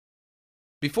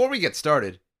Before we get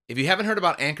started, if you haven't heard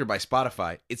about Anchor by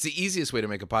Spotify, it's the easiest way to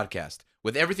make a podcast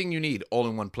with everything you need all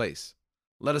in one place.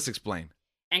 Let us explain.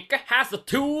 Anchor has the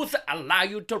tools that allow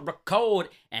you to record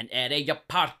and edit your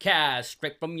podcast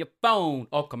straight from your phone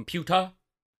or computer.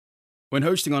 When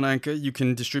hosting on Anchor, you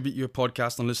can distribute your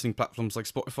podcast on listening platforms like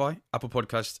Spotify, Apple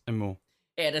Podcasts, and more.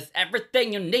 It is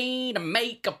everything you need to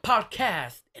make a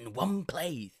podcast in one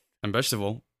place. And best of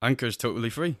all, Anchor is totally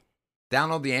free.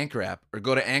 Download the Anchor app or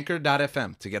go to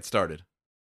anchor.fm to get started.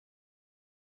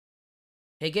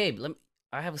 Hey Gabe,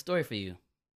 I have a story for you.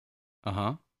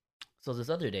 Uh-huh. So this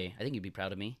other day, I think you'd be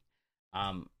proud of me.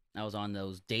 I was on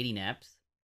those dating apps,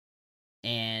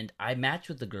 and I matched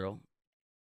with the girl,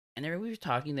 and we were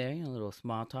talking there, a little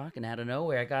small talk, and out of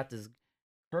nowhere, I got this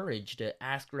courage to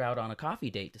ask her out on a coffee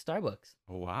date to Starbucks.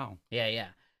 Oh, wow. Yeah.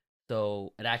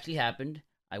 So it actually happened.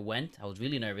 I went. I was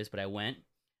really nervous, but I went.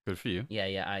 Good for you. Yeah.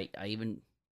 I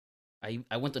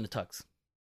went on the tux.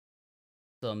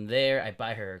 So I'm there. I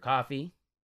buy her a coffee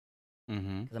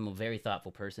Mm-hmm. because I'm a very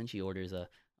thoughtful person. She orders a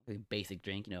very basic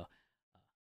drink,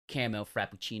 caramel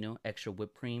frappuccino, extra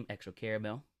whipped cream, extra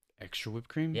caramel. Extra whipped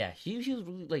cream? Yeah, she was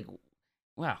really like,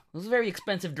 wow, it was a very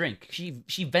expensive drink. She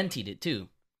ventied it too.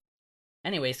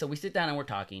 Anyway, so we sit down and we're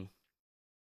talking,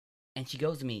 and she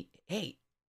goes to me, "Hey,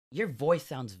 your voice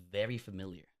sounds very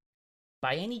familiar.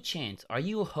 By any chance, are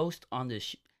you a host on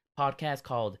this podcast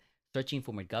called Searching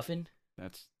for MacGuffin?"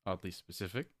 That's oddly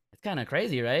specific. It's kind of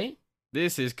crazy, right?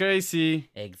 This is crazy.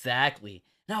 Exactly.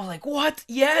 And I was like, "What?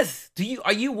 Yes.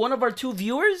 Are you one of our 2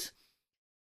 viewers?"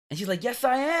 And she's like, "Yes,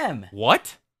 I am."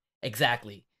 What?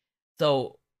 Exactly.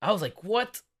 So I was like,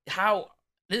 "What? How?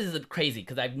 This is crazy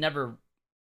because I've never,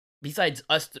 besides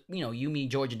us, you, me,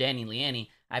 George, Danny, and Leanne,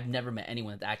 I've never met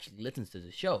anyone that actually listens to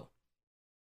the show."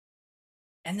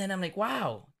 And then I'm like,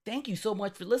 "Wow, thank you so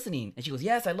much for listening." And she goes,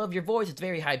 "Yes, I love your voice. It's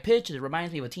very high pitched. It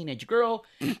reminds me of a teenage girl.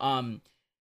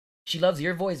 She loves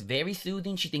your voice, very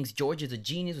soothing. She thinks George is a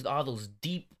genius with all those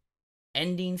deep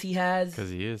endings he has."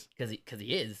 Because he is. Because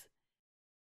he is.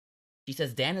 She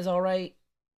says Dan is all right.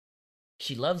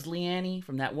 She loves Leanne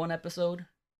from that one episode.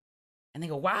 And they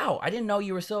go, "Wow, I didn't know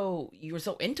you were so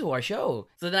into our show."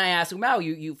 So then I asked him, "Wow,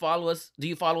 you follow us? Do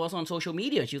you follow us on social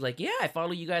media?" And she was like, "Yeah, I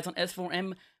follow you guys on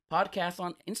S4M Podcast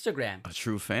on Instagram." A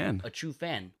true fan. A true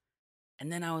fan.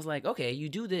 And then I was like, "Okay, you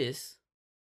do this,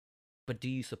 but do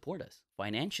you support us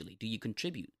financially? Do you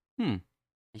contribute?" And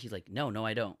she's like, No,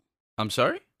 I don't." I'm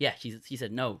sorry? Yeah, she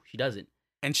said no, she doesn't.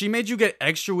 And she made you get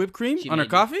extra whipped cream She on her made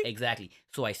me- coffee? Exactly.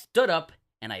 So I stood up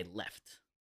and I left.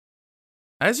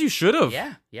 As you should have.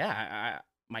 Yeah.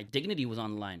 My dignity was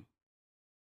on the line.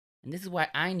 And this is why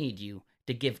I need you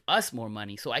to give us more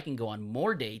money so I can go on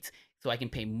more dates, so I can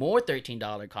pay more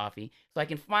 $13 coffee, so I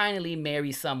can finally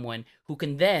marry someone who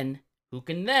can then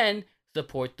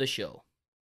support the show.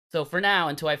 So for now,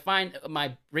 until I find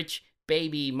my rich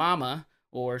baby mama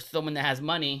or someone that has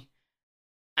money,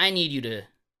 I need you to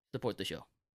support the show.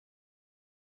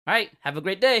 All right, have a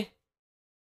great day.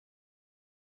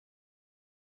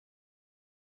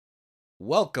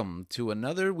 Welcome to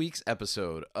another week's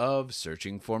episode of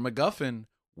Searching for MacGuffin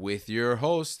with your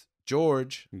host,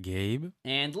 George, Gabe?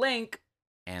 And Link.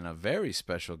 and a very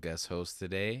special guest host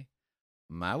today,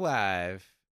 my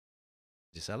wife,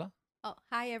 Gisela. Oh,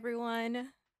 hi everyone.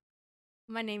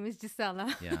 My name is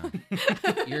Gisela. Yeah.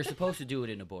 You're supposed to do it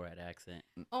in a Borat accent.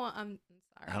 Oh, I'm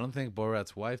sorry. I don't think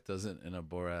Borat's wife does it in a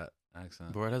Borat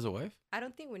accent. Borat has a wife? I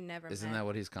don't think we never Isn't met. that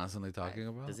what he's constantly talking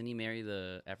about? Doesn't he marry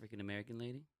the African American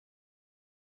lady?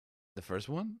 The first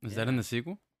one? Is Yeah. that in the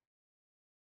sequel?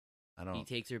 I don't. He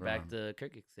takes her back to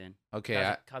Kyrgyzstan.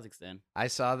 Okay, Kazakhstan. I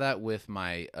saw that with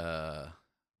my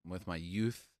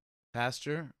youth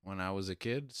pastor when I was a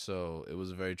kid, so it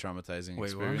was a very traumatizing Wait,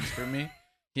 experience what? for me.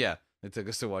 Yeah, they took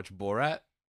us to watch Borat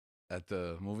at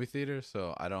the movie theater,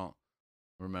 so I don't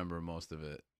remember most of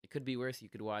it. It could be worse. You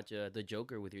could watch The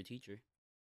Joker with your teacher.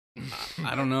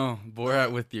 I don't know.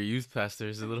 Borat with your youth pastor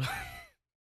is a little...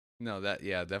 No,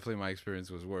 definitely my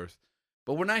experience was worse.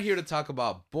 But we're not here to talk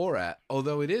about Borat,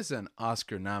 although it is an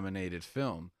Oscar-nominated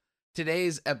film.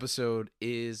 Today's episode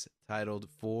is titled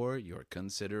For Your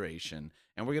Consideration,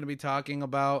 and we're going to be talking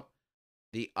about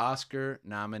the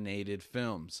Oscar-nominated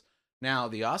films. Now,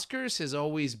 the Oscars has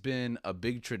always been a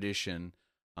big tradition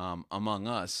among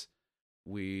us.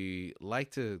 We like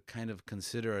to kind of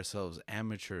consider ourselves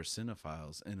amateur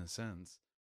cinephiles, in a sense.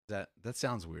 That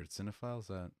sounds weird. Cinephiles?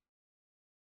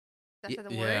 That's Y-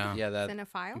 the yeah. word? Yeah, that.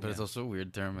 Cinephile? But it's also a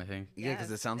weird term, I think. Yeah, because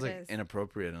it Yes, sounds it like is.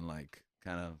 inappropriate and like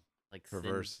kind of Like sin.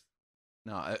 perverse.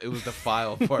 No, it was the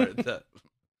file part that.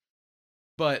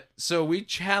 But so we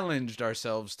challenged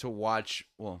ourselves to watch.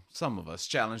 Well, some of us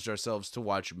challenged ourselves to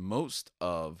watch most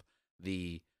of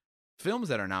the films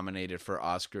that are nominated for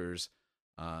Oscars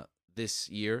this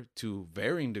year to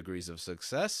varying degrees of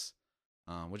success,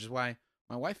 which is why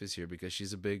my wife is here, because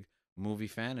she's a big movie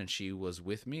fan and she was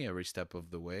with me every step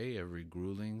of the way, every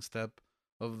grueling step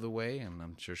of the way, and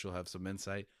I'm sure she'll have some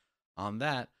insight on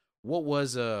that. What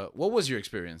was your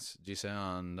experience, Gisa,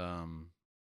 on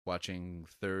watching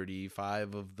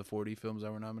 35 of the 40 films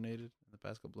that were nominated in the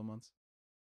past couple of months?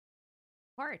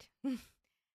 Hard.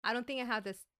 I don't think I have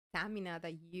the stamina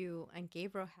that you and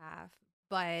Gabriel have,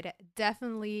 but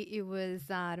definitely it was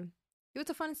a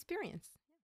fun experience.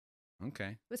 Okay.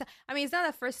 It was, I mean, it's not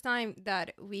the first time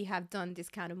that we have done this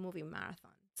kind of movie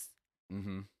marathons,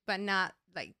 Mm-hmm. but not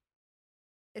like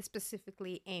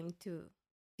specifically aimed to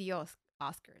the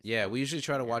Oscars. Yeah, we usually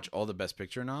try to watch all the Best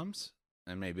Picture noms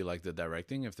and maybe like the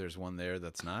directing if there's one there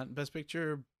that's not Best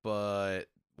Picture, but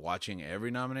watching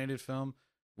every nominated film,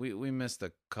 we missed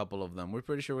a couple of them. We're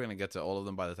pretty sure we're going to get to all of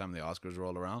them by the time the Oscars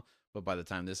roll around, but by the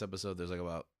time this episode, there's like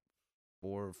about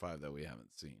 4 or 5 that we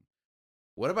haven't seen.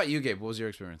 What about you, Gabe? What was your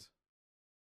experience?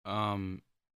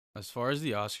 As far as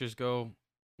the Oscars go,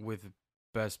 with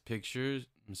Best Pictures,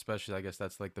 especially, I guess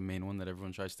that's like the main one that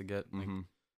everyone tries to get, like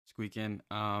squeak in.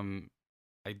 I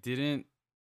really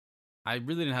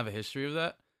didn't have a history of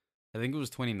that. I think it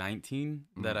was 2019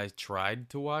 that I tried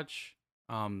to watch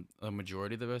a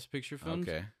majority of the Best Picture films.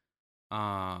 Okay.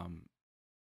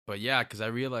 But yeah, because I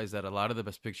realized that a lot of the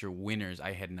Best Picture winners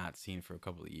I had not seen for a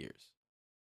couple of years.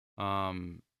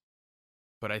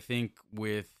 But I think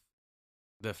with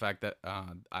the fact that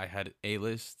I had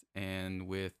A-list, and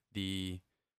with the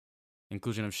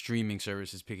inclusion of streaming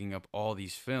services picking up all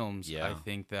these films, I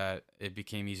think that it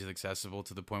became easily accessible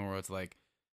to the point where it's like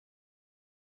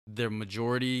the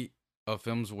majority of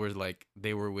films were like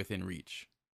they were within reach.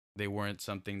 They weren't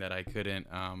something that I couldn't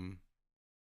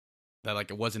that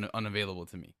like it wasn't unavailable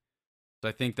to me. So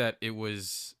I think that it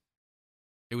was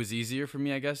easier for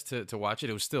me, I guess, to watch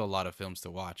it. It was still a lot of films to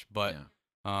watch, but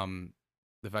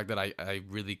the fact that I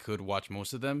really could watch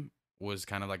most of them was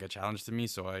kind of like a challenge to me.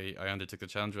 So I undertook the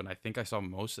challenge, and I think I saw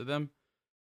most of them.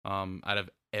 Out of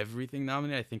everything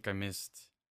nominated, I think I missed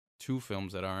 2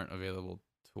 films that aren't available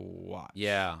to watch.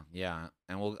 Yeah.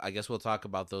 And I guess we'll talk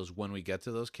about those when we get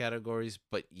to those categories.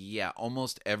 But yeah,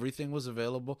 almost everything was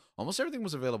available. Almost everything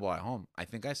was available at home. I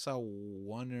think I saw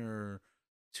 1 or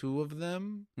 2 of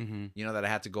them, that I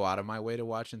had to go out of my way to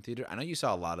watch in theater. I know you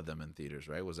saw a lot of them in theaters,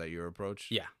 right? Was that your approach?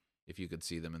 Yeah. If you could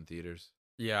see them in theaters.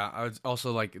 Yeah, I was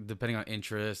also like, depending on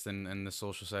interest and the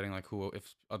social setting, like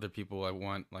if other people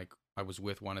I was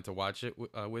with wanted to watch it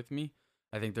with me.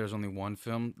 I think there's only 1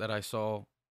 film that I saw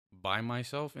by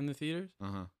myself in the theaters.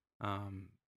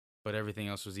 But everything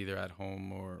else was either at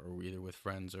home or either with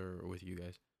friends or with you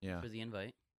guys. Yeah. For the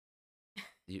invite.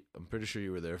 I'm pretty sure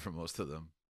you were there for most of them.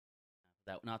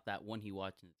 Not that one he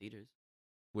watched in the theaters.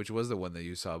 Which was the one that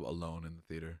you saw alone in the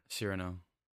theater? Cyrano.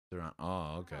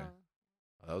 Oh, okay.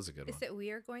 Oh, that was a good one. Is it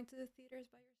weird going to the theaters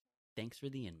by yourself? Thanks for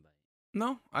the invite.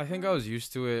 No, I think I was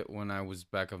used to it when I was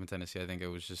back up in Tennessee. I think I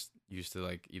was just used to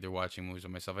like either watching movies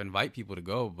with myself. I invite people to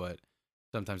go, but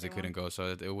sometimes they couldn't go,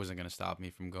 so it wasn't gonna stop me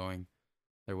from going.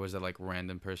 There was that like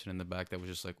random person in the back that was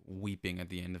just like weeping at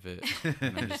the end of it.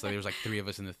 And I'm just like, there was like 3 of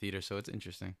us in the theater, so it's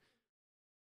interesting.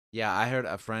 Yeah, I heard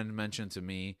a friend mention to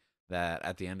me that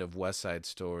at the end of West Side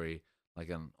Story, like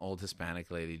an old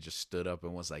Hispanic lady just stood up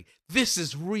and was like, "This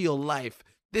is real life.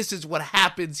 This is what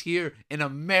happens here in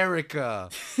America."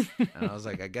 And I was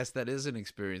like, I guess that is an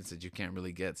experience that you can't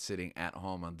really get sitting at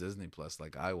home on Disney Plus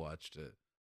like I watched it.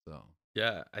 So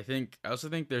yeah, I also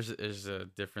think there's a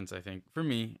difference. I think for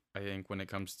me, when it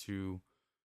comes to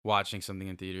watching something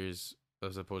in theaters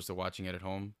as opposed to watching it at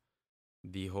home,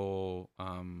 the whole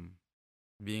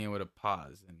being able to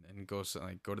pause and go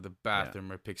go to the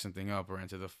bathroom or pick something up or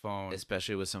answer the phone,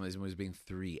 especially with some of these movies being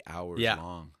 3 hours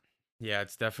long. Yeah,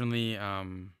 it's definitely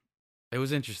it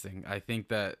was interesting. I think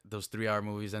that those 3-hour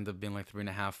movies end up being like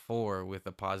 3.5, 4 with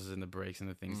the pauses and the breaks and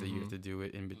the things that you have to do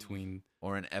it in between,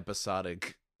 or an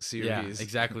episodic series. Yeah,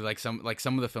 exactly. like some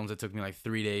of the films that took me like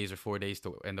 3 days or 4 days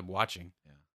to end up watching.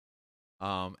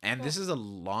 Yeah. And this is a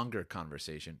longer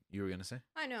conversation. You were gonna say?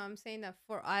 I know. I'm saying that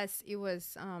for us, it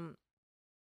was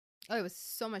it was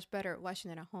so much better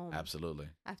watching it at home. Absolutely.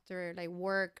 After like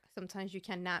work, sometimes you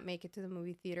cannot make it to the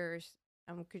movie theaters,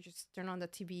 and we could just turn on the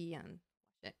TV and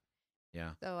watch it.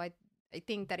 Yeah. So I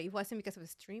think that it wasn't because of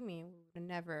streaming, we would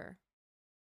never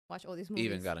watch all these movies.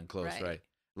 Even gotten close, right?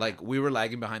 Like we were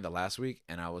lagging behind the last week,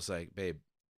 and I was like, "Babe,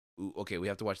 okay, we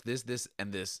have to watch this,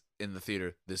 and this in the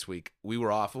theater this week." We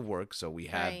were off of work, so we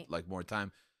had like more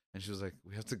time. And she was like,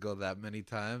 "We have to go that many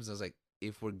times?" I was like,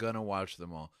 "If we're gonna watch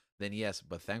them all, then yes."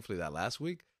 But thankfully, that last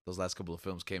week, those last couple of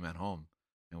films came at home,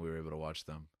 and we were able to watch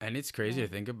them. And it's crazy to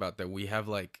think about that we have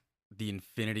like the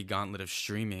infinity gauntlet of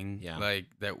streaming. Yeah. Like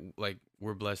that, like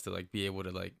we're blessed to like be able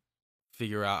to like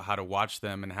figure out how to watch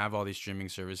them and have all these streaming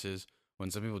services. When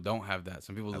some people don't have that,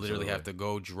 some people literally have to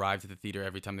go drive to the theater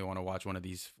every time they want to watch one of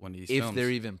these If films.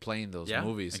 they're even playing those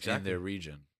movies in their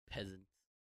region. Peasants.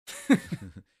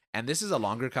 And this is a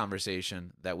longer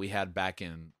conversation that we had back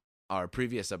in our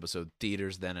previous episode,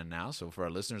 Theaters Then and Now. So for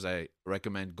our listeners, I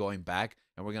recommend going back,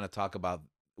 and we're going to talk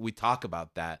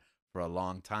about that for a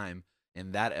long time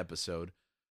in that episode.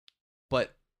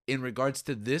 But in regards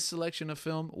to this selection of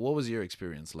film, what was your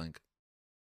experience, Link?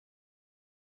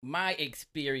 My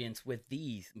experience with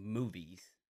these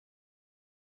movies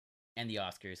and the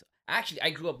Oscars. Actually, I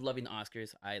grew up loving the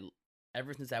Oscars.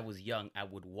 Ever since I was young, I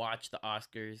would watch the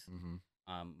Oscars. Mm-hmm.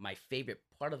 My favorite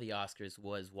part of the Oscars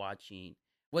was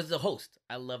the host.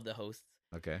 I love the hosts.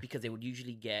 Okay. Because they would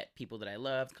usually get people that I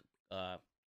loved,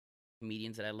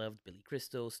 comedians that I loved, Billy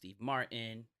Crystal, Steve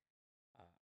Martin.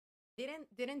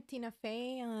 Didn't Tina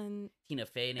Fey and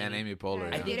Amy Poehler.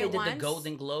 I think they did the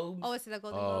Golden Globes. Oh, it's the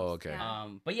Golden Globes. Okay.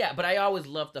 Yeah. But I always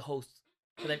loved the hosts.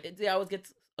 They always get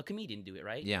a comedian to do it,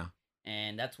 right? Yeah.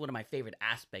 And that's one of my favorite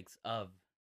aspects of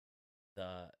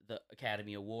the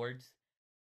Academy Awards.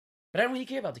 But I don't really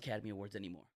care about the Academy Awards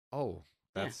anymore. Oh,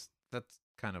 that's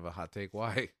kind of a hot take.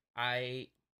 Why? I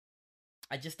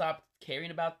just stopped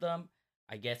caring about them.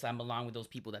 I guess I'm along with those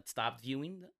people that stopped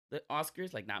viewing the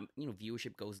Oscars. Like, not,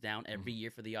 viewership goes down every year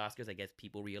for the Oscars. I guess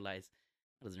people realize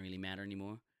it doesn't really matter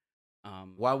anymore.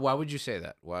 Why would you say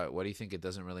that? Why do you think it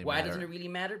doesn't really matter? Why doesn't it really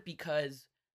matter? Because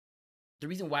the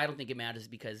reason why I don't think it matters is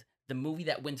because the movie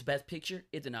that wins Best Picture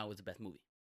isn't always the best movie.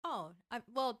 Oh,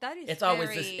 well, that is. It's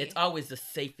always the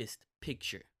safest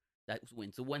picture that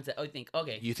wins. The ones that I think,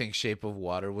 okay. You think Shape of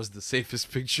Water was the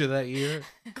safest picture that year?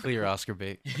 Clear Oscar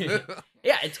bait.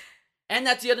 Yeah, and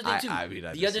that's the other thing too.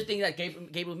 The other thing that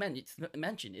Gabriel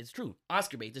mentioned is true.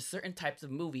 Oscar bait. There's certain types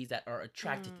of movies that are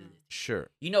attracted to this. Sure.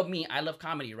 You know me, I love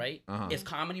comedy, right? Uh-huh. Is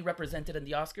comedy represented in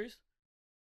the Oscars?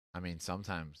 I mean,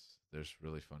 sometimes there's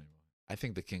really funny ones. I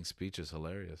think The King's Speech is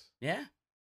hilarious. Yeah.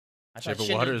 Shape of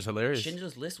Water is hilarious.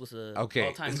 Schindler's List was okay.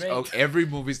 all-time great. Every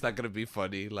movie's not gonna be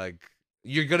funny. Like,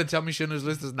 you're gonna tell me Schindler's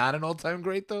List is not an all-time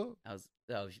great though?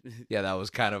 That was Yeah, that was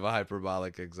kind of a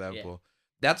hyperbolic example. Yeah.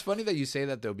 That's funny that you say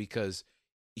that though, because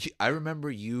I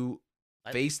remember you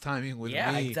FaceTiming with me.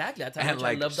 Yeah, exactly. That's how much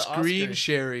like I love the screen Oscars.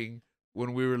 sharing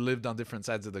when we lived on different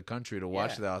sides of the country to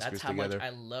watch the Oscars that's how together. much I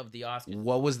love the Oscars.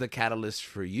 What was the catalyst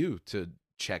for you to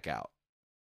check out?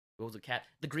 What was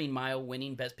the Green Mile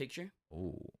winning Best Picture?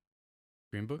 Oh,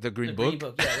 Green Book? The Green Green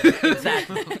Book? Book, yeah,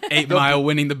 exactly. 8 Mile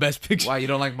winning the Best Picture. Why, you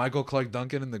don't like Michael Clark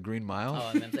Duncan in The Green Mile? Oh,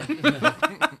 I meant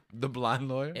to- The blind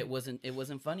lawyer? It wasn't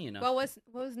funny enough. What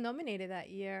was nominated that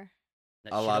year?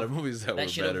 A lot of movies that were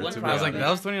should've better. won To be That was like honest. that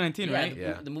was 2019, Yeah, right?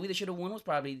 Yeah. The movie that should have won was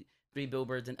probably Three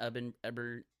Billboards in Ebbing,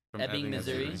 Ebbing,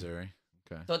 Missouri. Missouri.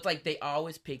 Okay. So it's like they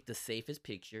always pick the safest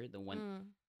picture, the one,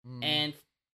 Mm. and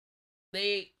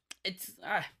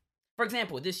for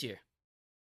example, this year,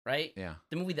 right? Yeah.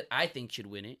 The movie that I think should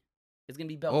win it is gonna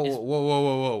be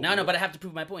Whoa. No, but I have to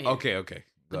prove my point here. Okay.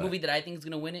 The movie that I think is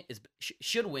gonna win it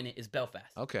should win it is Belfast.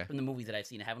 Okay. From the movies that I've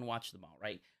seen, I haven't watched them all.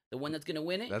 Right, the one that's gonna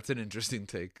win it. That's an interesting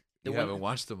take. The You one- haven't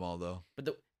watched them all, though. But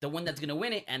the one that's gonna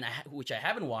win it, and which I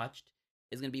haven't watched,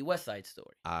 is gonna be West Side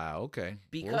Story. Okay.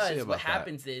 We'll see Because about what that.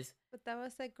 happens is But that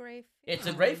was a great. it's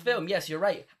a great film. Yes, you're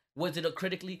right. Was it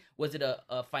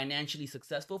a financially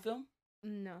successful film?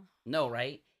 No. No,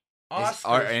 right? Are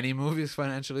Oscars- any movies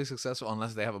financially successful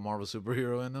unless they have a Marvel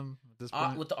superhero in them at this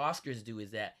point? what the Oscars do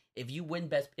is that if you win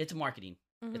best, it's marketing.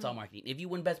 It's all marketing. If you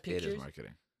win best It is pictures,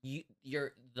 marketing.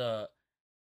 the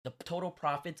total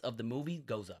profits of the movie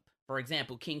goes up. For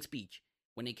example, King's Speech,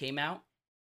 when it came out,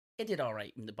 it did all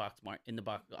right in the box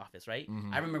office, right?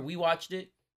 Mhm. I remember we watched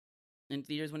it in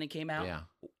theaters when it came out. Yeah.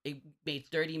 It made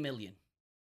 $30 million.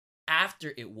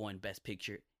 After it won Best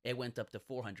Picture, it went up to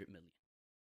 $400 million.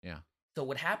 Yeah. So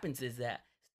what happens is that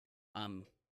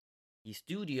these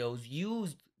studios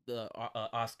used the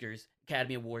Oscars,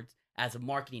 Academy Awards as a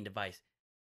marketing device.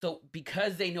 So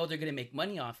because they know they're going to make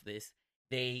money off this,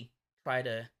 they try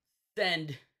to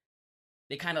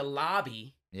they kind of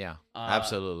lobby. Yeah.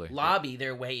 Absolutely. Lobby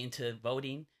their way into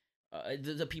voting,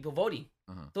 the people voting.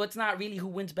 Uh-huh. So it's not really who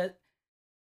wins best.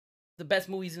 The best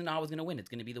movie isn't always going to win. It's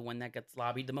going to be the one that gets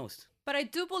lobbied the most. But I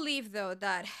do believe though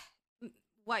that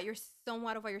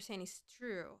somewhat of what you're saying is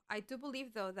true. I do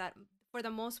believe though that for the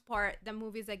most part, the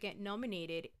movies that get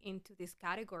nominated into these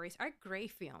categories are great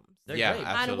films. They're Yeah, great.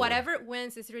 absolutely. And whatever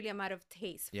wins is really a matter of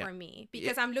taste Yeah. for me.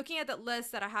 Because I'm looking at the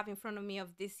list that I have in front of me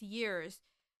of this year's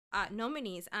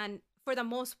nominees. And for the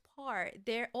most part,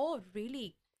 they're all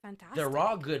really fantastic. They're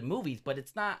all good movies, but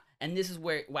it's not. And this is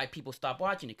why people stop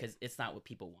watching it, because it's not what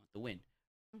people want to win.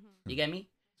 Mhm. You get me?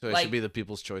 So it Like, should be the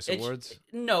People's Choice It's- Awards.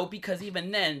 No, because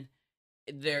even then,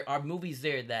 there are movies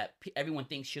there that everyone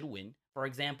thinks should win. For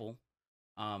example,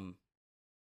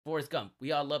 Forrest Gump.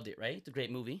 We all loved it, right? It's a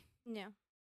great movie. Yeah.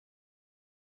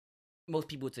 Most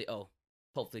people would say, "Oh,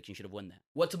 Pulp Fiction should have won that."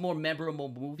 What's a more memorable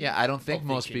movie? Yeah, I don't think Pulp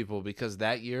most Fiction. people, because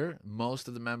that year most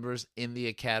of the members in the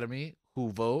Academy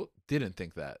who vote didn't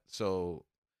think that. So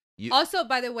you Also,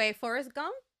 by the way, Forrest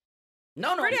Gump,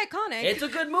 No, no, pretty iconic. it's a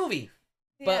good movie.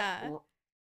 But yeah.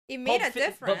 It made a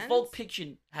difference. But Pulp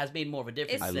Fiction has made more of a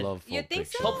difference. I than- love You Pulp think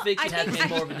Fiction. so? Pulp Fiction I has think- made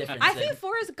more of a difference. I than- think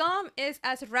Forrest Gump is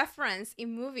as reference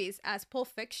in movies as Pulp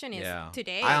Fiction is Yeah.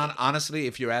 today. Honestly,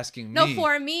 if you're asking me, No,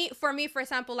 for me, for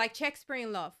example, like Shakespeare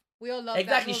in Love. We all love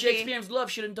exactly. that movie. Shakespeare's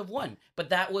Love shouldn't have won, but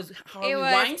that was Harvey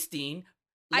was- Weinstein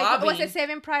Was lobbying. it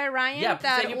Saving Private Ryan? Yeah,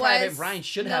 that Saving was Private Ryan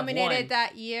should have nominated won.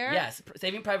 that year. Yes,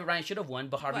 Saving Private Ryan should have won,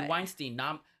 but Harvey But- Weinstein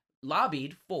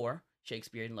lobbied for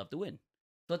Shakespeare in Love to win.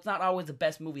 So it's not always the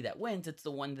best movie that wins; it's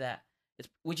the one that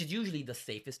which is usually the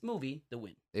safest movie to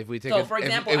win. if we take So, a, for if-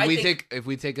 example, if, I we think- take if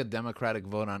we take a Democratic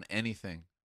vote on anything,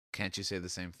 can't you say the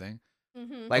same thing?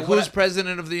 Mm-hmm. Like, But what who's I-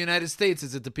 president of the United States?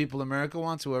 Is it the people America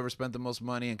wants? Whoever spent the most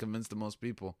money and convinced the most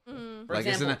people? Mm-hmm. For Like,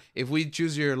 isn't example, it, if we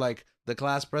choose your like the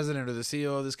class president or the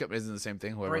CEO of this company, isn't it the same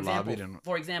thing? Whoever lobbied and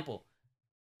for example,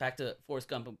 back to Forrest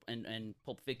Gump and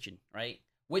Pulp Fiction, right?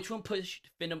 Which one pushed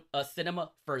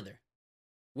cinema further?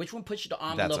 Which one pushed the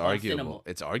envelope that's on cinema? arguable.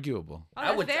 It's arguable. Oh, I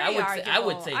that's would- very I would say arguable.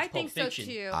 it's I Pulp think Fiction.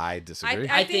 so too. I disagree.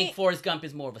 I I think think- Forrest Gump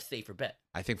is more of a safer bet.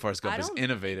 I think Forrest Gump I is don't-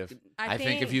 innovative. I I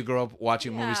think if think- you grow up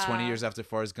watching movies 20 Yeah. years after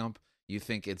Forrest Gump, you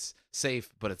think it's safe,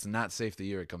 but it's not safe the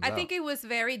year it comes I out. think it was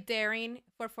very daring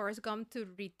for Forrest Gump to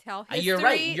retell history. You're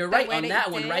right. You're the right way on he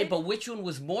that one, right? did. But which one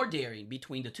was more daring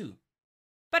between the two?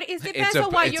 But it It's depends a-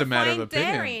 on what it's you a matter of find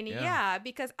opinion, daring. yeah. Yeah,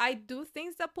 because I do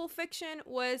think that Pulp Fiction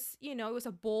was, it was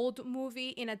a bold movie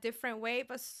in a different way,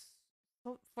 but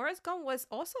Forrest Gump was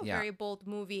also a Yeah. very bold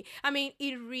movie. I mean,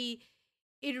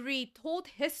 it retold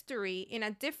history in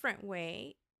a different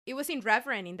way. It was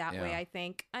irreverent in that way, Yeah. I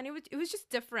think, and it was just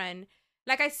different.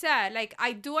 Like I said, like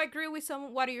I do agree with some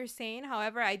of what you're saying.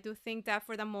 However, I do think that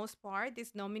for the most part,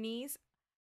 these nominees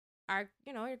are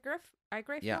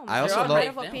great Yeah, films. I also They're love- great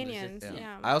of Great films, opinions. it's-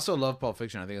 Yeah. I also love Pulp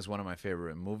Fiction. I think it's one of my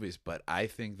favorite movies, but I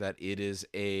think that it is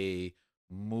a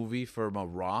movie from a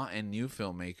raw and new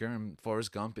filmmaker, and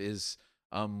Forrest Gump is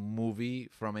a movie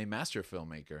from a master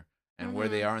filmmaker. And where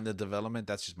they Mhm. are in the development,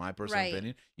 that's just my personal Right,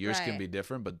 opinion. Yours can right. be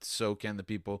different, but so can the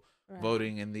people Right.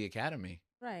 voting in the Academy.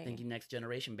 Right. Thinking next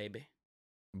generation, baby.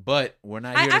 But we're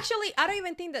not I here. I don't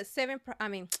even think that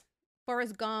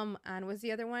Forrest Gump and what's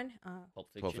the other one? Pulp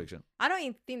Fiction. Pulp Fiction. I don't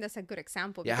even think that's a good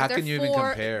example. Yeah, because how they're can you even four-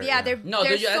 compare? Yeah, Yeah. they're No,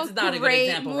 they're that's so not a good great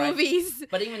example, right? movies.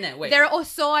 But even that, wait. They're all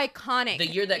so iconic. The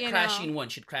year that you know? Crashing won,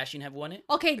 should Crashing have won it?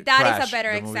 Okay, that is Crash, a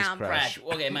better the movie's example. Crash.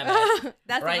 Crash. Okay, my bad.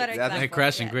 That's Right. a better That- example. Hey,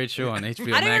 Crashing, yeah. great show on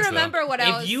HBO I don't Max. even though. remember what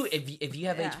else. If you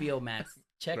have Yeah. HBO Max,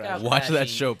 check Crash. out Watch that Crashing.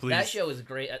 show, please. That show is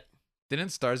great. Didn't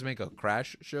Stars make a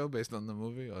Crash show based on the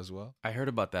movie as well? I heard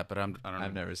about that, but I don't know.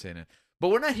 I've never seen it. But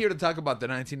we're not here to talk about the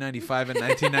 1995 and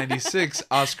 1996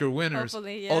 Oscar winners.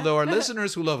 Hopefully, yeah. Although our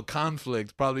listeners who love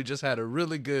conflict probably just had a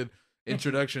really good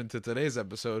introduction to today's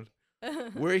episode.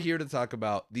 We're here to talk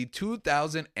about the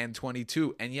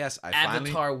 2022. And yes, I finally...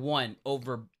 Avatar won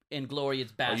over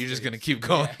Inglourious Are Basterds. you just going to keep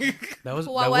going? That was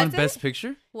What that won was it? Best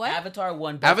Picture. What? Avatar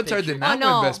won Best Avatar Picture. did not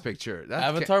no. win Best Picture.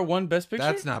 Avatar won Best Picture.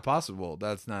 That's not possible.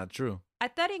 That's not true. I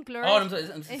thought Inglourious. Oh, I'm sorry,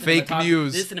 this is Fake cinematography.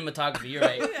 news. This is cinematography. You're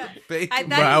right. Fake. I thought-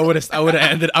 Bro, I would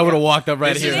have ended. I would have walked up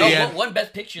right This here. is No, the end. what won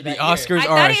Best Picture The that Oscars I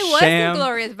are thought a it was sham.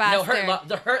 Inglourious year? Basterds. No,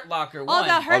 the Hurt Locker Oh, won.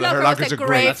 the Hurt The Hurt Locker Locker's was a a great-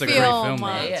 great that's a great film, film.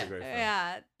 man. Yeah. That's a great film.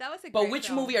 Yeah, that was a great But which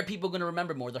film. movie are people going to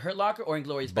remember more, The Hurt Locker or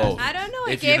Inglourious Both. Basterds? I don't know.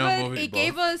 It If you gave know us. movie, It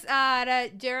gave us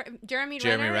Jeremy Jeremy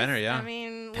Renner. Renner, yeah. I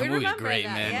mean, That we movie's remember great,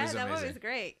 that. man. It Yeah, was that amazing. movie was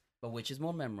great. But which is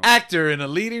more memorable? Actor in a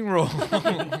leading role.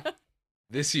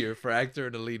 This year, for actor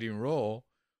in a leading role,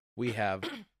 we have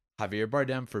Javier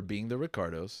Bardem for Being the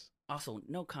Ricardos. Also,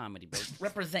 no comedy, bro.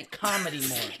 Represent comedy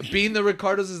more. Being the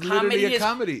Ricardos is literally a is-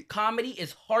 comedy. Comedy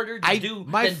is harder to I- do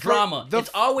my than fir- drama. the It's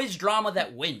always drama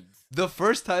that wins. The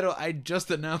first title I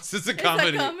just announced is a It's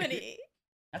comedy. a comedy.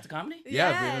 That's a comedy?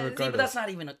 Yeah, Being the Yes. See, Ricardos. but that's not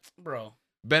even a... Bro.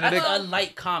 Benedict. That's a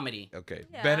light comedy. Okay.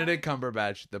 Yeah. Benedict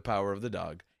Cumberbatch, The Power of the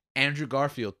Dog. Andrew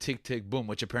Garfield, Tick Tick Boom,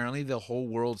 which apparently the whole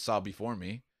world saw before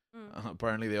me. Mm.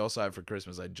 Apparently they all saw it for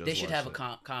Christmas. I just They should have a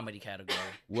watched comedy category.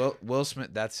 it. Will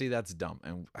Smith. That's dumb,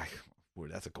 and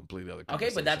that's a completely other. Okay,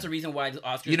 but that's the conversation. reason why the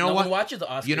Oscars... You know no what? one watches the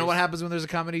Oscars. You know what happens when there's a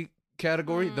comedy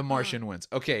category? The Mhm. Martian wins.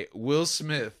 Okay, Will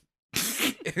Smith.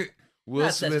 Will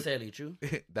Not Smith. necessarily true.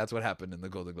 That's what happened in the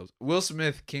Golden Globes. Will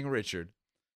Smith, King Richard,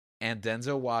 and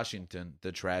Denzel Washington,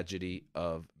 The Tragedy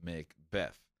of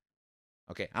Macbeth.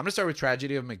 Okay, I'm gonna start with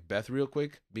Tragedy of Macbeth real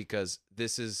quick because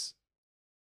this is,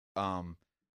 him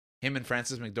and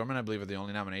Frances McDormand, I believe, are the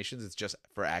only nominations. It's just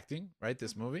for acting, right?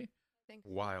 This movie,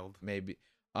 Wild. maybe.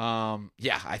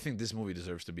 Yeah, I think this movie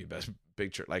deserves to be Best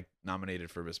Picture, like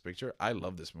nominated for Best Picture. I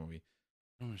love this movie.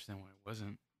 I don't understand why it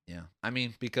wasn't. Yeah, I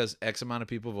mean, because X amount of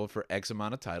people vote for X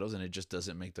amount of titles, and it just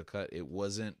doesn't make the cut. It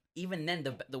wasn't Even then,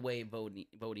 the way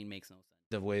voting makes no sense.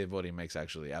 the way voting makes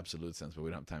actually absolute sense, but we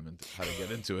don't have time how to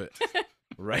get into it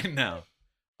right now.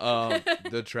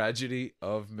 The Tragedy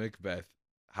of Macbeth.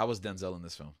 How was Denzel in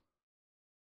this film?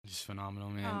 Just phenomenal,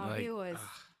 man. Oh, like, he was,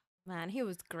 man, he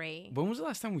was great. when was the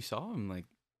last time we saw him? Like,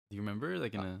 do you remember?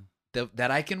 Like in a.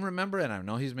 That I can remember, and I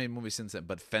know he's made movies since then,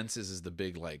 but Fences is the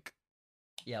big, like,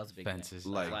 Yeah, it was a big Fences.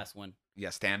 Like, Like- last one. yeah,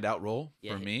 standout role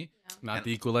Yeah, for he- me. Not And-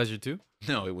 the Equalizer too.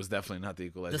 No, it was definitely not the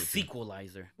Equalizer. The 2.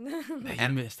 sequelizer. You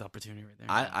And- missed opportunity right there.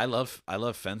 I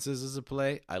love Fences as a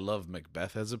play. I love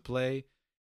Macbeth as a play.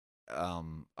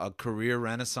 A career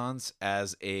renaissance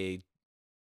as a,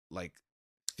 like,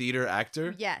 theater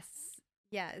actor Yes,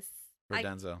 yes. for I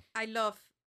Denzel. I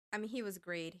mean, he was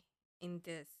great in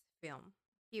this film.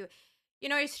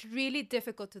 It's really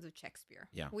difficult to do Shakespeare.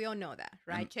 Yeah. We all know that,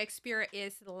 right? And- Shakespeare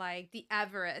is like the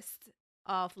Everest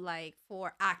of like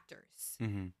for actors.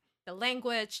 Mm-hmm. The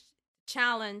language,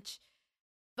 challenge,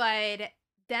 but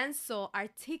Denzel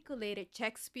articulated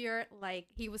Shakespeare like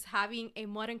he was having a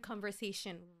modern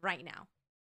conversation right now.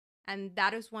 And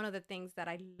that is one of the things that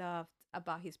I loved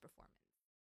about his performance.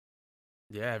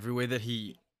 Yeah, every way that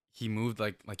he moved,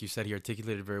 like you said, he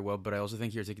articulated very well. But I also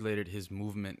think he articulated his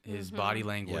movement, his body Mhm.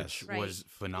 language Yes. Right. was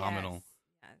phenomenal.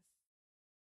 Yes.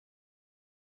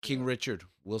 King Richard,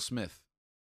 Will Smith.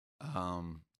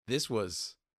 This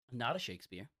was Not a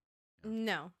Shakespeare.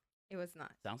 No, it was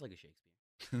not. Sounds like a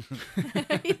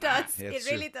Shakespeare. It does. Yeah, It it's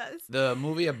true. really does. the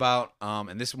movie about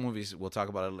and this movie we'll talk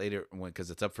about it later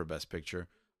because it's up for Best Picture.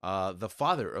 The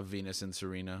father of Venus and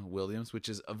Serena Williams, which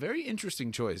is a very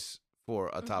interesting choice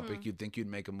for a topic. Mhm. You'd think you'd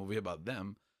make a movie about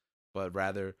them, but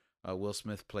rather Will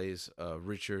Smith plays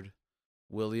Richard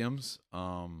Williams.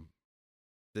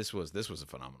 This was a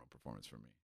phenomenal performance for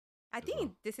me. I as think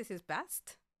well. this is his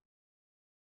best.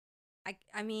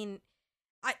 I mean,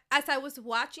 as I was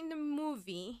watching the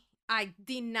movie, I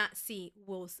did not see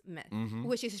Will Smith, Mhm.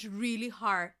 which is really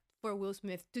hard for Will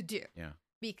Smith to do. Yeah.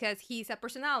 Because he's a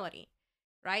personality,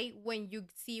 right? When you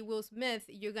see Will Smith,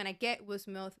 you're gonna get Will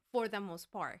Smith for the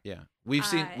most part. Yeah, we've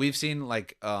seen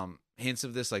like hints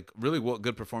of this, like really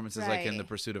good performances, like in The Right.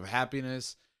 Pursuit of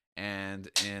Happiness and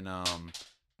in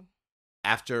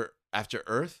After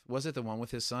Earth. Was it the one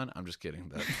with his son? I'm just kidding.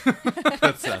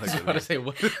 That's not a I was good about one. to say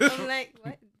what. I'm like,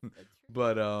 what?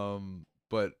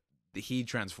 But he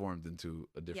transformed into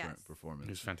a different Yes. performance.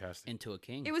 It was fantastic, Into a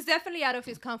king. It was definitely out of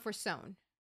his comfort zone.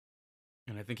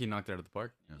 and I think he knocked it out of the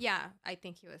park. Yeah, I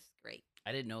think he was great.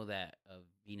 I didn't know that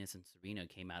Venus and Serena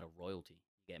came out of royalty.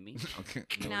 You get me? Okay.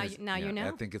 Now It's- you I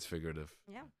know. think it's figurative.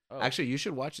 Yeah. Oh, Actually, you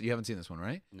should watch. You haven't seen this one,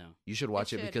 right? no. You should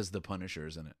watch it should. because The Punisher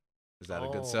is in it. Is that a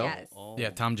good Oh, sell? Yes. oh. Yeah,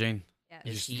 Tom Jane. Yes.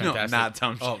 He's Is he- No, fantastic. not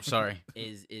Tom. Oh, Jane. sorry.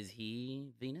 Is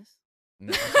he Venus?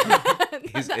 No.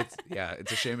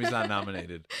 It's a shame he's not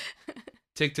nominated.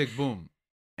 Tick Tick Boom,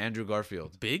 Andrew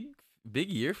Garfield. Big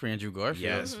year for Andrew Garfield.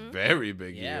 Yes, Mhm. very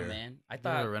big Yeah, year. man. I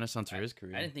Thought a thought renaissance for his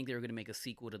career. I didn't think they were gonna make a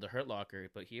sequel to The Hurt Locker,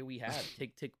 but here we have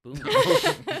Tick Tick Boom.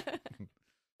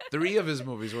 3 of his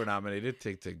movies were nominated: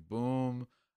 Tick Tick Boom,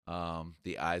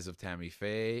 The Eyes of Tammy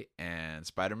Faye, and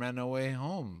Spider-Man: No Way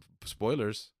Home.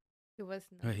 Spoilers. He was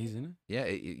Oh, not. he's in it. Yeah,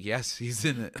 yes, he's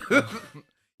in it.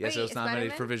 Yes, Wait, it was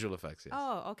nominated Spider-Man? for visual effects. Yes.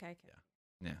 Oh, okay.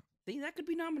 See, that could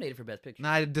be nominated for Best Picture. No,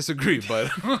 I disagree, but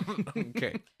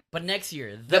okay. But next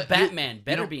year, That- The you- Batman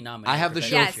better know, be nominated. I have for the Best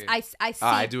show Yes, Picture. I see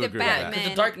I do the agree with that. Batman. 'Cause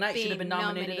The Dark Knight should have being been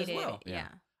nominated as well. Yeah.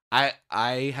 Yeah.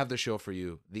 I have the show for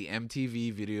you, the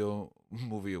MTV Video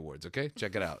Movie Awards. Okay,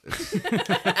 check it out.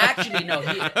 Actually, no.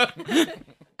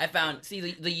 I found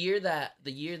the year that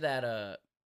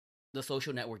The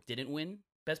Social Network didn't win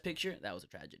Best Picture, that was a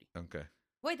tragedy. Okay.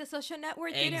 Wait, the Social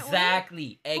Network didn't win?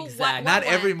 Exactly. Who- Exactly. Not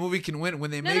What every won? movie can win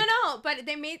when they No, make. no, but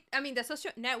they made. I mean, the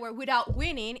Social Network without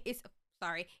winning is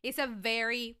it's a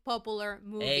very popular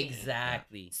movie.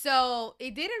 Exactly. So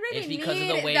it didn't really It's because of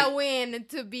need the way- the win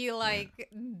to be like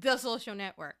the Social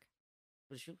Network.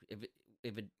 But shoot, if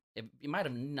it might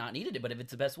have not needed it, but if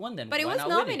it's the best one, then But it why was not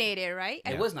win nominated, right?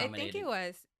 It was I nominated. think it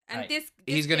was. And Right. this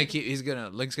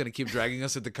Link's gonna keep dragging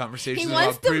us into conversations he about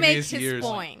wants to make previous his years.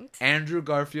 point. Andrew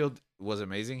Garfield was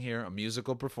amazing here, a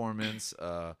musical performance,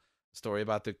 story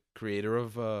about the creator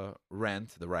of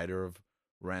Rent, the writer of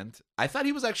Rent. I thought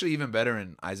he was actually even better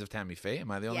in Eyes of Tammy Faye.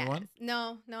 Am I the only one?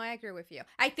 No, I agree with you.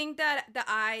 I think that the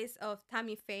Eyes of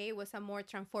Tammy Faye was a more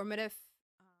transformative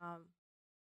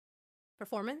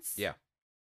performance. Yeah.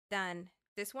 Than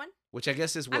this one. Which I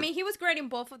guess is what... I mean, he was great in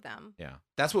both of them. Yeah.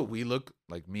 That's what we look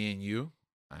like, me and you.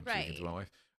 I'm Right. speaking to my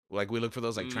wife. Like, we look for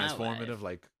those, like, My transformative, wife.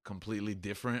 like, completely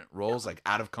different roles, like,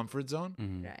 out of comfort zone.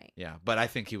 Mhm. Right. Yeah. But I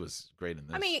think he was great in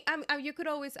this. I mean, you could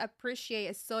always appreciate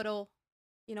a subtle,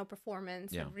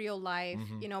 performance, Yeah. of real life,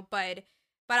 Mhm.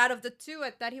 but out of the two,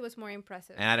 I thought he was more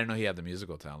impressive. And I didn't know he had the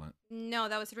musical talent. No,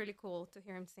 that was really cool to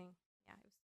hear him sing. Yeah.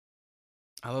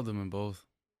 I loved him in both.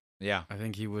 Yeah. I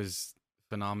think he was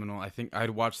phenomenal. I think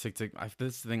I'd watch Tick Tick.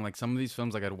 This is the thing, like some of these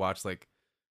films, like I'd watch like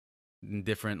in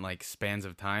different like spans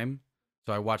of time.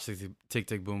 So I watched Tick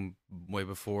Tick Boom way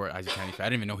before Eyes of Tammy Faye. I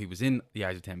didn't even know he was in the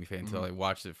Eyes of Tammy Faye until I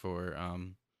watched it for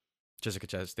Jessica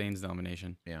Chastain's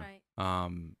nomination. Yeah.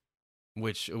 Right.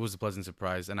 Which it was a pleasant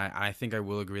surprise, and I think I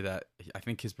will agree that I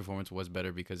think his performance was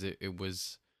better because it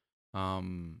was, I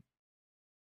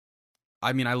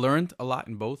mean, I learned a lot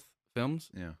in both films,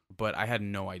 Yeah. but I had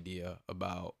no idea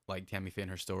about like Tammy Faye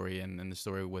and her story and the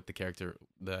story with the character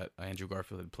that Andrew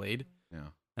Garfield had played. Yeah.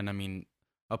 And I mean,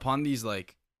 upon these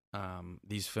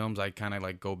these films, I kind of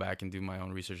like go back and do my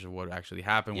own research of what actually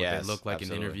happened, what Yes, they look like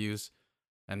absolutely. in interviews,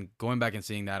 and going back and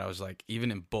seeing that, I was like,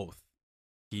 even in both,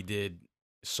 he did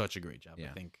such a great job. Yeah.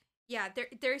 I think. Yeah,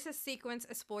 there's a sequence,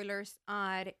 spoilers,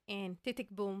 in Tick Tick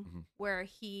Boom, where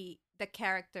the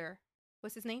character,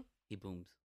 what's his name? He booms.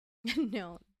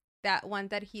 No, that one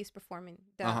that he's performing.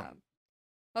 Uh-huh.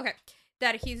 Okay,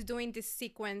 that he's doing this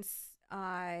sequence.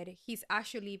 He's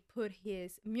actually put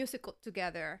his musical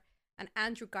together, and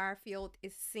Andrew Garfield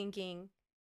is singing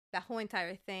the whole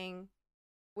entire thing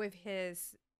with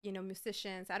his,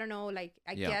 musicians. I don't know, like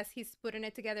I Yeah. guess he's putting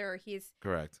it together, or he's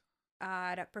Correct.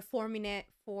 performing it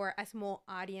for a small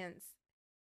audience.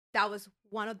 That was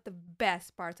one of the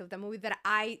best parts of the movie that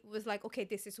I was like, okay,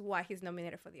 this is why he's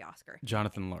nominated for the Oscar.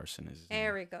 Jonathan Larson is. His name.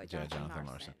 There we go, Jonathan Jonathan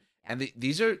Larson. Yeah. And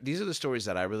these are the stories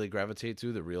that I really gravitate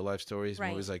to, the real life stories,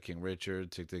 Right. movies like King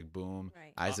Richard, Tick Tick Boom,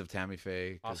 Right. Eyes of Tammy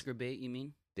Faye. 'Cause Oscar bait, you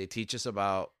mean? they teach us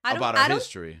about I don't- our I don't-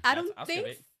 history. I That's don't Oscar think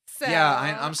bait. so.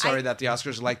 Yeah, I'm sorry that the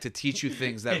Oscars like to teach you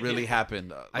things that really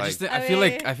happened. I just Like, I I feel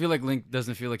mean- like Link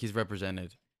doesn't feel like he's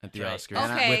represented at the That's Oscars.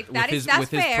 right. Okay, with that's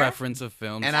his fair. preference of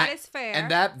films. And That I- is fair.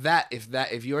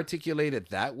 and if you articulate it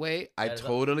that way, I That is-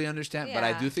 totally understand. But I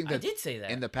Yeah. do think I that did say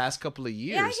that. in the past couple of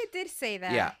years, yeah, he did say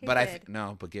that. yeah, He but did.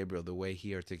 but Gabriel, the way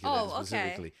he articulated Oh, okay.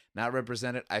 specifically, not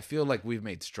represented, I feel like we've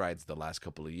made strides the last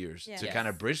couple of years Yeah. to Yes. kind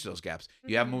of bridge those gaps.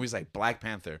 You have Mhm. movies like Black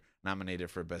Panther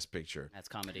nominated for Best Picture. That's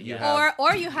comedy. You yeah. have-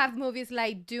 Or you have movies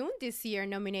like Dune this year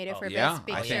nominated Oh, for yeah, Best I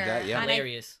Picture. think that, yeah. And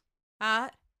Hilarious. uh,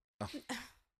 but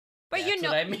That's you know,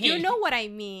 what I you mean. know what I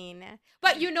mean.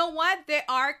 But you know what? There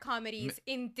are comedies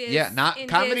in this. Yeah, not in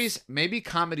comedies. this- Maybe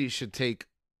comedies should take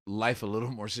life a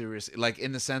little more seriously, like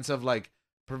in the sense of like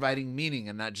providing meaning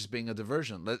and not just being a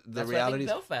diversion. The That's reality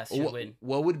why I is, think Belfast should win.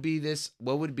 what would be this?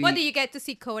 What would be? What do you get to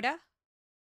see Coda?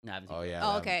 No, I haven't seen Oh it. yeah.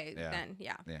 Oh, that- okay, yeah. then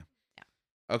yeah.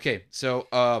 Okay, so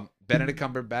Benedict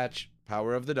Cumberbatch,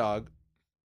 Power of the Dog.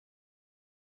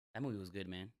 That movie was good,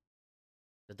 man.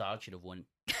 The dog should have won.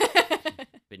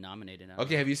 Been nominated. I don't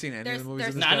Okay, know. have you seen any There's- of the movies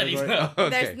there's in this none of these, category? no. Okay.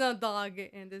 There's no dog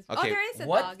in this. Oh, Okay, there is a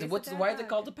What? dog. It's What's a why is dog. it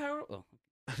called the power? Oh,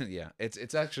 Yeah,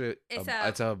 it's actually It's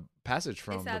it's a passage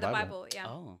from It's the the Bible. Bible. Yeah.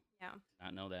 oh, Yeah.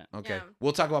 not know that. Okay, Yeah.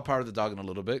 we'll talk about Power of the Dog in a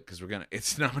little bit because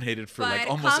it's nominated for like But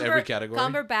almost every category.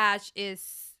 Cumberbatch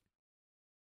is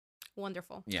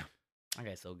wonderful. Yeah. That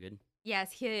guy's so good.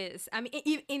 Yes, he is. I mean,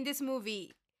 in this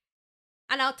movie,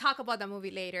 and I'll talk about the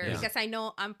movie later Yeah. because I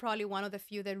know I'm probably one of the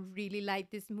few that really like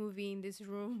this movie in this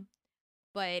room.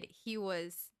 But he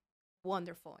was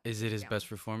wonderful. Is it his Yeah. best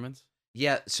performance?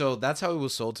 Yeah, so that's how it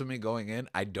was sold to me going in.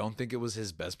 I don't think it was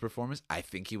his best performance. I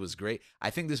think he was great. I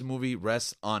think this movie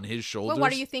rests on his shoulders. Well,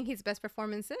 what do you think his best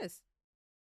performance is?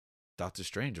 Doctor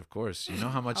Strange, of course. You know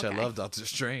how much I Okay. love Doctor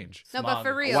Strange. No, but Smog.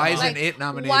 for real. Why isn't like, it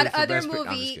nominated what for other Best Pic- I'm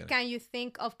just movie kidding. can you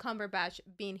think of Cumberbatch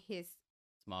being his?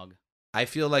 Smog. I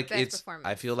feel like Best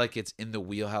performance. it's in the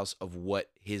wheelhouse of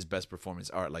what his best performance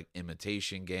are, like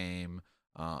Imitation Game.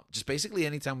 Just basically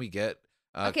anytime we get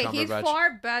Okay, he's Cumberbatch.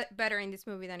 far better in this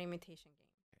movie than Imitation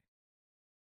Game.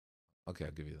 Okay,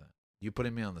 I'll give you that. You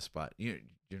putting me on the spot. You're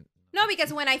No,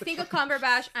 because when I think of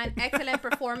Cumberbatch and excellent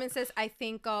performances, I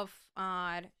think of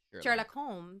Sherlock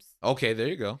Holmes. okay. There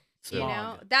you go. You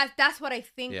Smog. know, that's what I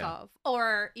think Yeah. of.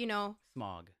 Or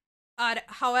Smog.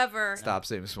 however, Stop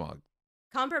saying smog.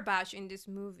 Cumberbatch in this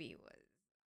movie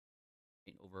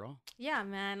was Overall. yeah,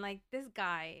 man. Like this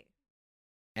guy,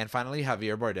 And finally,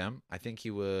 Javier Bardem. I think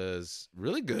he was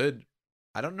really good.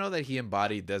 I don't know that he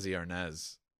embodied Desi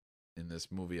Arnaz in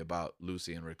this movie about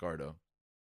Lucy and Ricardo.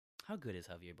 How good is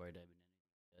Javier Bardem?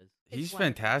 He's wonderful.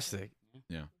 fantastic.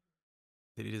 Yeah.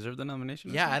 Did he deserve the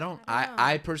nomination? or Yeah, something? I don't know.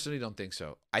 I personally don't think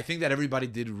so. I think that everybody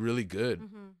did really good.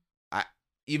 Mhm.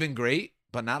 Even great,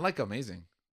 but not like amazing.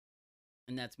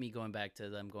 And that's me going back to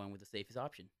them going with the safest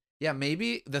option. Yeah,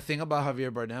 maybe the thing about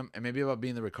Javier Bardem and maybe about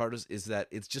being the Ricardos is that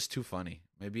it's just too funny.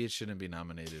 Maybe it shouldn't be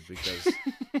nominated because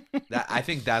I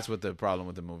think that's what the problem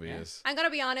with the movie Yeah. is. I'm gonna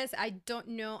be honest. I don't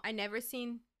know. I never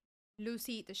seen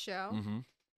Lucy the show. Mm-hmm.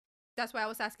 That's why I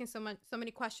was asking so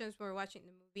many questions when we were watching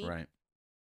the movie. Right.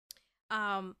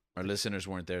 Um. Our listeners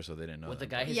weren't there, so they didn't know. Was the that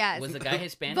guy part. his, Yes. was the guy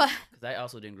Hispanic? But- Because I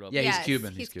also didn't grow up. Yeah, with he's yes,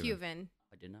 Cuban, He's he's Cuban.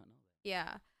 I did not know that.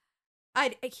 Yeah.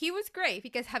 He was great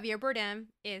because Javier Bardem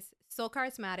is so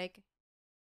charismatic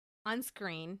on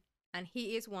screen and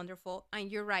he is wonderful. And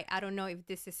you're right. I don't know if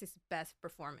this is his best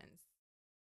performance.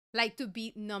 Like to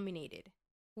be nominated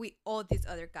with all these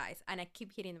other guys. And I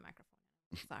keep hitting the microphone.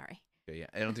 I'm sorry. Okay, yeah,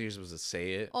 I don't think you're supposed to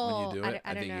say it Oh, when you do I it. don't-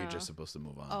 I I don't think you're know. just supposed to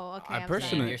move on. Oh, okay. I I'm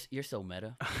personally- sorry. Damn, you're so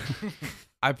meta.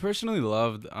 I personally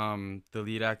loved the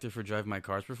lead actor for Drive My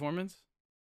Car's performance.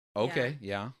 Okay,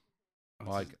 yeah.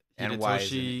 Like, and Hidetoshi why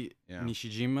isn't it? Yeah.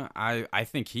 Nishijima. I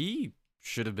think he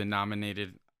should have been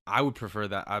nominated. I would prefer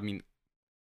that. I mean,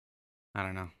 I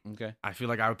don't know. Okay. I feel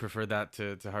like I would prefer that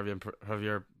to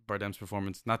Javier Bardem's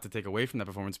performance. Not to take away from that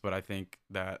performance, but I think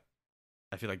that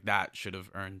I feel like that should have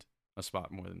earned a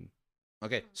spot more than.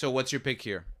 Okay. So what's your pick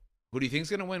here? Who do you think's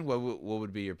gonna win? What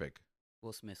would be your pick?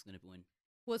 Will Smith's gonna win.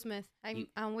 Will Smith.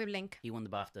 I'm with Link. He won the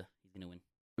BAFTA. He's gonna win.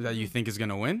 That you think is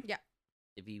gonna win? Yeah.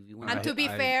 If he won, And I- to be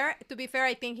I- fair,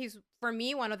 I think he's for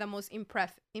me one of the most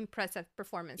impressive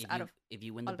performance out of. if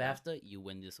you win the all of them. BAFTA, you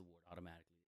win this award automatically.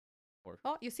 Or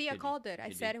Oh, you see, I Should you? called it. I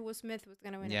Should you? said Will Smith was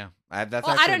gonna win. Yeah. It. That's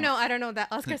Oh, I actually don't know. I don't know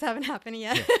that Oscars haven't happened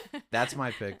yet. That's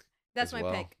my pick. That's as my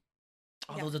well. pick.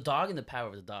 although the dog and the power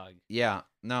of the dog. Yeah.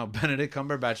 No, Benedict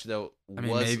Cumberbatch though I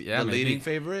mean, was maybe- yeah, the leading maybe.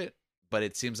 favorite, but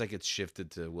it seems like it's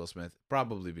shifted to Will Smith,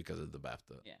 probably because of the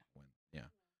BAFTA. Yeah. win. Yeah.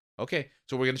 Okay,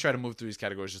 so we're gonna try to move through these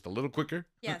categories just a little quicker.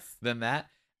 Yes. Than that.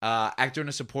 Actor in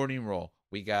a supporting role.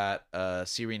 We got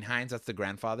Ciarán Hinds, that's the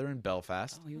grandfather in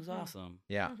Belfast. Oh, he was Mhm. awesome.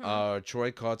 Yeah. Mhm.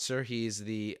 Troy Kotsur, he's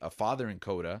the father in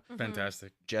Coda. Mhm.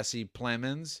 Fantastic. Jesse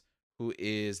Plemons, who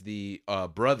is the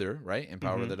brother, right, in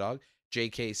Power of Mhm. the Dog.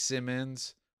 J.K.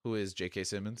 Simmons, who is J.K.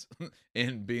 Simmons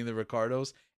in Being the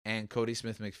Ricardos. And Cody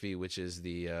Smith McPhee, which is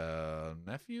the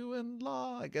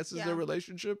nephew-in-law, I guess is Yeah. their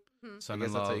relationship. Mhm. I guess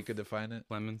Son-in-law that's how you of could define it.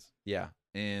 Clemens. Yeah,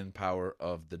 in Power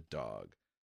of the Dog.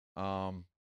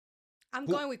 I'm Who-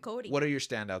 going with Cody. What are your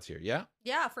standouts here? Yeah?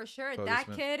 Yeah, for sure. Cody That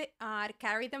Smith. kid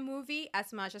carried the movie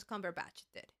as much as Cumberbatch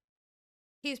did.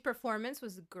 His performance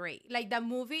was great. Like the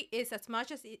movie is as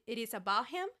much as it is about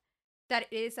him, that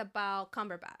it is about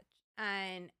Cumberbatch.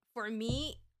 And for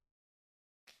me,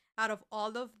 out of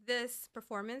all of this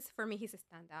performance, for me, he's a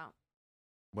standout.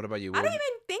 What about you? I What don't would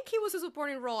even think he was a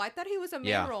supporting role. I thought he was a main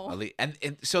yeah, role.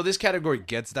 and so this category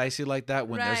gets dicey like that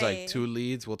when there's like Right. two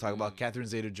leads. We'll talk about Mhm. Catherine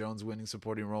Zeta-Jones winning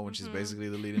supporting role when she's Mhm. basically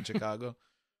the lead in Chicago.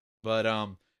 But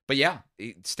yeah,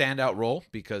 standout role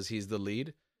because he's the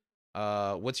lead.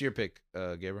 What's your pick,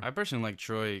 Gabriel? I personally like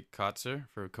Troy Kotsur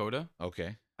for Coda.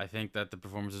 Okay. I think that the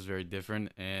performance is very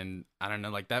different, and I don't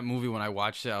know, like that movie when I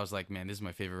watched it, I was like, man, this is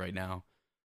my favorite right now.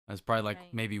 There's probably like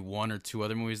Right. maybe one or two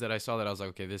other movies that I saw that I was like,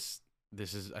 okay, this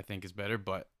is I think is better,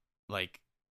 but like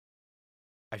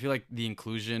I feel like the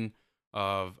inclusion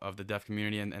of the deaf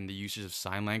community and the usage of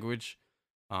sign language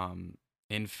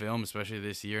in film, especially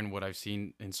this year, and what I've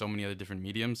seen in so many other different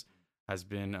mediums, has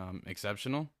been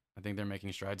exceptional. I think they're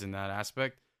making strides in that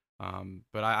aspect.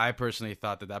 But I personally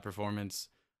thought that performance,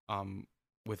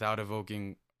 without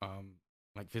evoking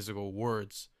like physical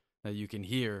words that you can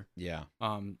hear, Yeah.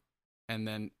 and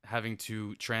then having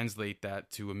to translate that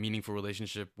to a meaningful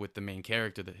relationship with the main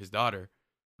character, his daughter,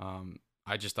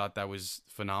 I just thought that was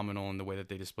phenomenal in the way that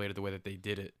they displayed it, the way that they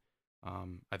did it.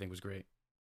 I think was great.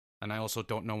 And I also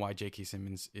don't know why J.K.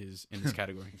 Simmons is in this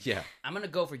category. Yeah. I'm gonna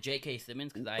go for J.K.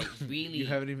 Simmons because I really, You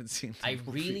haven't even seen. the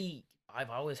movie.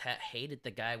 I've always hated the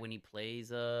guy when he plays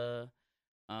Jonah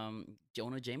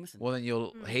Jameson. Well, then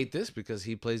you'll Mm. hate this because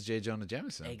he plays J. Jonah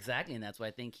Jameson. Exactly, and that's why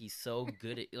I think he's so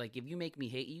good at. Like, if you make me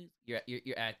hate you,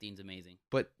 your acting's amazing.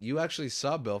 But you actually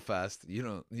saw Belfast.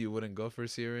 You wouldn't go for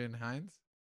Ciarán Hinds?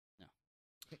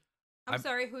 I'm I-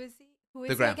 sorry, who is he? Who is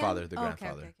The he again? grandfather, the Oh,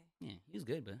 grandfather. Okay, okay, Yeah, he was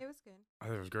good, but okay. It was good. I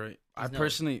thought it was great. I He's no-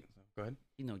 personally, go ahead.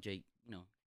 Jake,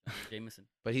 Jameson.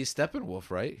 But he's Steppenwolf,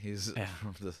 right? He's Yeah.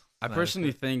 from the. I Snyder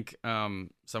personally Cut. think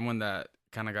someone that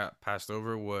kind of got passed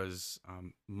over was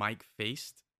Mike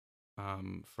Faced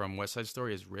from West Side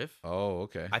Story as Riff. Oh,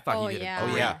 okay. I thought Oh, he did. yeah.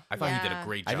 Oh, yeah. I thought he did a Yeah.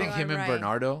 great I job. think him and Right.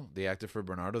 Bernardo, the actor for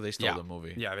Bernardo, they stole Yeah. the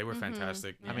movie. Yeah, they were Mhm.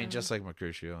 fantastic. I mean, Yeah. just like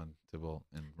Mercutio and Tybalt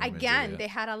and Romeo and Again, Juliet. they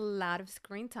had a lot of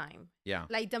screen time. Yeah.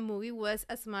 Like the movie was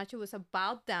as much it was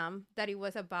about them that it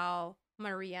was about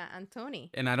Maria and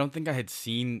Tony. And I don't think I had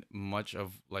seen much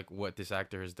of like what this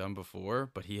actor has done before,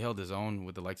 but he held his own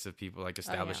with the likes of people like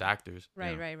established yeah. actors.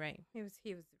 Right, Yeah. right. He was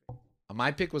My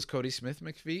pick was Cody Smith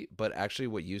McPhee, but actually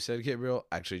what you said, Gabriel,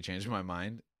 actually changed my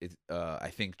mind. It I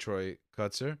think Troy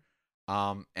Kutzer.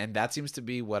 And that seems to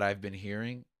be what I've been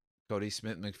hearing. Cody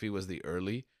Smith McPhee was the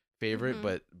early favorite,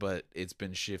 Mhm. but it's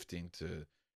been shifting to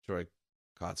Troy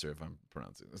Kotzer, if I'm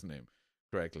pronouncing his name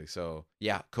correctly. So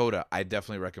yeah, Coda. I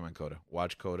definitely recommend Coda.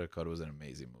 Watch Coda. Coda was an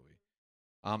amazing movie.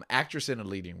 Actress in a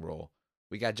leading role.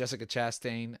 We got Jessica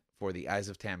Chastain for The Eyes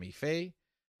of Tammy Faye,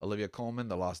 Olivia Colman,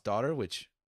 The Lost Daughter, which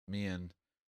me and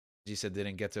Gisa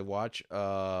didn't get to watch.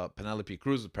 Penelope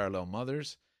Cruz with Parallel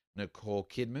Mothers, Nicole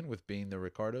Kidman with Being the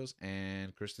Ricardos,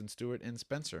 and Kristen Stewart in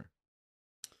Spencer.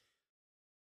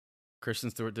 Kristen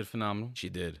Stewart did phenomenal. She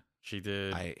did. She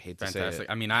did I hate to fantastic. say it.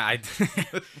 I mean, I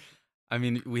I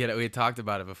mean, we had talked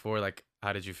about it before. Like,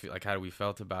 how did you feel? Like, how we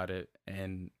felt about it?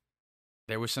 And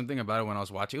there was something about it when I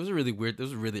was watching. It was really weird. It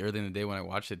was really early in the day when I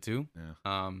watched it too.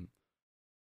 Yeah.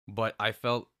 But I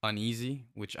felt uneasy,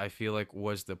 which I feel like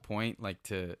was the point. Like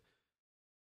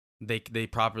they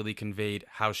properly conveyed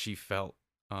how she felt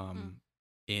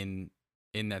in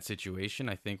that situation.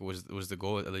 I think was the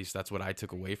goal. At least that's what I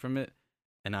took away from it.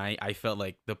 And I felt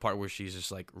like the part where she's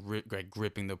just like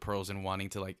gripping the pearls and wanting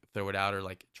to like throw it out or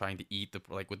like trying to eat the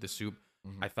like with the soup.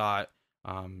 Mhm. I thought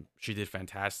she did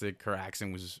fantastic. Her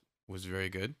accent was very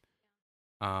good.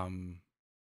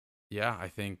 Yeah, I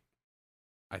think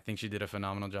she did a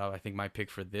phenomenal job. I think my pick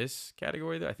for this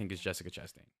category though, I think is Jessica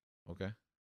Chastain. Okay.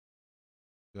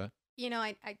 You know,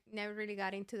 I never really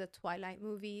got into the Twilight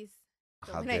movies.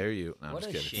 So How when I- dare you? No, I'm What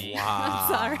just a kidding. shame. I'm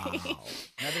sorry.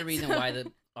 Another reason why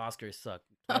the Oscars suck.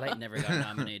 Twilight never got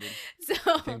nominated. So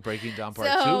I think Breaking Dawn Part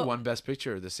 2 So- won Best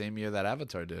Picture the same year that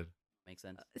Avatar did. Makes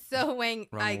sense. So when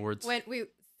Wrong awards. when we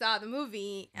saw the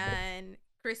movie and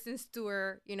Kristen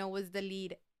Stewart, you know, was the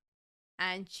lead,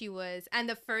 and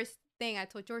the first thing I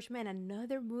told George, man,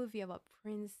 another movie about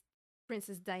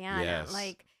Princess Diana, Yes.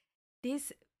 like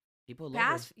this People love her.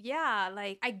 past, yeah,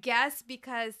 like I guess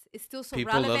because it's still so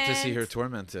People relevant. love to see her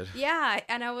tormented. Yeah,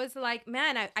 and I was like,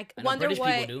 man, I I know wonder British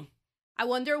what people do. I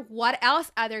wonder what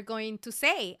else are they going to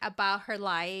say about her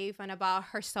life and about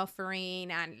her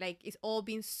suffering, and like it's all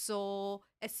been so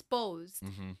exposed.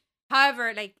 Mm-hmm.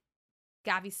 However, like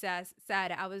Gabby said,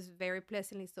 I was very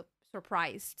pleasantly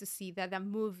surprised to see that the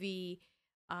movie,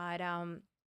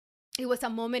 it was a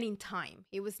moment in time.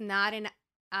 It was not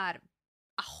a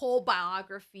whole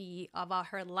biography about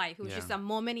her life. It was Yeah. just a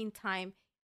moment in time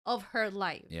of her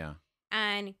life. Yeah.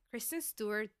 And Kristen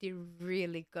Stewart did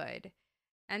really good.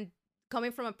 And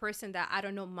coming from a person that I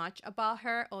don't know much about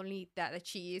her, only that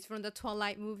she is from the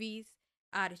Twilight movies,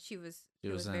 she was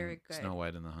in very good. Snow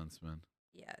White and the Huntsman.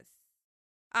 Yes.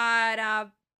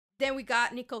 And then we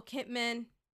got Nicole Kidman.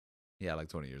 Yeah, like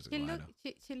 20 years ago. I know.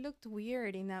 She looked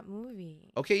weird in that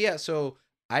movie. Okay, yeah. So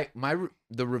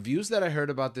the reviews that I heard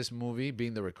about this movie,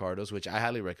 Being the Ricardos, which I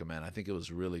highly recommend. I think it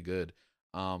was really good.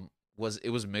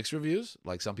 Was mixed reviews.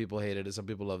 Like some people hated it, some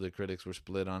people loved it. Critics were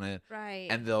split on it. Right.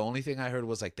 And the only thing I heard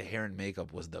was like the hair and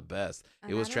makeup was the best.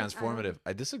 And It was I don't- transformative.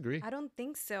 I disagree. I don't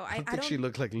think so. I don't think she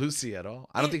looked like Lucy at all.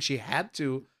 I don't think she had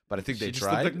to, but I think She they just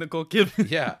looked tried. like Nicole Kidman.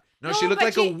 Yeah. No, No, she looked but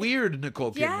like she- a weird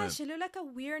Nicole Kidman. Yeah, she looked like a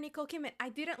weird Nicole Kidman. I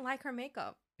didn't like her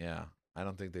makeup. Yeah. I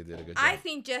don't think they did a good job. I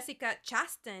think Jessica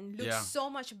Chastain looked Yeah. so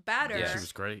much better Yeah, she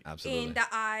was great. Absolutely. in the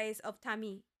eyes of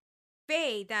Tammy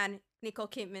Faye than Nicole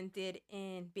Kidman did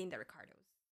in Being the Ricardos.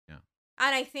 Yeah.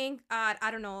 And I think, I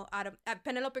don't know,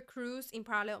 Penelope Cruz in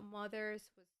Parallel Mothers,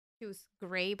 she was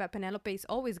great, but Penelope is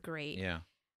always great. Yeah.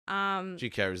 Um, She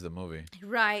carries the movie.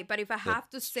 right, but if I That have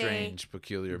to say, strange,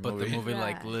 peculiar But movie. the movie,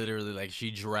 like, Right. literally, like,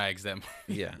 she drags them.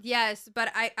 Yeah. yes,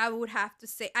 but I would have to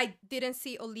say, I didn't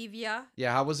see Olivia.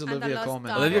 Yeah, how was And the Olivia Lost Colman?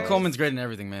 Daughters. Olivia Colman's great in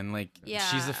everything, man. Like, she's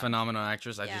Yeah. a phenomenal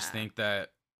actress. I just Yeah. think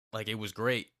that, like, it was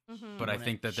great. Mhm. But I won it.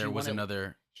 think that She there was won it.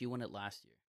 another. She won it last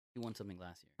year. She won something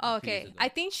last year. Oh, 2 years okay, ago. I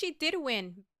think she did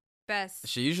win Best.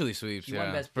 She usually sweeps. She yeah.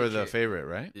 won Best For the Picture. favorite,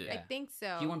 right? Yeah. I think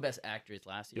so. She won Best Actress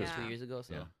last year, Yeah. 2 years ago.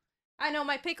 So Yeah. I know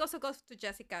my pick also goes to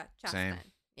Jessica Chastain.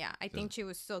 Same. Yeah, I think she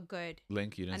was so good.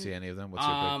 Link, you didn't And- see any of them? What's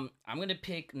your pick? I'm gonna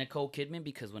pick Nicole Kidman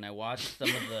because when I watch some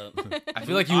of the, I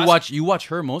feel like you watch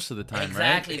her most of the time,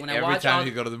 exactly right? when I Every watch time all-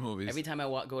 you go to the movies. every time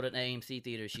I go to an AMC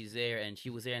theater, she's there, and she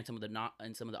was there in some of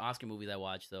the Oscar movies I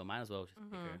watched. So might as well just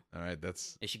pick her. All right,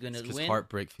 that's Is she gonna Because win?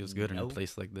 heartbreak feels good in a Nope.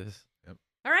 place like this.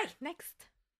 All right, next.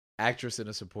 actress in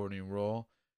a supporting role.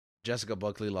 Jessica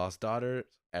Buckley, Lost Daughter.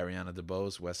 Ariana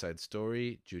DeBose, West Side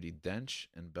Story. Judi Dench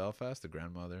in Belfast, the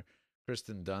grandmother.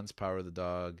 Kristen Dunst, Power of the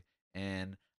Dog.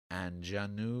 And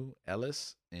Anjanu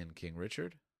Ellis in King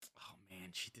Richard. Oh man,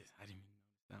 she did. I didn't even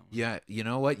know that one. Yeah, you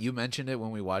know what? You mentioned it when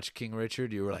we watched King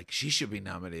Richard. You were like, she should be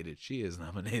nominated. She is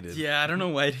nominated. Yeah, I don't know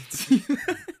why I didn't see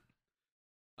that.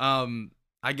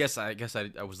 I guess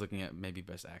I was looking at maybe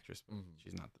Best Actress, but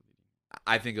she's not the leading.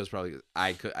 I think it was probably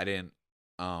I didn't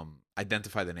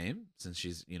identify the name since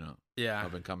she's, Yeah.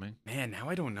 up and coming. Man, now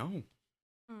I don't know.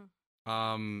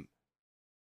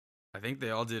 I think they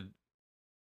all did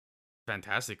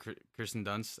fantastic. Kirsten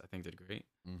Dunst, I think, did great.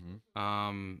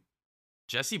 Mm-hmm.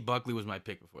 Jessie Buckley was my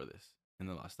pick before this in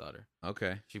The Lost Daughter.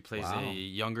 Okay. She plays Wow. a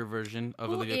younger version of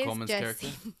Who Olivia is Colman's Jessie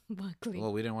character. Buckley?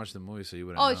 Well, we didn't watch the movie, so you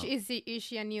wouldn't Oh, know. is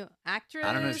she a new actress?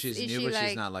 I don't know if she's Is new, she but she's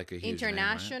like not like a huge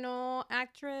international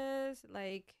actress.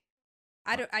 Like,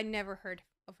 I never heard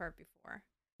of her before. name, right?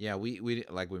 Yeah, we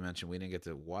like we mentioned, we didn't get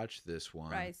to watch this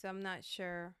one. Right, so I'm not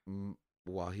sure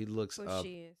While he looks who up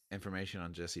she is. information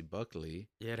on Jessie Buckley.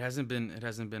 Yeah, it hasn't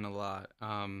been a lot.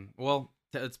 Well,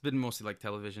 it's been mostly like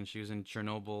television. She was in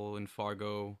Chernobyl and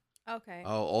Fargo. Okay.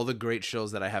 Oh, all the great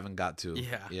shows that I haven't got to.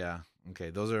 Yeah. Yeah. Okay,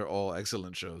 those are all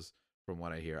excellent shows from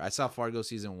what I hear. I saw Fargo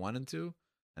season 1 and 2,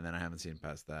 and then I haven't seen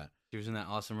past that. She was in that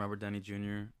awesome Robert Downey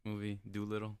Jr. movie,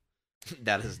 Doolittle.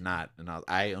 That is not, and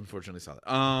I unfortunately saw that.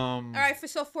 All right.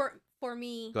 So for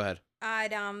me, Go ahead. I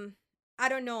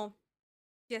don't know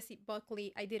Jessie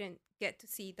Buckley. I didn't get to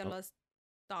see The Lost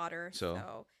Daughter.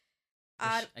 So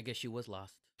I guess she was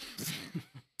lost.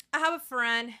 I have a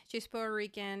friend. She's Puerto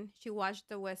Rican. She watched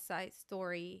the West Side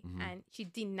Story, Mhm. and she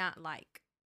did not like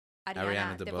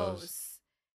Ariana Ariana DeBose.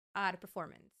 DeBose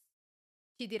performance.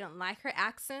 She didn't like her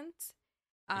accent.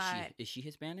 Is she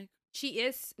Hispanic? She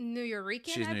is Nuyorican,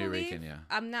 She's I believe. Nuyorican, yeah.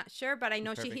 I'm not sure, but I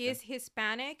know Perfect, she is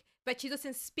Hispanic, but she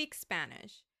doesn't speak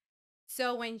Spanish.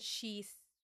 So when she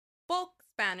spoke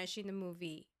Spanish in the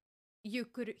movie, you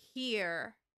could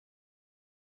hear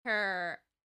her,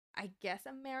 I guess,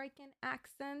 American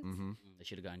accent. Mm-hmm. They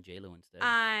should have gotten J-Lo instead.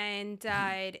 And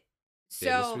Able to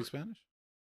so speak Spanish?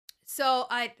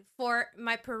 for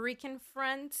my Puerto Rican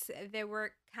friends, they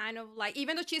were kind of like,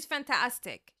 even though she's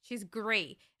fantastic, she's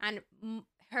great, and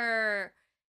her,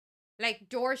 like,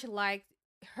 George liked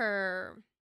her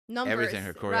numbers, Everything,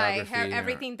 her right, choreography, her-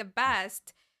 everything the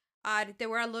best. They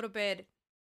were a little bit,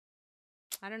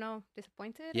 I don't know,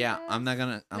 disappointed. I Yeah, I'm not guess?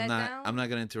 gonna Let down? I'm not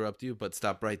gonna interrupt you, but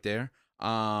stop right there.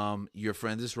 Your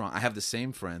friend is wrong. I have the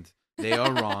same friend. They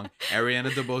are wrong. Ariana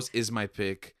DeBose is my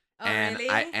pick. Oh, and really?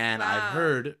 I've Wow.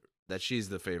 heard that she's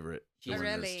the favorite. to she's,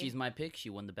 win this. really? she's my pick. She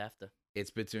won the BAFTA.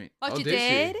 It's between. Oh, she did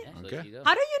did? Yeah, so Okay. there you go.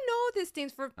 How do you know these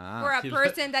things for Ah, a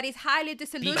person that is highly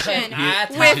disillusioned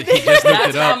That's with He just looked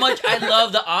That's it how up. much I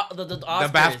love the Oscars. The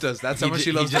BAFTAs. That's how He much ju- she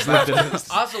he loves the just looked it up.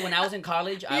 BAFTAs. Also, when I was in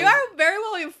college, You are very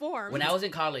well informed. when I was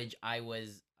in college, I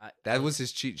was That was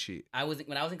his cheat sheet.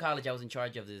 when I was in college, I was in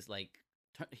charge of this like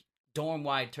dorm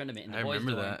wide tournament in the I boys'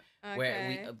 remember dorm, that. where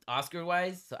we Oscar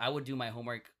wise. So I would do my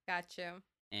homework Got you.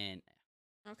 and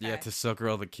Okay. Yeah, to sucker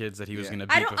all the kids that he was Yeah. gonna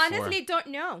beat I don't before. honestly don't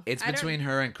know. It's I don't- between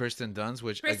her and Kristen Dunst,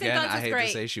 which Kristen again Dunst I was hate great.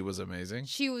 to say she was amazing,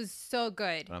 She was so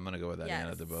good. but I'm gonna go with Ariana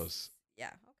Yes. DeBose.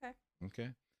 Yeah. Okay. Okay.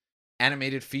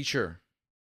 Animated feature.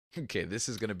 Okay, this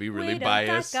is gonna be really We don't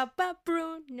biased. talk about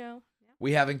Bruno. Yeah.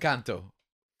 We have Encanto,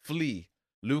 Flea,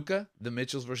 Luca, The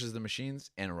Mitchells versus the Machines,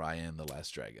 and Raya and the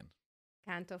Last Dragon.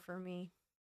 Canto for me.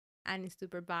 I'm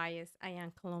super biased. I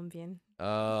am Colombian.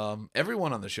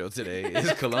 Everyone on the show today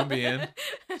is Colombian.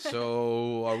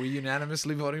 So are we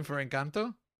unanimously voting for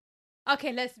Encanto?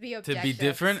 okay, let's be To objective. be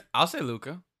different, I'll say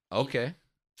Luca. Okay.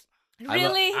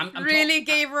 Really, I'm really,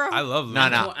 Gabriel. I love Luca.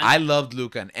 No, I'm- I loved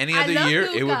Luca. And any I other love year,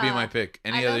 it would be Luca. my pick.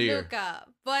 Any I other love year. Luca,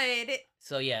 but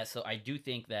so yeah. So I do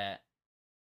think that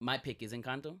my pick is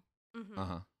Encanto. mhm.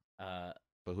 Uh-huh. Uh,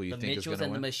 But who you the think is Mitchells gonna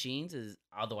and the win? Machines is,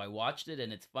 although I watched it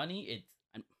and it's funny,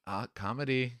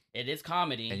 Comedy. it is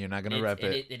comedy. And you're not gonna It's- rep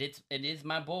it. It is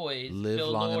my boys. Live Phil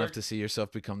long Lord. enough to see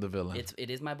yourself become the villain. It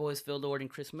is my boys Phil Lord and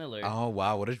Chris Miller. Oh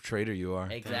wow, what a traitor you are.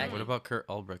 Damn, Exactly. What about Kurt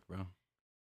Albrecht, bro?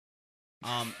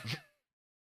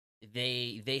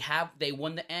 They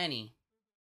won the Annie.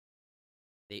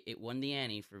 It won the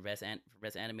Annie for best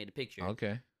animated picture.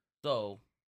 Okay. So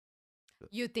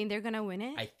You think they're gonna win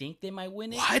it? I think they might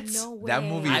win it. What? No That way.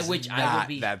 movie I is wish I not would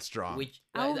be that strong. Which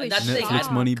I would be that's the thing. shocked.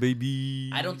 Netflix money,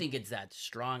 baby. I don't think it's that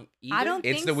strong either. I don't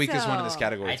It's think the weakest one in this so.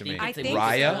 category I to think me. I it's the think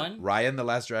weakest Raya, one. Raya and the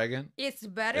Last Dragon. It's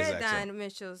better Is excellent. than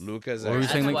Mitchell's. Lucas. What were you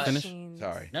saying, That's like, what- finish?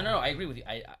 Sorry. No, I agree with you.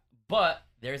 But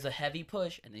there's a heavy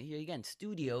push, and then here again,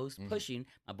 studios Mhm. pushing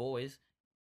my boys,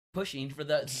 pushing for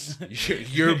the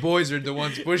Your boys are the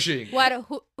ones pushing. What?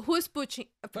 Who's pushing?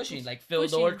 pushing like Phil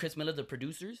Pushing. Lord, Chris Miller, the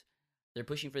producers. They're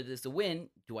pushing for this to win.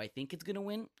 Do I think it's gonna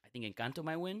win? I think Encanto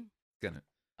might win. Gonna-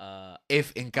 Uh,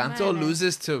 If Encanto Man.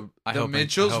 loses to I the hope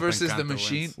Mitchells I hope versus the Encanto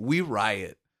Machine, wins. we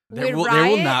riot. There We will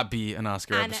riot not be an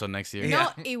Oscar and- episode next year.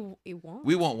 Yeah. No, it won't.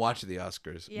 We won't watch the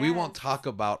Oscars. We won't Yes. talk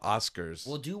about Oscars.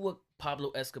 we'll do what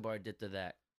Pablo Escobar did to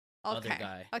that other Okay.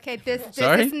 guy. Okay, this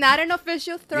Sorry? is not an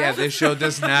official threat. Yeah, this show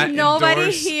does not Nobody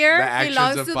endorse here the actions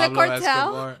belongs of to the Pablo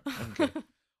cartel. Escobar.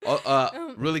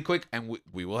 Okay. Really quick, and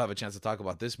we will have a chance to talk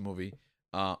about this movie.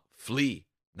 Flea,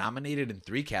 nominated in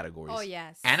 3 categories. Oh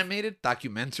yes. Animated,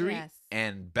 documentary, Yes.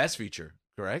 and best feature.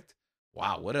 Correct?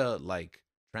 Wow, what a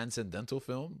transcendental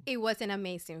film. It was an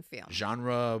amazing film.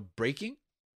 Genre breaking.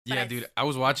 Yeah, But I- dude. I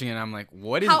was watching it and I'm like,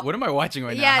 what How- am I watching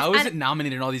right Yes, now? How is and- it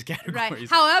nominated in all these categories? Right.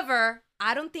 However,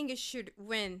 I don't think it should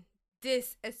win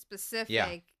this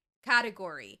specific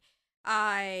category.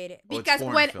 Because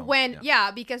foreign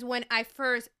film, because when I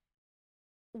first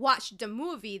watched the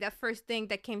movie, the first thing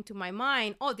that came to my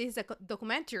mind, oh, this is a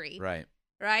documentary, Right.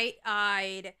 right?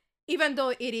 Even though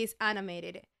it is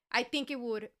animated, I think it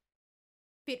would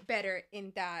fit better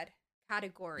in that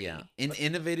category. Yeah. In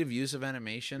innovative use of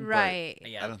animation. Right. But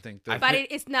Yeah, I don't think I that. But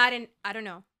it's not an. I don't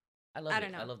know. I love I it.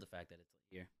 don't know. I love the fact that it's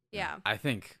here. Yeah. I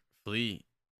think Flea.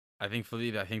 I think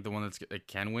the one that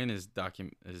can win is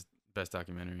best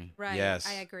documentary. Right. Yes.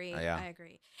 I agree. Yeah. I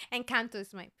agree. And Canto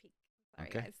is my pick. Sorry,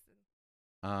 Okay.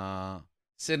 guys.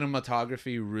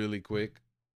 Cinematography, really quick.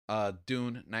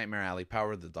 Dune, Nightmare Alley,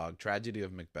 Power of the Dog, Tragedy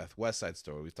of Macbeth, West Side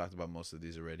Story. We've talked about most of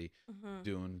these already. Mhm.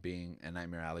 Dune being and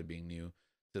Nightmare Alley being new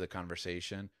to the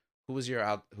conversation. Who was your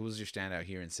standout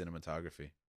here in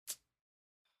cinematography?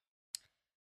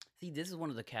 See, this is one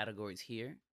of the categories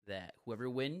here that whoever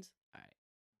wins, all right,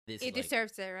 this It like,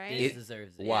 deserves it, right? This It-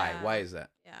 deserves it. Why? Yeah. Why is that?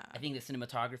 Yeah. I think the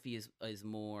cinematography is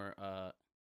more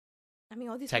I mean,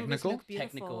 all these Technical? movies look beautiful.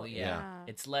 technical. Yeah. Yeah.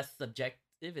 It's less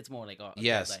subjective. It's more like okay,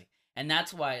 Yes. like, and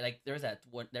that's why like there was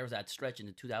that stretch in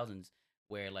the 2000s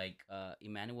where like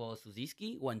Emmanuel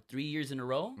Suzitsky won 3 years in a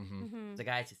row. Mm-hmm. Mhm. The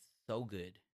guy's just so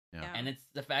good, Yeah. and it's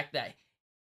the fact that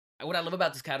what I love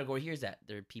about this category here is that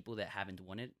there are people that haven't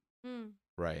won it. Mm.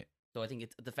 Right. So I think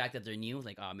it's the fact that they're new.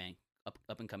 Like, oh man,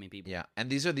 up and coming people. Yeah. And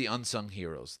these are the unsung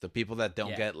heroes, the people that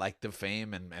don't Yeah. get like the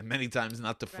fame and many times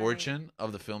not the Right. fortune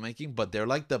of the filmmaking, but they're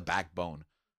like the backbone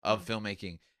of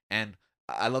filmmaking. And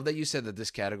I love that you said that this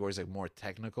category is like more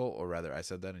technical, or rather I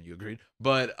said that and you agreed.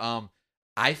 But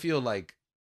I feel like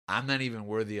I'm not even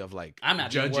worthy of like I'm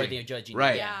not being judging. worthy of judging.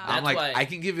 Right. Yeah. I'm That's like, why I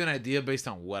can give you an idea based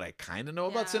on what I kind of know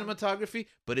about Yeah. cinematography,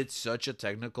 but it's such a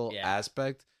technical Yeah.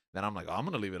 aspect that I'm like, oh, I'm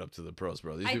going to leave it up to the pros,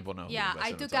 bro. These people know. who Yeah, the best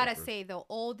I do gotta cinematographers. say though,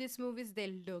 all these movies they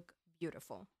look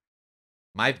beautiful.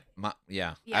 Yeah,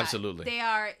 Yeah, absolutely. They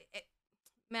are,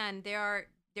 man. They're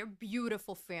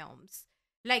beautiful films,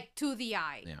 like to the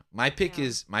eye. Yeah. My pick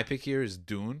Yeah. here is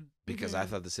Dune because I Mhm.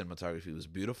 thought the cinematography was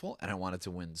beautiful and I wanted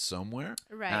to win somewhere.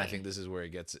 Right. And I think this is where it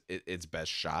gets its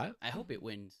best shot. I hope it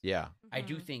wins. Yeah. I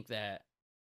do Mhm. think that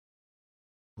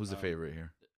Who's the Um, favorite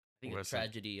here? I think What's the that?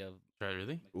 tragedy of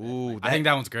Really? Macbeth Ooh, might I think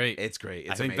that one's great. It's great.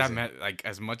 It's I think amazing. that like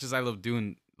as much as I love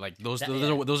Dune, like those That- those,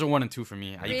 yeah. those are 1 and 2 for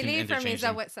me. You can Really, for me, interchange it's a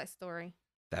them. West Side Story.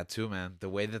 That too, man. The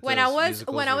way that When those I was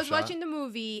musicals when I were was shot. watching the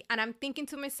movie, and I'm thinking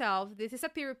to myself, this is a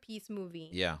period piece movie.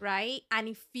 Yeah. Right. And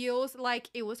it feels like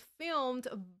it was filmed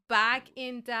back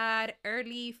in that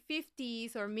early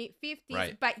 50s or mid 50s,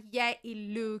 Right. but yet it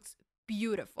looks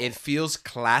beautiful. It feels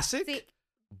classic, See,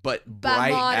 but but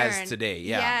bright as modern. today.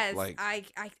 Yeah. Yes. Like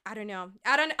I don't know.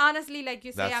 I don't honestly, like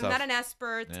you say, That's I'm tough. not an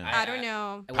expert. Yeah. I don't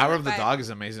know. I Power of the but- Dog is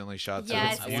amazingly shot too.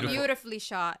 Yes, It's it's beautiful. beautifully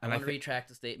shot. I And I want to think- retract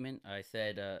the statement. I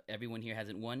said everyone here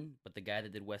hasn't won, but the guy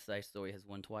that did West Side Story has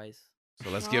won twice. So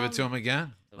let's give it to him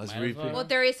again. So Let's might as repeat. well. Well,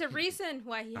 there is a reason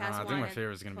why he has I won. think my it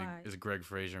favorite is gonna twice. be is Greg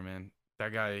Fraser, man.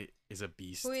 That guy is a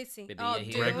beast. Who is he? Baby, Oh, yeah,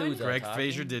 he- Greg, Dune? Who's Greg talking?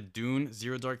 Fraser did Dune,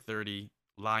 Zero Dark 30,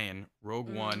 Lion, Rogue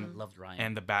Mm. One, Loved Ryan.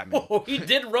 and The Batman. Oh, he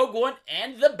did Rogue One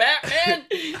and the Batman.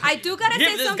 I do gotta Give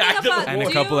say this something guy the about And a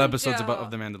award. couple Dune, episodes though.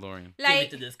 of The Mandalorian. Give Like, it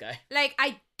to this guy.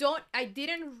 I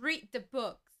didn't read the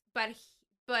books,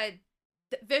 but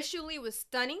visually it was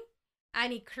stunning,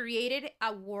 and he created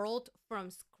a world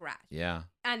from scratch. Yeah.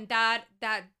 And that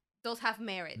those have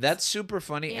merit. That's super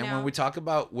funny. You And know? when we talk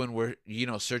about when we're,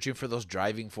 searching for those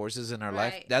driving forces in our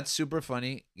life, Right. that's super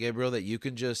funny, Gabriel, that you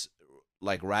can just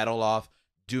like rattle off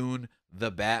Dune, The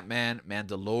Batman,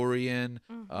 Mandalorian,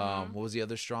 Mhm. what was the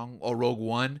other strong? Oh, Rogue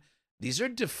One. These are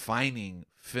defining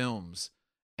films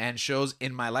and shows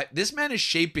in my life. This man is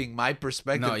shaping my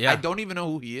perspective. No, yeah. I don't even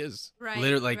know who he is. Right.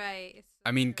 literally, like, right. It's so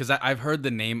I mean, true. because I've heard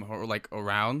the name like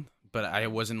around, but I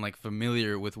wasn't like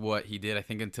familiar with what he did. I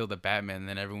think until the Batman, and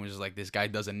then everyone was just like, "This guy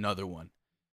does another one,"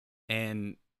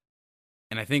 and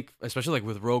I think especially like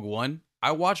with Rogue One,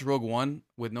 I watched Rogue One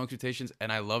with no expectations,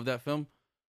 and I love that film.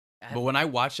 But when I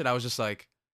watched it, I was just like,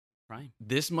 Crying.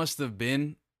 "This must have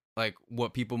been like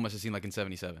what people must have seen like in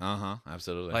 '77."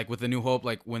 Absolutely. Like with The New Hope,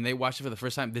 like when they watched it for the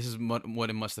first time, this is what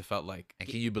it must have felt like. and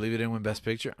can you believe it didn't win Best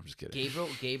Picture? I'm just kidding.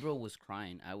 Gabriel was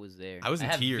crying. I was there. I was in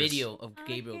have tears. video of Oh,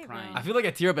 Gabriel Gabriel. crying. I feel like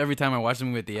I tear up every time I watch the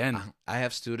movie at the end. I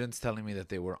have students telling me that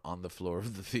they were on the floor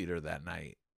of the theater that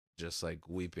night, just like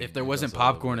weeping. If there It wasn't goes all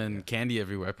over popcorn like and that. candy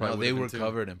everywhere, I No, probably they would've were been too.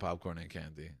 covered in popcorn and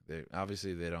candy. They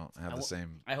obviously they don't have I the will-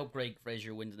 same. I hope Greg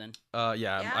Fraser wins then. Yeah,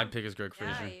 Yeah. I'd pick as Greg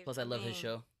Fraser. Yeah, Plus, I love his mean,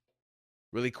 show.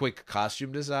 Really quick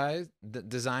costume design.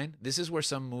 This is where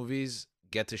some movies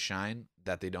get to shine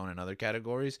that they don't in other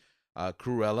categories.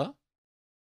 Cruella,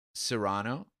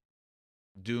 Cyrano,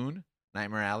 Dune,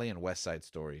 Nightmare Alley, and West Side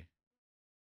Story.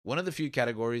 One of the few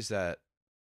categories that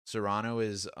Cyrano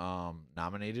is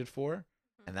nominated for,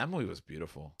 and that movie was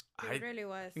beautiful. I It really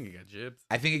was. think it got gypped.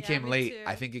 I think it Yeah, came me late. too.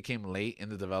 I think it came late in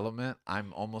the development.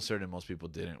 I'm almost certain most people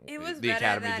didn't. It was the better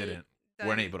Academy than didn't. than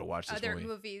Weren't able to watch this other movie.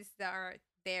 movies that are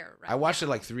there. Right I watched it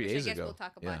now, like 3 which days I guess ago. We'll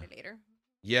talk about Yeah. it later.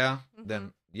 Yeah. Mhm.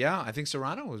 Then yeah, I think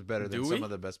Serrano was better than Do some we? of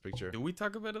the Best Picture. Do we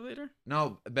talk about it later?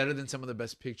 No, better than some of the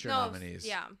Best Picture No, nominees.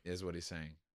 yeah. Is what he's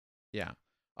saying. Yeah.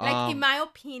 Like in my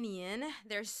opinion,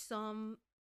 there's some,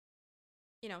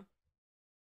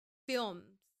 films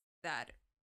that.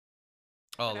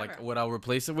 Oh, like Whatever. what I'll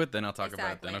replace it with, then I'll talk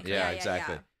about it then. Exactly. Okay. Yeah, Yeah,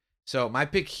 exactly. yeah. So my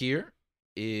pick here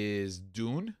is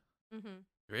Dune. Mm-hmm.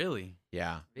 Really?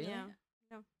 Yeah. Really? Yeah.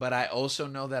 But I also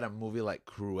know that a movie like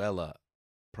Cruella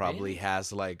probably Really?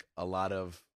 has like a lot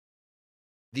of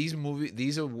these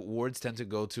awards tend to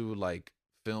go to like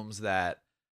films that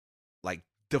like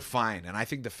define, and I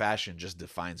think the fashion just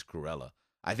defines Cruella.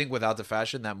 I think without the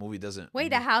fashion, that movie doesn't. Wait,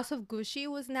 The House of Gucci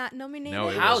was not nominated. No,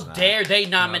 it How was not. dare they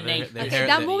nominate the Okay, this? hair-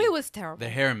 that the- movie was terrible. The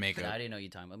hair and I makeup. didn't know you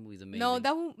talking. That movie's amazing. No,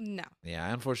 no. Yeah, I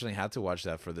unfortunately had to watch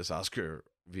that for this Oscar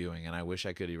viewing, and I wish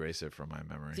I could erase it from my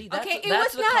memory. See, that's, Okay, it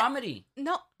that's was the not- comedy.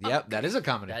 No. Yep, that is a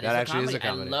comedy. That actually is a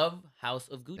comedy. I love House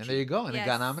of Gucci. And there you go, and it got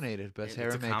Yes. nominated best It's hair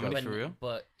a and makeup. comedy but, for real?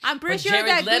 But, I'm pretty but sure Jared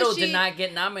that Leto Gucci. did not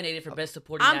get nominated for best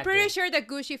supporting I'm actor. pretty sure the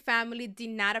Gucci family did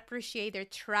not appreciate their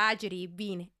tragedy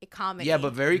being a comedy. Yeah,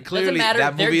 but very Doesn't clearly matter,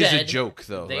 that they're movie is a dead. joke,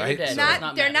 though, They're right? dead. So- Not-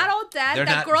 not, they're not matter. all dead. They're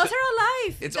The not- girls are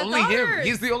alive. It's The only him. daughters.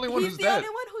 He's the only one He's who's the dead. only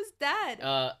one who's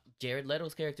dead. Jared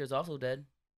Leto's character is also dead.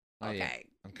 Oh, yeah. Okay.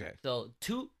 Okay. So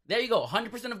there you go.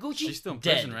 100% of Gucci. She's still in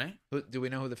dead. prison, right? Do we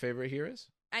know who the favorite here is?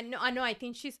 I know. I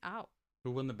think she's out.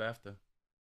 Who won the BAFTA?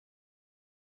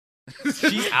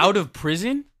 She's out of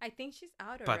prison? I think she's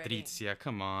out already. Patricia,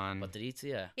 come on.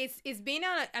 Patricia. It's been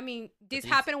on. I mean, this Patricia.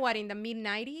 happened in the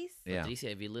mid-90s. Yeah. Patricia,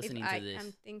 if you're listening I to this,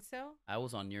 think so. I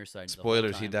was on your side.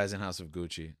 Spoilers, The whole he time. dies in House of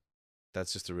Gucci.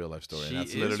 That's just a real life story. She That's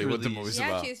is literally what the released. movie's Yeah,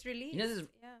 about. she's released. You know, this is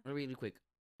yeah. really quick.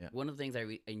 Yeah. One of the things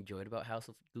I enjoyed about House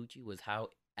of Gucci was how,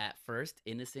 at first,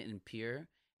 innocent and pure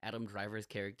Adam Driver's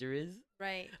character is.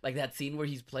 Right. Like that scene where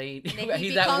he's playing, And then he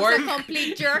he's at becomes work. a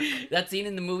complete jerk. That scene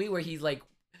in the movie where he's like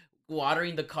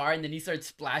watering the car and then he starts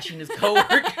splashing his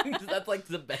coworker. That's like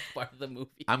the best part of the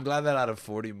movie. I'm glad that out of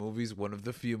 40 movies, one of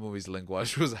the few movies Link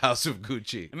watched was House of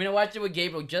Gucci. I mean, I watched it with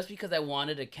Gabriel just because I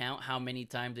wanted to count how many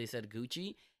times they said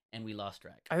Gucci, and we lost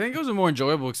track. I think it was a more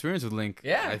enjoyable experience with Link.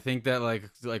 Yeah. I think that like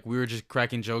we were just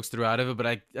cracking jokes throughout of it,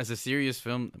 but as a serious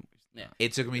film,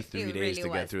 It took me 3 It days really to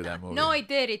get was through that not. movie. No, it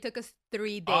did. It took us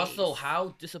 3 days. Also,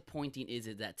 how disappointing is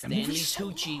it that That movie's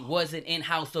Stanley so Tucci long. wasn't in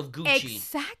House of Gucci?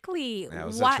 Exactly. Yeah, it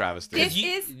was a What- travesty. This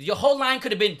Because is your whole line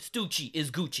could have been Stucci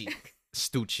is Gucci.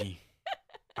 Stucci.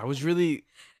 I'm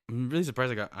really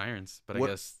surprised I got irons, but What-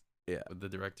 I guess yeah. with the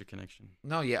director connection.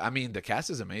 No, yeah, I mean, the cast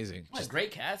is amazing. What a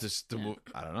great cast. Just the Yeah.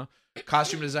 I don't know.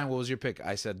 Costume design, what was your pick?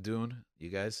 I said Dune. You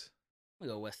guys? We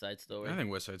go West Side Story. I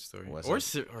think West Side Story West or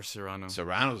Side- or Serrano.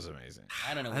 Serrano's amazing.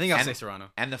 I don't know. I think I'll And- say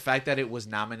Serrano. And the fact that it was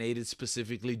nominated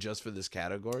specifically just for this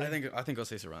category. I think I'll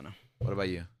say Serrano. What about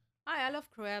you? I love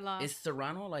Cruella. Is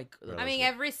Serrano like? Cruella. I mean,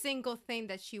 every single thing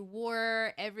that she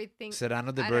wore, everything.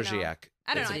 Serrano de I don't know. Bergerac.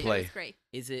 I don't It's know. a I play. think it's great.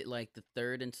 Is it like the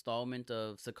third installment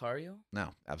of Sicario?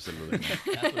 No, absolutely not.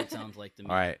 That's what it sounds like to me.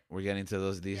 All right, we're getting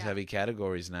to these Yeah. heavy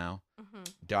categories now.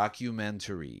 Mhm.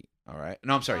 Documentary, All right.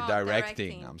 No, I'm sorry. Oh, Directing.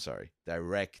 directing. I'm sorry.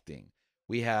 Directing.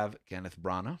 We have Kenneth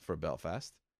Branagh for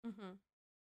Belfast. Mm-hmm.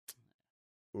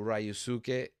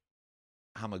 Ryusuke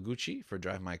Hamaguchi for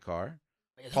Drive My Car.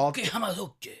 Paul-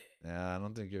 Hamazuki. Yeah, I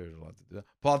don't think you're allowed to do that.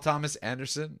 Paul Thomas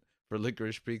Anderson for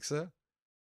Licorice Pizza.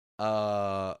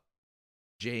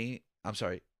 Jane. I'm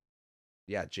sorry.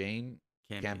 Yeah, Jane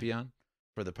Campion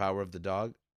for The Power of the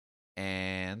Dog,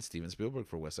 and Steven Spielberg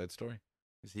for West Side Story.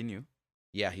 Is he new?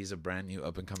 Yeah, he's a brand new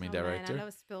up and coming Oh, man, director. I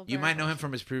love Spielberg. You might know him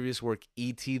from his previous work,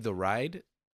 E.T. the Ride.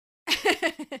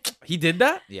 He did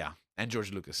that? Yeah, and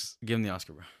George Lucas. Give him the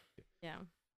Oscar, bro. Yeah.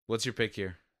 What's your pick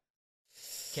here?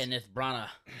 Kenneth Branagh.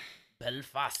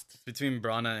 Belfast. It's between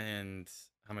Branagh and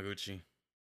Hamaguchi.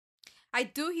 I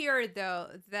do hear though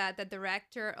that the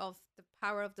director of The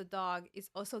Power of the Dog is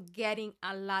also getting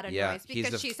a lot of Yeah, noise he's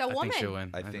because the- she's a I think woman, she'll win.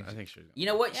 I I think- think she'll win. You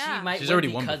know what? Yeah. She might She's win already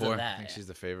won because before. of I that. I think she's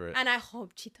the favorite. and I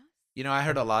hope she does. You know, I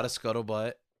heard a lot of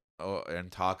scuttlebutt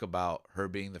and talk about her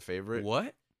being the favorite.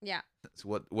 What? Yeah. It's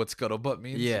what scuttlebutt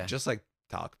means? Yeah. Just like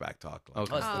talk back talk. Like,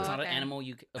 Okay. Oh, it's Oh, not an okay. animal.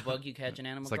 A bug you catch an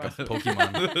animal. It's like a across?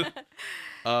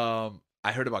 Pokemon.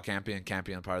 I heard about Campion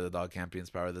Power of the Dog, Campion's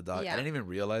Power of the Dog. Yeah. I didn't even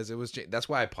realize it was Jane. That's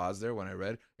why I paused there when I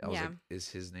read. I was Yeah. like, is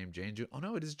his name Jane? Oh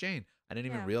no, it is Jane. I didn't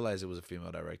even Yeah. realize it was a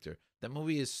female director. That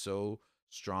movie is so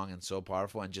strong and so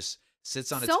powerful and just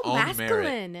sits on its So own merit.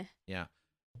 masculine. Yeah.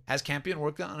 Has Campion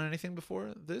worked on anything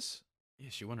before this? Yeah,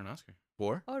 she won an Oscar.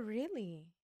 For? Oh really?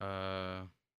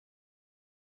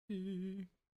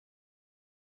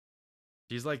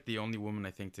 She's like the only woman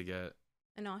I think to get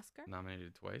An Oscar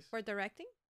nominated twice. for directing?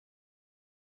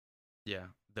 Yeah,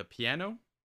 The Piano.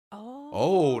 Oh.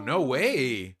 Oh, no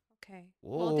way. Okay.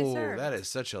 Whoa, Well deserved. that is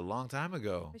such a long time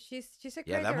ago. But she's a great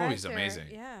Yeah, that movie's director.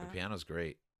 amazing. Yeah. The Piano's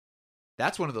great.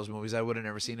 That's one of those movies I would have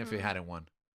never seen if it Mhm. hadn't won.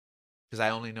 Because I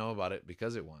only know about it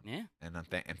because it won. Yeah. And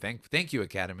thank you,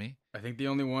 Academy. I think the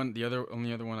only other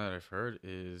one that I've heard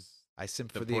is I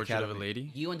simp The for the Portrait Academy. of a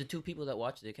Lady. You and the two people that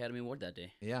watched the Academy Award that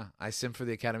day. Yeah, I simp for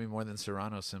the Academy more than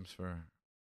Serrano simps for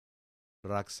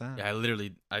Roxanne. Yeah,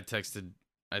 I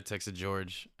texted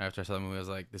George after I saw the movie. I was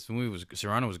like,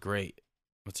 Serrano was great,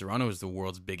 but Serrano is the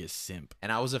world's biggest simp.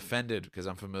 And I was offended because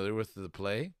I'm familiar with the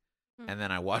play, Hmm. and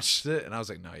then I watched it and I was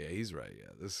like, no, yeah, he's right.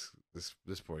 Yeah, this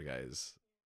poor guy is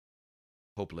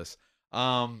hopeless.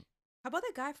 How about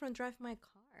the guy from Drive My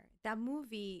Car? That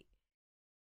movie.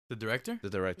 The director? The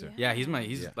director. Yeah, Yeah.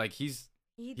 he's Yeah. like he's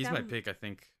that my m- pick. I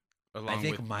think. Along I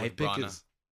think with, my with pick Branagh. is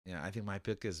I think my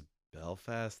pick is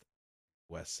Belfast,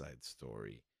 West Side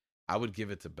Story. I would give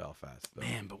it to Belfast though.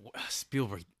 Man, but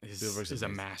Spielberg Spielberg's is a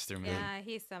amazing. master, man. Yeah,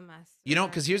 he's a master. You know,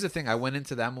 because here's the thing. I went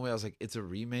into that movie. I was like, it's a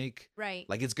remake. Right.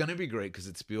 Like, it's gonna be great because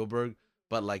it's Spielberg,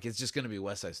 but like, it's just gonna be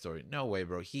West Side Story. No way,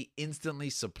 bro. He instantly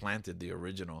supplanted the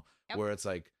original, Yep. where it's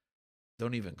like,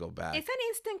 don't even go back. It's an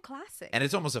instant classic. And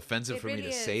it's almost offensive It for me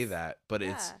really to say is. that, but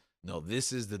it's Yeah. no.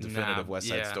 This is the definitive Nah, West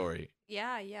Side yeah. Story.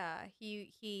 Yeah.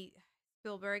 He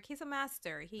Spielberg. He's a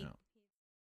master. He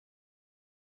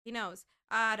knows.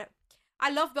 I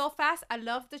love Belfast. I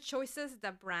love the choices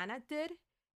that Branagh did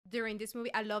during this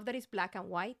movie. I love that it's black and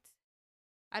white.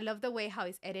 I love the way how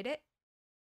it's edited.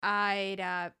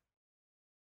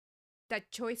 The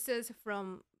choices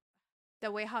from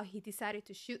the way how he decided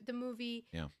to shoot the movie.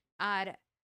 Yeah.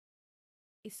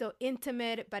 It's so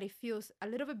intimate, but it feels a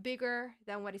little bit bigger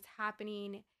than what is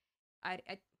happening. I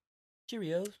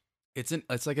Cheerios.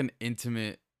 It's like an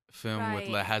intimate film with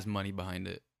Right. that has money behind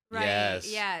it. right. Yes.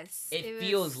 Yes. It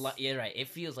feels like right. It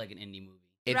feels like an indie movie.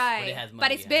 It- right. it has but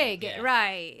money it's behind it, big. yeah.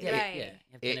 Right. Yeah, right. yeah. You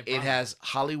have It, Kenneth it Branagh. has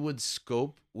Hollywood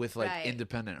scope with like Right.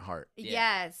 independent heart.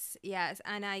 Yeah. Yes.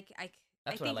 And I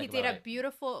That's what I think like he did about a it.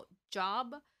 beautiful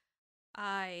job.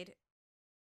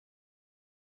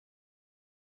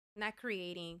 Not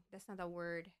creating. That's not the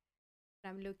word that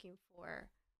I'm looking for.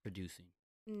 Producing,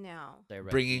 No.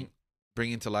 directing,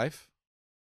 Bringing to life.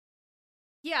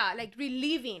 Yeah, like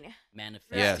reliving.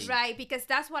 manifesting. Yes. Right, because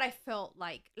that's what I felt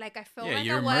like. Like I felt Yeah, like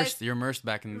you're I was immersed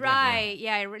back in the right.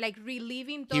 Yeah, like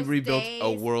reliving those He rebuilt a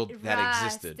days, world that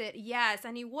existed. rested. Yes,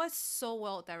 and it was so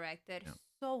well directed, Yeah.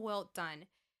 so well done.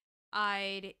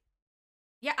 And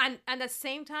at the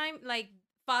same time, like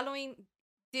following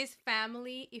this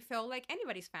family, it felt like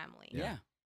anybody's family. Yeah.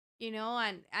 You know,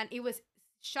 and it was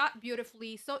shot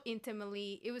beautifully, so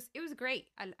intimately. It was great.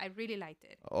 I really liked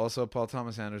it. Also, Paul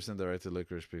Thomas Anderson directed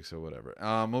Licorice Pizza, whatever.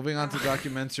 Moving on to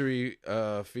documentary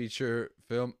feature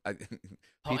film.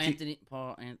 Paul PT Anthony.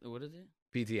 What is it?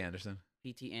 P.T. Anderson.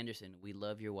 P.T. Anderson. We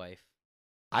love your wife.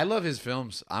 I love his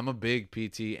films. I'm a big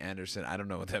P.T. Anderson. I don't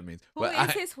know what that means. Who but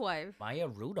is his wife? Maya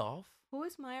Rudolph. Who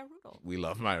is Maya Rudolph? We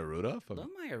love Maya Rudolph. I love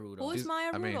Maya Rudolph. Who's Maya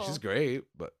I Rudolph? mean, she's great,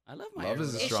 but I love Maya love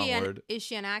Rudolph. is a strong word. Is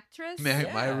she an actress? Maya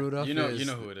Yeah. Rudolph. You know is-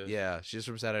 who it is. Yeah, she's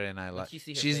from Saturday Night Live. you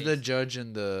see her She's the face. judge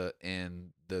in the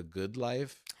Good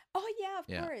Life. Oh yeah, of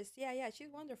Yeah. course. Yeah, she's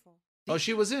wonderful. Oh,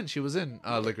 she was in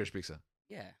Licorice Pizza.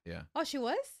 Yeah. Oh, she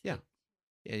was? Yeah,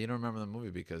 you don't remember the movie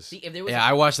because See, if there was Yeah,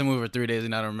 I watched the movie for 3 days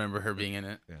and I don't remember her being in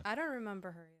it. I don't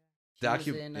remember her.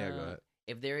 she was Yeah, go ahead.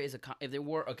 If there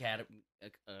were a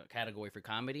category for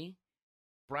comedy,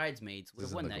 Bridesmaids would This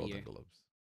have is won the that Golden year. Globes.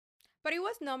 But it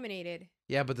was nominated.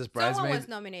 Yeah, but this Someone bridesmaid, was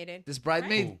nominated. this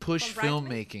bridesmaid Right? pushed From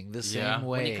Bridesmaids? filmmaking the Yeah. same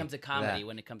way. When it comes to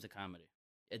comedy,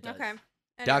 it does. Okay. Anyways.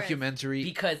 Documentary,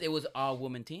 Because it was all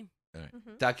woman team.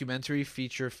 Mhm. documentary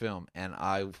feature film, and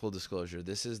full disclosure,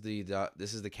 this is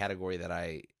the category that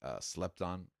I slept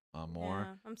on more.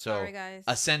 Yeah, I'm So, sorry, guys.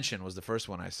 Ascension was the first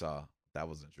one I saw. That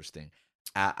was interesting.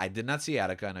 I did not see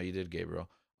Attica. I know you did, Gabriel.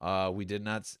 We did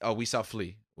not. We saw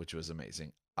Flea, which was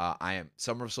amazing.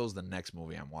 Summer of Souls, the next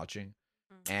movie I'm watching,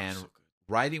 and So good.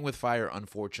 Riding with Fire,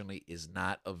 unfortunately, is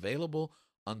not available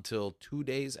until 2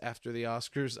 days after the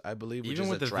Oscars, I believe. Which Even is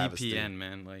with a the travesty. VPN,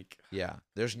 man, like Yeah,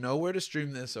 there's nowhere to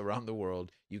stream this around the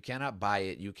world. You cannot buy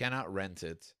it. You cannot rent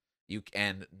it.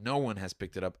 And no one has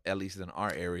picked it up, at least in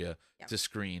our area, Yeah. to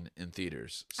screen in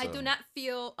theaters. I do So- not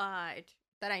feel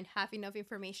that I have enough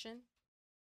information.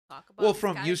 to Talk about. Well, this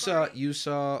from you saw category. you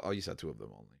saw two of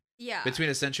them only. Yeah. Between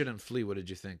Ascension and Flea, what did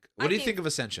you think? I What do you think- think of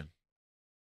Ascension?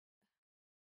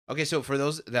 Okay, so for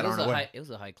those that aren't aware, It was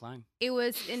a high climb. It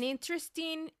was an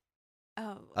interesting.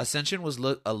 Ascension was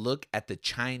a look at the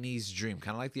Chinese dream,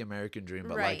 kind of like the American dream,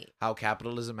 but like Right. how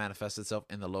capitalism manifests itself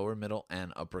in the lower middle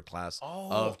and upper class Oh,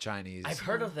 of Chinese I've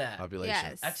heard of that. population.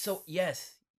 Yes. That's so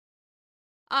yes.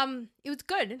 It was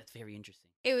good. That's very interesting.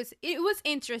 It was it's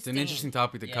interesting. an interesting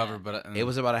topic to Yeah. cover, but It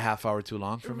was about a half hour too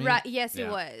long for me. Right? Yes, it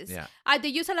Yeah. was. Yeah. They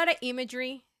use a lot of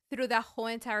imagery through that whole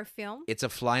entire film. It's a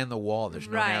fly on the wall. There's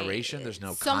no Right. narration. There's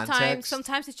no sometimes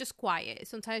context. it's just quiet.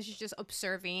 Sometimes you're just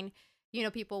observing,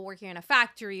 people working in a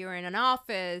factory or in an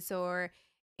office or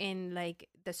in like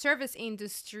the service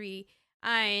industry.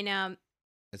 And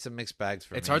It's a mixed bag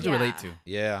for it's me. hard to Yeah. relate to.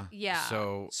 Yeah. yeah.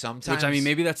 So, Sometimes. which I mean,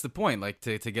 maybe that's the point, like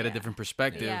to get a Yeah. different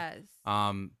perspective. yes.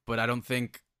 But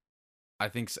I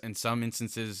think in some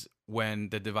instances when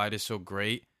the divide is so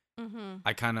great, Mm-hmm.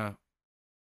 I kind of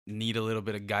need a little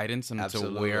bit of guidance and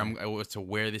to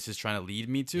where this is trying to lead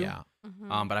me to. Yeah.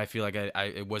 Mm-hmm. But I feel like I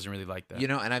it wasn't really like that.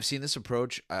 And I've seen this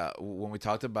approach when we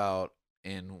talked about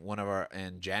in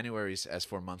January's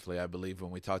S4 Monthly, I believe,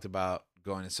 when we talked about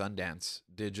going to Sundance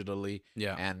digitally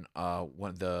Yeah. and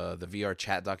when the VR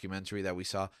chat documentary that we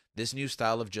saw, this new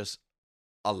style of just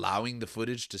allowing the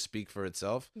footage to speak for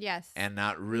itself Yes. and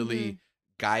not really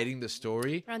guiding the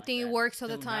story. I don't Like think it that. works all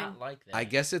the Do time. not like that. I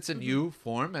guess it's a Mhm. new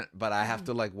form, but I have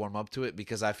to like warm up to it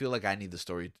because I feel like I need the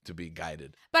story to be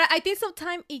guided. But I think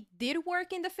sometimes it did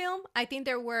work in the film. I think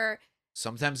there were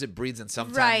Sometimes it breeds, and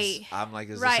sometimes Right. I'm like,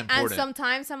 is right, this important? and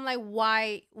sometimes I'm like,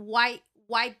 why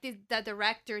did the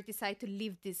director decide to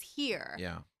leave this here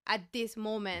Yeah. at this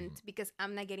moment? Mm-hmm. Because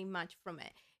I'm not getting much from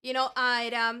it.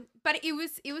 But it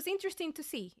was interesting to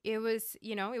see. It was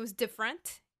it was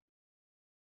different.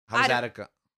 How was I don't- Attica?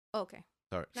 Okay.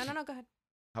 Sorry. No, go ahead.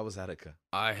 How was Attica?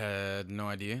 I had no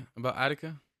idea about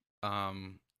Attica.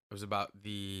 It was about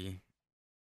the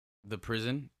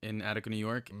prison in Attica, New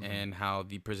York, Mhm. and how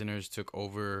the prisoners took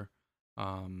over.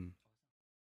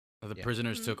 The Yeah.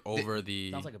 prisoners Mhm. took over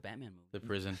the Sounds like a Batman movie. the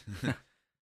prison.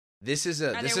 This is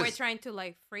a And this they were is trying to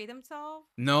like free themselves.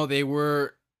 No, they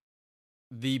were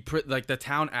the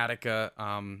town Attica.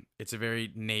 It's a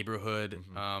very neighborhood.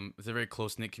 Mhm. It's a very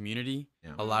close knit community.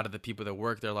 Yeah. A lot of the people that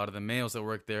work there, a lot of the males that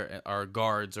work there are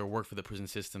guards or work for the prison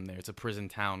system there. It's a prison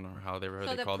town or however So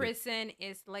they the call it. prison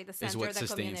is like the center what of the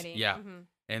sustains- community. yeah. Mhm.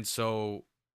 And so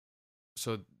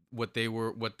what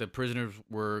the prisoners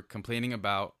were complaining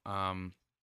about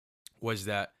was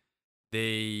that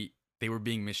they were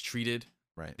being mistreated.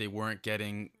 right. They weren't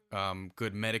getting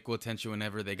good medical attention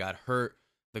whenever they got hurt.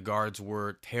 The guards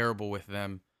were terrible with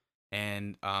them,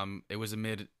 and it was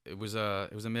amid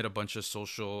a bunch of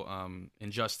social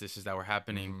injustices that were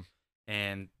happening. Mhm.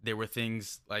 And there were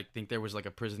things like, I think there was like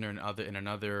a prisoner in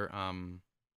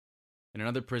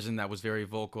another prison that was very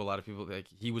vocal. A lot of people, like,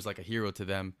 he was like a hero to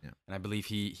them. Yeah. And I believe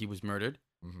he was murdered,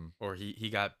 Mhm. or he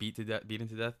got beaten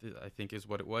to death, I think is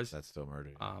what it was. That's still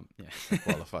murder. Yeah.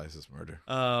 Qualifies as murder.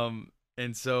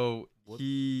 And so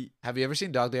he Have you ever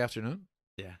seen Dog Day Afternoon?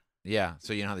 Yeah. Yeah.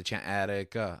 So you know how they chant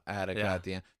Attica Yeah. at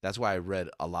the end. That's why I read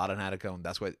a lot on Attica, and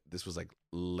that's why this was like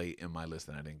late in my list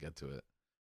and I didn't get to it.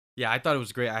 Yeah, I thought it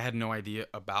was great. I had no idea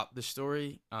about the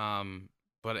story,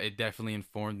 but it definitely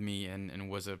informed me and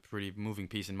was a pretty moving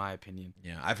piece in my opinion.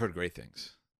 Yeah, I've heard great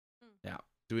things. Yeah.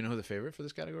 Do we know who the favorite for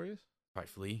this category is? Probably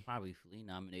Flea, Probably Flea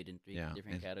nominated in 3 Yeah,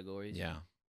 different and- categories. Yeah.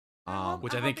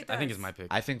 which I I hope think it I think is does. my pick.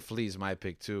 I think Flea is my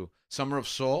pick too. Summer of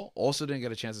Soul also didn't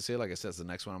get a chance to see it. Like I said, it's the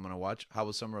next one I'm gonna watch. How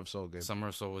was Summer of Soul, Gabe? Summer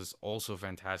of Soul was also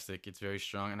fantastic. It's very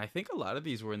strong, and I think a lot of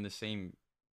these were in the same,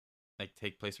 like,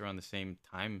 take place around the same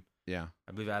time. Yeah.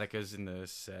 I believe Attica's in the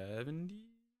 70s,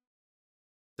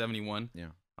 71. Yeah.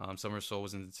 Summer of Soul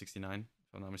was in 69,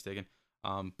 if I'm not mistaken.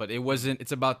 But it wasn't.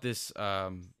 It's about this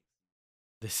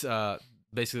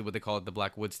basically what they call it, the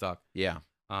Black Woodstock. Yeah.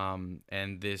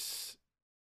 And this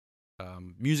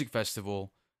music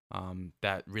festival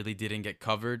that really didn't get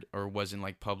covered or wasn't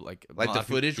like public. Like the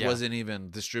footage wasn't even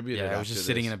distributed. Yeah, it was after just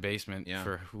sitting in this. a basement Yeah.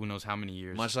 for who knows how many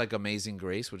years. Much like Amazing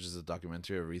Grace, which is a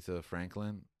documentary of Aretha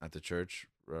Franklin at the church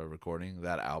recording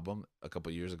that album a couple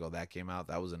years ago. That came out.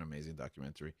 That was an amazing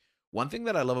documentary. One thing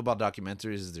that I love about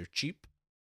documentaries is they're cheap,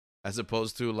 as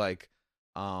opposed to like,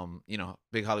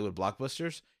 big Hollywood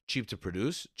blockbusters. Cheap to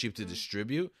produce, cheap to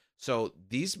distribute. So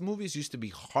these movies used to be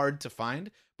hard to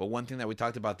find. But one thing that we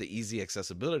talked about, the easy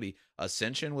accessibility.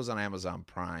 Ascension was on Amazon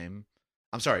Prime.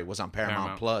 I'm sorry, was on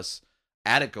Paramount Plus.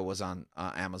 Attica was on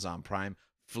Amazon Prime.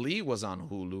 Flea was on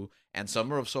Hulu, and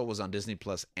Summer of Soul was on Disney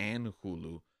Plus and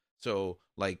Hulu. So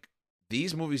like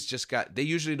these movies they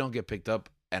usually don't get picked up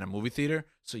at a movie theater,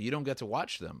 so you don't get to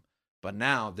watch them. But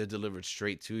now they're delivered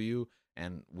straight to you,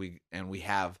 and we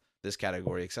have this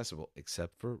category accessible,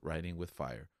 except for Writing with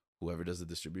Fire. Whoever does the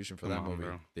distribution for that movie,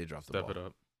 they drop the ball. Step it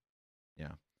up.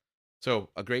 Yeah. So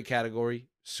a great category,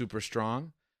 super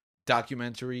strong.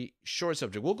 Documentary, short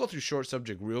subject. We'll go through short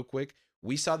subject real quick.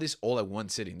 We saw this all at one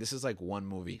sitting. This is like one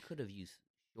We movie. could have used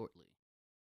shortly.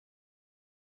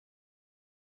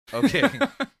 Okay.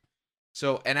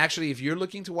 So, and actually, if you're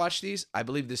looking to watch these, I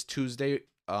believe this Tuesday,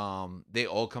 they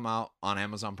all come out on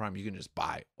Amazon Prime. You can just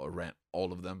buy or rent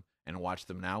all of them and watch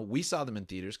them now. We saw them in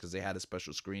theaters because they had a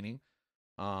special screening.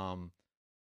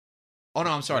 Oh no,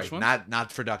 I'm sorry, Which one?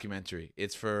 not for documentary.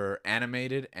 It's for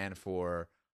animated and for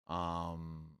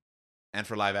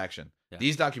live action. Yeah.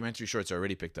 These documentary shorts are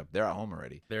already picked up. They're at home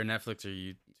already. They're Netflix or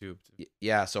YouTube.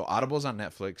 Yeah, so Audible's on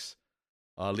Netflix.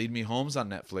 Lead Me Home's on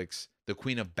Netflix. The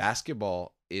Queen of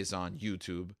Basketball is on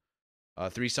YouTube.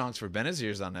 3 Songs for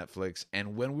Benazir's on Netflix.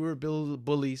 And When We Were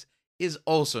Bullies is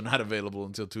also not available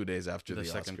until 2 days after the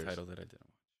second Oscars. title that I didn't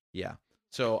watch. Yeah.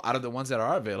 So out of the ones that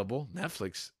are available,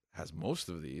 Netflix has most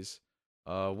of these.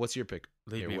 What's your pick?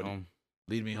 Lead Me Home.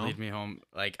 Lead Me Home. Lead Me Home.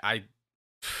 Like I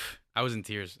was in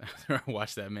tears after I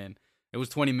watched that, man. It was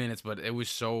 20 minutes, but it was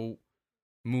so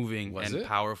moving Was and it?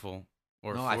 powerful.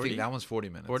 Or No, 40? I think that one's 40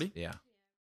 minutes. 40? Yeah.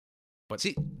 But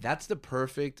See, that's the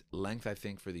perfect length, I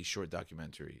think, for these short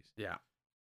documentaries. yeah,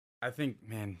 I think,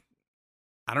 man,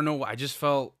 I don't know. I just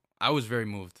felt I was very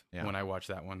moved Yeah. when I watched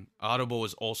that one. Audible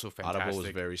was also fantastic. Audible was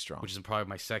very strong. which is probably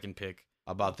my second pick.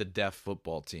 About the deaf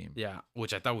football team. Yeah,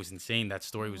 which I thought was insane. That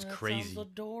story was crazy.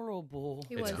 Adorable.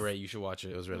 It It's was. great. You should watch it.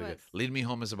 It was really good. was. Lead Me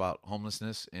Home is about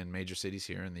homelessness in major cities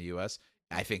here in the U.S.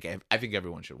 I think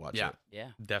everyone should watch Yeah. it. Yeah.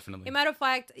 Definitely. a matter of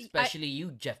fact, Especially you,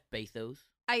 Jeff Bezos.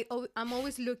 I'm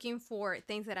always looking for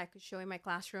things that I could show in my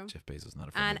classroom. Jeff Bezos, not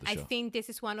a fan And of the I show. think this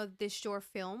is one of the short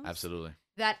films Absolutely.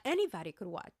 that anybody could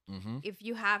watch. Mm-hmm. If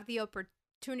you have the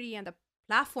opportunity and the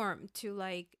platform to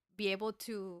like be able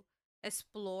to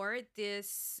explore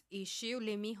this issue,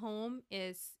 Leave Me Home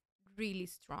is really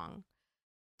strong.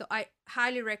 So I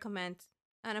highly recommend.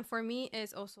 And for me,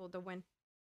 it's also the win.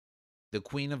 The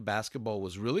Queen of Basketball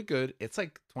was really good. It's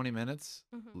like 20 minutes,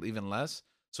 Mhm. even less.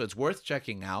 So it's worth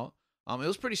checking out. It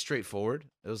was pretty straightforward.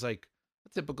 It was like a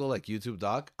typical like YouTube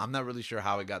doc. I'm not really sure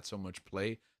how it got so much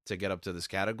play to get up to this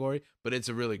category, but it's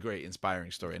a really great,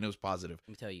 inspiring story, and it was positive. Let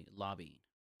me tell you, lobbying.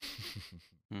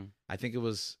 I think it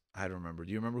was. I don't remember.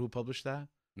 Do you remember who published that?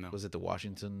 No. Was it the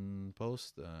Washington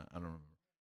Post? I don't remember.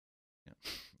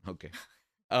 Yeah.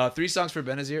 Okay. 3 Songs for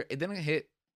Benazir. It didn't hit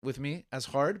with me as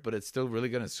hard, but it's still really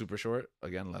good. It's super short.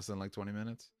 Again, less than like 20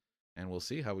 minutes. And we'll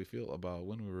see how we feel about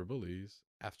When We Were Bullies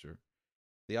after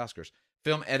the Oscars.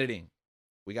 Film editing.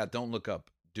 We got Don't Look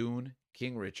Up, Dune,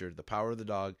 King Richard, The Power of the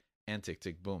Dog, and Tick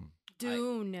Tick Boom.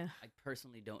 Dune. I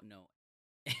personally don't know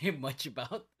much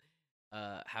about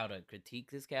how to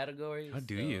critique this category. How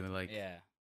do you? Like- Yeah.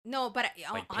 No, but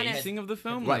Like honest. pacing of the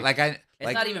film. Right, like I It's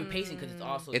like not even pacing because it's Mm.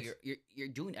 also It's- you're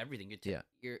doing everything. Yeah.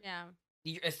 You're Yeah.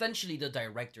 you're essentially the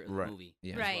director of the Right. movie.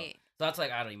 Yeah. as well. Right. So that's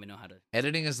like I don't even know how to.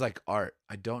 editing is like art.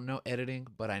 I don't know editing,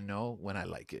 but I know when I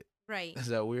like it. Right. Is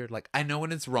that weird? Like I know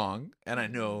when it's wrong and I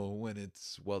know when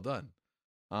it's well done.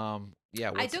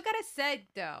 Yeah. I do gotta say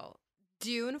though,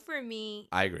 Dune for me.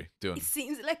 I agree. Dune. It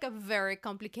seems like a very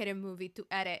complicated movie to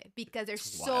edit because there's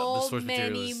It's wild. The so source material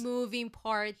many is moving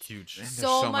parts, Huge. And there's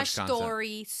so so much much content.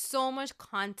 story, so much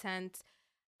content,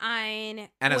 and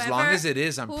And as long whoever- as it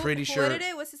is, I'm pretty who sure. did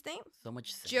it? What's his name? So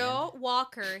much sand. Joe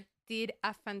Walker did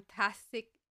a fantastic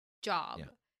job Yeah.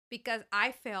 because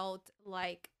I felt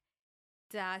like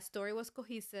the story was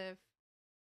cohesive,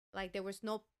 like there was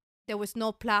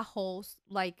no plot holes,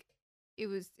 like it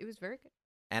was very good.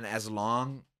 And as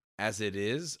long as it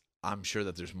is, I'm sure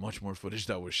that there's much more footage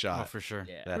that was Oh, shot for sure.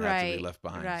 Yeah. that had to Right, be left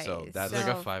behind. right. So that's It's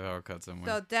like a So- 5-hour cut somewhere.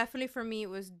 So definitely for me, it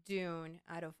was Dune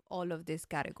out of all of these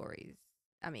categories.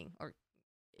 I mean, or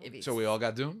If- so we all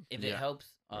got Doom. If Yeah. it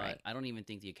helps, Right. I don't even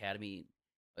think the Academy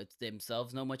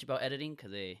themselves know much about editing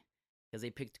because they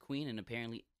picked Queen, and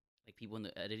apparently, like people in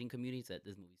the editing community said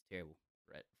this movie's terrible.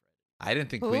 Right. I didn't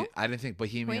think Who? I didn't think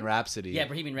Bohemian Queen? Rhapsody Yeah,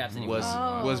 Bohemian Rhapsody was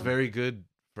Oh. was very good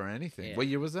for anything. Yeah. What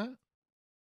year was that?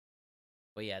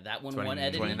 But yeah, that one won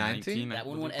editing. 2019? That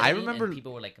one won I editing. remember- and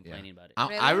people were like complaining about it. I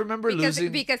Really? remember because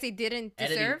losing. because it didn't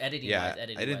deserve. Editing yeah, wise,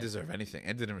 editing I didn't wise. deserve anything.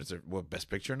 It didn't deserve what Best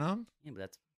Picture nom? Yeah, but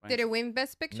that's fine. Did it win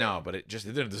Best Picture? No, but it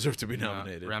didn't deserve to be No,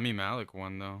 nominated. Rami Malek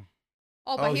won though.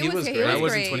 Oh, but Oh, he was great. great. That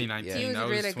was in great. 2019. He was that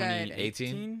really was good.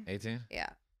 18? 18? Yeah.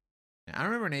 I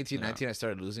remember in 18, Yeah. 19, I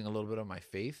started losing a little bit of my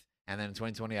faith. And then in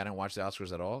 2020, I didn't watch the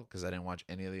Oscars at all because I didn't watch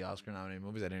any of the Oscar nominated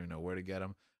movies. I didn't even know where to get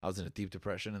them. I was in a deep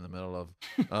depression in the middle of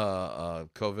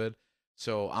COVID.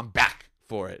 So I'm back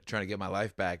for it, trying to get my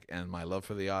life back. And my love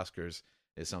for the Oscars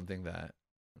is something that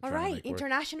I'm All trying to right, make work.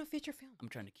 international feature film. I'm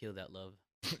trying to kill that love.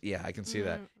 Yeah, I can see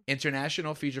that. Mm.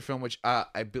 International feature film, which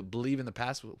I believe in the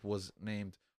past was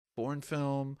named foreign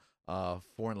film,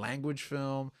 foreign language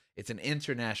film. It's an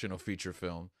international feature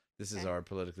film. This is Okay. our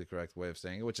politically correct way of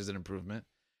saying it, which is an improvement.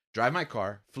 Drive My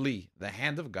Car, Flee, The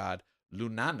Hand of God,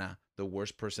 Lunana, The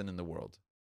Worst Person in the World.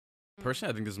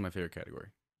 Personally, I think this is my favorite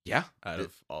category Yeah, out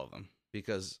of all of them.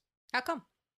 because How come?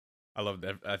 I loved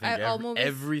it. I think All movies?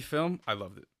 every film, I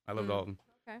loved it. I loved Mm. all of them.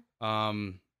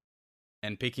 Okay.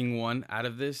 And picking one out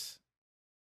of this,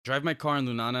 Drive My Car and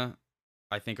Lunana,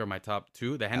 I think are my top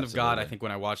two. The Hand of God, I Absolutely. think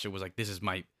when I watched it was like, this is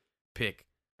my pick.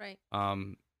 Right.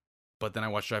 But then I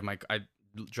watched Drive My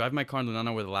Car and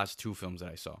Lunana were the last two films that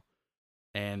I saw,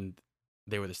 and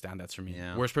they were the standouts for me.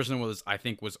 Yeah. Worst Person was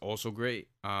also great.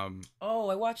 Oh,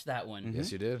 I watched that one. Mhm.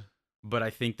 yes, you did. But I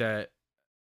think that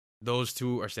those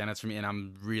two are standouts for me, and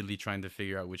I'm really trying to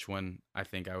figure out which one I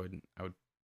think I would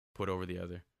put over the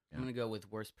other. I'm gonna go with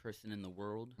worst person in the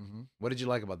world. What did you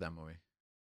like about that movie?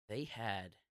 They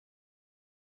had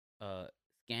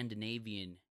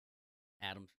Scandinavian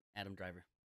Adam Driver.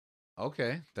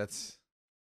 Okay, that's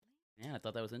Yeah, I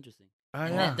thought that was interesting. Oh,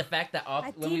 And yeah. the fact that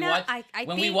I when we think watched I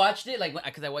when we think- watched it, like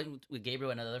because I went with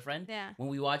Gabriel and another friend. Yeah. When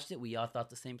we watched it, we all thought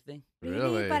the same thing.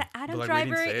 really But Adam But, like, we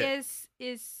didn't Driver say it.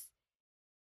 is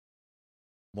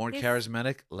more He's-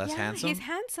 charismatic, less yeah, handsome. He's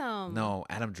handsome. No,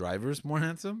 Adam Driver's more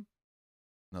handsome.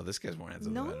 No, this guy's more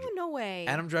handsome. No, than Adam. no way.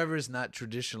 Adam Driver is not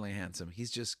traditionally handsome. He's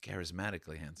just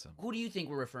charismatically handsome. Who do you think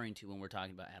we're referring to when we're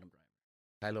talking about Adam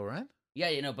Driver? Kylo Ren? Yeah,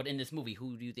 you know, but in this movie,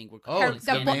 who do you think we're Oh, calling?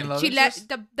 the, the main love she interest?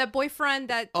 the boyfriend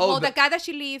that Oh, the the- guy that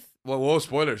she leave. Whoa,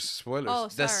 spoilers. Oh,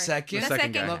 The sorry. second. The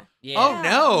second guy. guy. Yeah. Oh Yeah,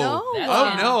 no! no.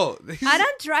 Oh no! He's- Adam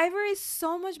Driver is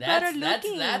so much better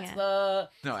looking. That's No,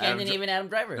 Scandinavian Adam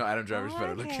Driver. No, Adam Driver's Oh,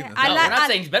 better okay. looking than I no, that. like- we're not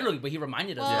saying he's better looking, but he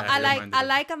reminded us. Well, Yeah, of he I reminded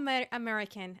like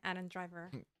American Adam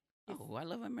Driver. Oh, I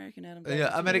love American Adam Driver. Yeah,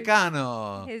 too.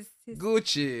 Americano. His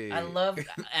Gucci. I love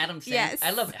Adam. Yes.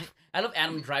 I love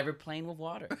Adam Driver playing with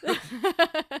water.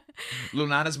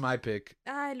 Lunana's my pick.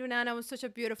 Lunana was such a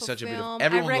beautiful Such a film. beautiful-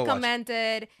 everyone I go watch it. recommend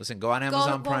it. Listen, go on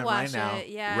Amazon go Prime right watch now.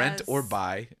 it, Rent or yes.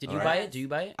 buy. Did all you right? buy it? Do you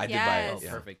buy it? I did buy it. Yes. Oh,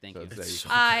 yeah. perfect. Thank So you. it's there you So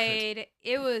go.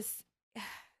 It was.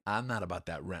 I'm not about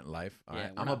that rent life. All Yeah, right,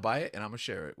 we're I'm gonna not- buy it and I'm gonna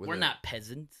share it. With We're it. not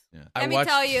peasants. Yeah. I Let me watched-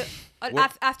 tell you,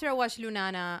 What- after I watched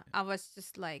Lunana, I was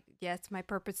just like, "Yes, my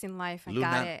purpose in life. I got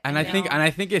Luna- it." And you I think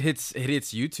know? it hits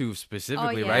YouTube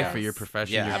specifically, right, for your yes.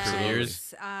 profession, Yeah, your absolutely.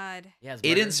 careers. Odd. Yeah, it's It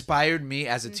murder. inspired me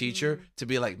as a teacher Mhm. to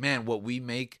be like, man, what we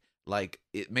make, like,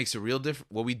 it makes a real difference.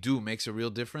 What we do makes a real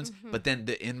difference. Mhm. But then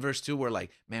the inverse too, we're like,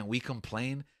 man, we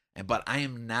complain, but I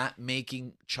am not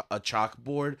making a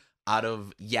chalkboard out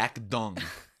of yak dung.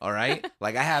 All right,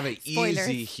 like I have it easy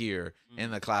Spoilers. here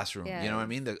in the classroom. You know what I Yes.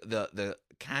 mean? The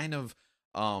kind of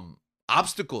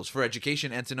obstacles for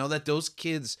education, and to know that those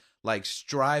kids like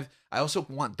strive. I also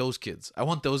want those kids. I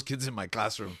want those kids in my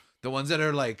classroom. The ones that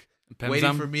are like waiting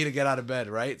Pemzam, for me to get out of bed,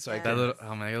 right? So I Yeah. that can, little,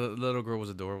 oh my, that little girl was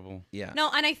adorable. yeah.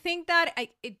 No, and I think that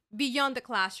beyond the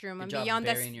classroom Good and job beyond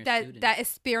burying your that students. that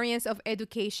experience of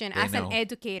education They as know. an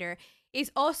educator, It's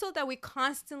also that we're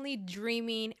constantly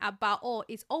dreaming about, oh,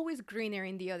 it's always greener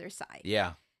in the other side.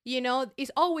 Yeah. You know,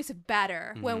 it's always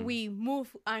better when Mhm. we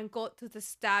move and go to the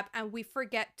step and we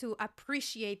forget to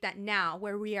appreciate that now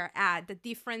where we are at, the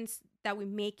difference that we're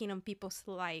making on people's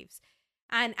lives.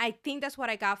 And I think that's what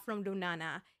I got from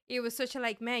Lunana. It was such a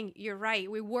like, man, you're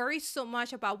right. We worry so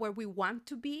much about where we want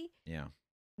to be Yeah.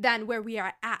 than where we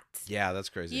are at. Yeah, that's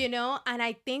crazy. You know, and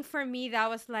I think for me that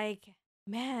was like,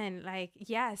 man, like,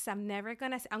 yes, I'm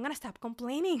gonna stop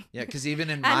complaining. Yeah, because even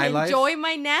in my and life, enjoy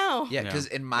my now. yeah, because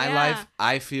in my Yeah. life,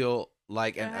 I feel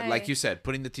like, and like Right. you said,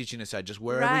 putting the teaching aside, just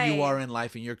wherever you Right. are in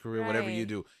life, in your career, whatever you Right.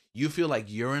 do, you feel like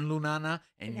you're in Lunana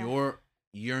and Yeah. you're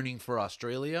yearning for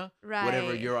Australia, Right.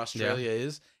 whatever your Australia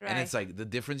is, and Right. it's like the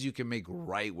difference you can make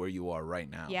right where you are right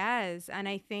now. Yes, and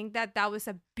I think that that was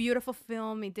a beautiful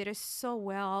film. It did it so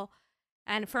well,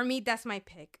 and for me, that's my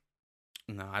pick.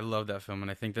 No, I love that film,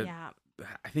 and I think that Yeah,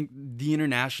 I think the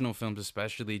international films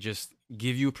especially just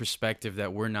give you a perspective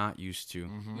that we're not used to.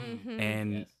 Mm-hmm. Mhm.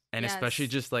 And Yes. and especially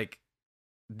Yes. just like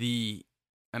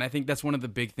and I think that's one of the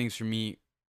big things for me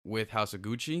with House of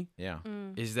Gucci Yeah.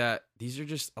 Mm. is that these are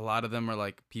just a lot of them are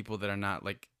like people that are not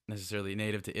like necessarily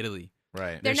native to Italy.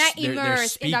 Right. They're not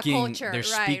immersed in the culture. They're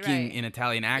Right, speaking right. in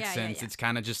Italian yeah, accents. yeah. It's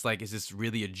kind of just like, is this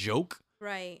really a joke?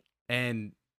 Right.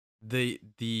 And the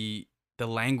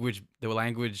language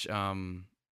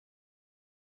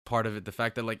part of it, the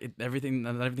fact that like everything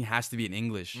has to be in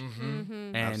English. Mm-hmm. Mm-hmm.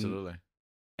 And Absolutely.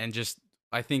 and just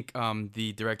I think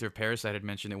the director of Parasite had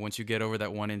mentioned that once you get over that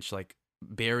 1-inch like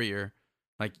barrier,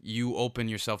 like you open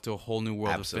yourself to a whole new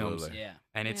world of films. Absolutely. Yeah.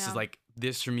 And it's Yeah. just like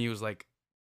this for me was like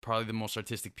probably the most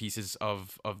artistic pieces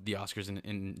of the Oscars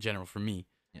in general for me.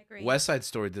 I agree. West Side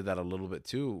Story did that a little bit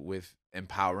too with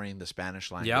empowering the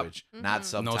Spanish language, not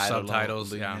Mhm. No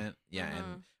subtitles, yeah. it, and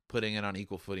Mhm. putting it on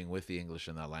equal footing with the English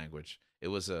in that language. It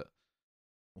was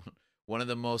one of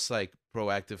the most like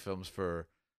proactive films for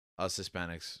us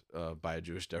Hispanics by a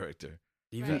Jewish director.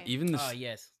 Even Right. even Oh this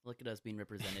yes, look at us being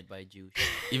represented by Jews.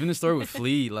 even the story with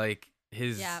Flea, like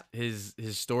his Yeah. his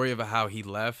story about how he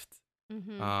left.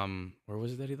 Mhm. Where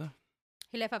was it that he left?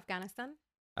 He left Afghanistan.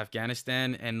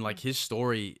 Afghanistan, and like his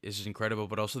story is incredible,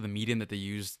 but also the medium that they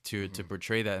used to Mhm.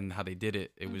 portray that and how they did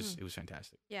it. It was Mhm.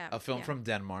 fantastic. Yeah. A film yeah. from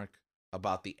Denmark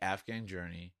about the Afghan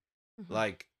journey. Mhm.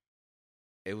 Like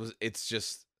it's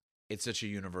such a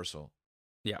universal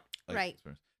Right.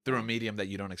 experience. Through a Right. medium that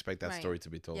you don't expect that Right. story to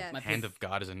be told. Yeah. My Hand pick- of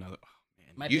God is another. Oh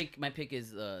man. My You- pick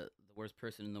is the worst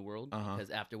person in the world Uh-huh. because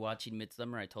after watching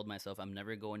Midsummer, I told myself I'm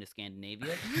never going to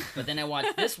Scandinavia. But then I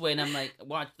watched this way, and I'm like,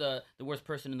 watch the worst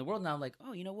person in the world, and I'm like,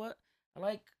 oh, you know what? I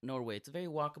like Norway. It's a very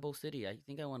walkable city. I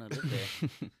think I want to live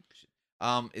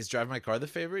there. Is Drive My Car the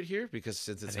favorite here? Because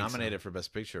since it's think so. nominated for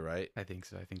Best Picture, right? I think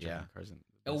so. I think Yeah. John Carson.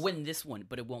 It'll win this one,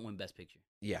 but it won't win Best Picture.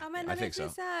 Yeah, Oh man, I that think makes me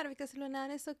so. sad because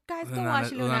Lunana is so. Guys, go Lunana-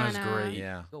 watch Lunana's Lunana. great.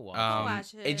 Yeah. Go watch. Go Um,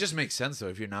 watch it. It just makes sense though.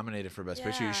 If you're nominated for Best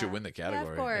Picture, you should Yeah. win the Yeah,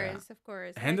 category. of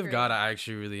course. I Hand of agree. God, I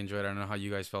actually really enjoyed. I don't know how you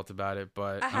guys felt about it,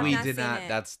 but I have We not did seen not. it.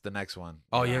 That's the next one.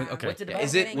 oh Yeah. yeah, okay. What's it Yeah. about?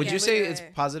 Is it? Would you Didn't say get it's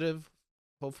it. positive,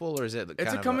 hopeful, or is it? It's kind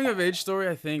a of coming of age story.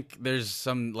 I think there's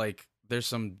some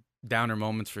downer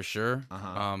moments for sure.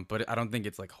 Uh-huh. But I don't think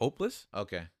it's like hopeless.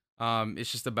 Okay.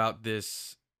 It's just about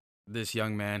this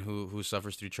young man who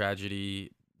suffers through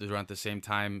tragedy. Around the same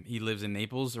time, he lives in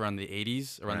Naples around the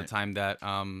 80s, around Right. the time that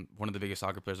one of the biggest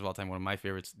soccer players of all time, one of my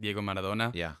favorites, Diego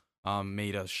Maradona, Yeah.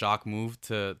 made a shock move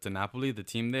to Napoli, the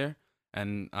team there,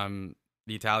 and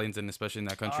the Italians and especially in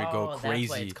that country go That's why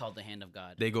crazy. it's called the Hand of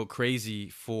God. They go crazy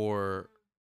for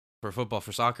football,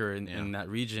 for soccer in Yeah. that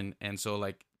region, and so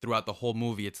like throughout the whole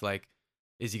movie, it's like,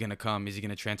 is he gonna come? Is he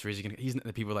gonna transfer? Is he gonna?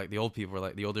 The people like the old people were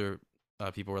like the older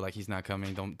people were like, he's not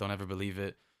coming. Don't ever believe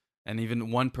it. And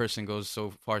even one person goes so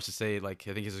far as to say, like,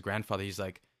 I think it's his grandfather. He's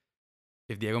like,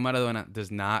 if Diego Maradona does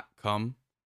not come,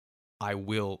 I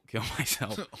will kill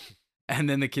myself. And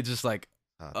then the kid's just like,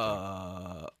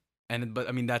 but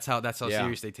I mean that's how Yeah.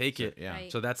 serious they take it. Yeah.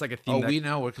 Right. So that's like a theme. Oh, that, we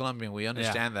know we're Colombian. We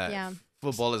understand that. Yeah.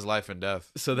 Football is life and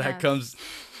death. so that Yes. comes,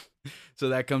 so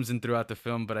that comes in throughout the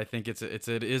film. But I think it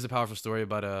is a powerful story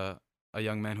about a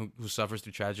young man who suffers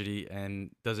through tragedy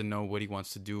and doesn't know what he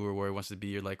wants to do or where he wants to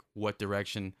be or like what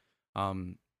direction.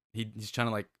 He's trying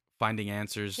to like finding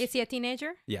answers. Is he a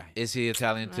teenager? Yeah, Is he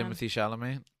Italian Um, Timothy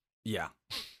Chalamet? yeah.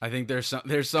 I think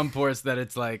there's some parts that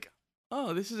it's like,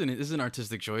 oh, this is an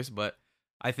artistic choice, but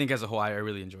I think as a whole, I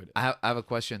really enjoyed it. I have a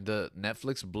question. The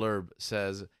Netflix blurb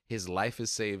says his life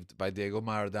is saved by Diego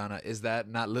Maradona. Is that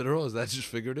not literal? Is that just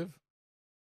figurative?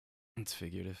 It's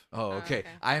figurative. Oh, okay. okay.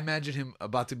 I imagine him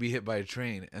about to be hit by a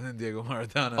train and then Diego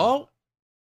Maradona. Oh,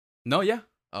 no, yeah.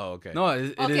 Oh, okay. No,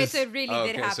 it Okay, is. so it really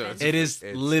did Okay, so happen. It is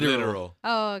it's literal.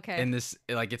 Oh, okay. In this,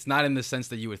 like, it's not in the sense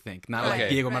that you would think. Not Okay. like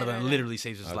Diego Right, Maradona right. literally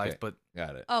saves his Okay. life, but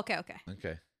Got it. Okay, okay.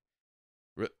 Okay.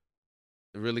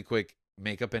 Really quick,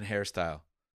 makeup and hairstyle.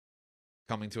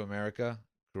 Coming to America,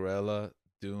 Cruella,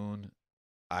 Dune,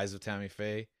 Eyes of Tammy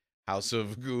Faye, House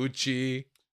of Gucci.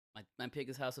 My pick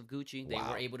is House of Gucci. They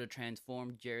Wow. were able to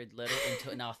transform Jared Leto into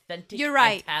an authentic You're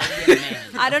right. Italian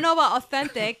man. I don't know about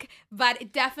authentic, but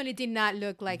it definitely did not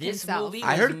look like This himself. movie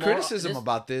I was heard more- criticism this-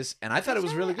 about this, and I thought it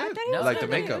was really I good. thought it was Like the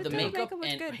really makeup. good. The yeah. makeup was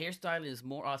and good. hairstyle is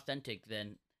more authentic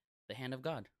than the Hand of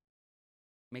God.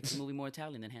 Makes the movie more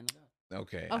Italian than Hand of God.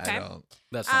 Okay. Okay. I don't.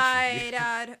 that's not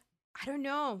true. I don't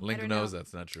know. I Link don't knows know.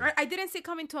 that's not true. I didn't see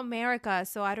Coming to America,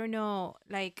 so I don't know.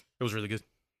 Like It was really good.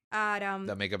 at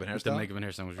That makeup and The hairstyle. makeup and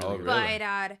hairstyle was Oh, really good.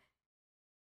 really?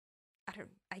 but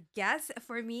I guess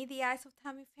for me, the Eyes of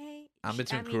Tammy Faye. I'm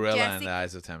between mean, Cruella and Jessica- the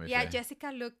Eyes of Tammy Yeah, Faye. Jessica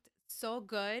looked so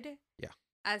good. Yeah.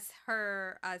 As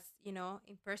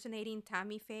impersonating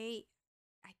Tammy Faye.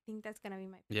 I think that's gonna be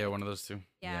my. Yeah, pick. one of those two.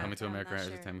 Yeah. Coming to I'm America not as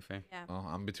sure. a Tammy Faye. Yeah. Oh,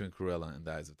 I'm between Cruella and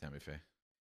the Eyes of Tammy Faye.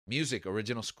 Music,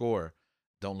 original score,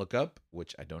 Don't Look Up,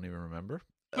 which I don't even remember.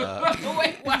 Wait,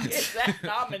 why is that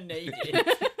nominated?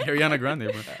 Ariana Grande,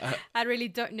 bro. I really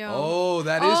don't know. Oh,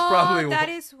 that is probably. that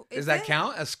one- is. Does that it?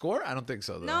 count as score? I don't think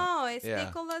so. Though. No, it's Yeah.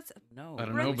 Nicholas. No. I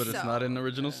don't know, but it's not an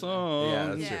original song. Yeah,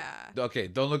 that's Yeah. true. Okay,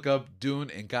 Don't Look Up, Dune,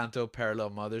 Encanto,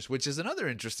 Parallel Mothers, which is another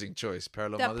interesting choice.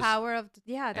 Parallel The Mothers, power of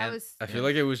that And was. I feel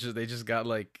like it was just they just got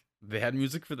like they had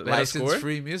music for the they had a score.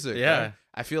 license-free music. Yeah. right?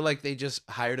 I feel like they just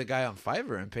hired a guy on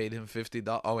Fiverr and paid him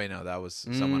 $50. Oh wait, no, that was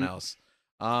someone else.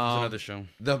 It's another show.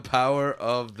 The Power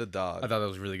of the Dog. I thought that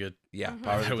was really good. Yeah, Mhm.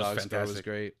 Power of That the was Dog score was fantastic.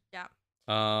 great.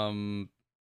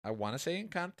 I want to say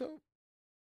Encanto.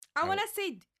 I want to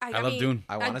say. I love mean, Dune.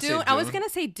 I want to say Dune. Dune. I was gonna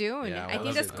say Dune. Yeah, I I think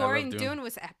love the it. score I in love Dune. Dune.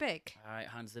 was epic. All right,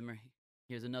 Hans Zimmer.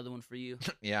 Here's another one for you.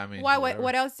 Yeah, I mean, Why? whatever.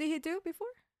 What else did he do before?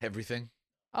 Everything.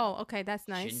 Oh, okay, that's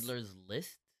nice. Schindler's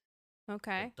List.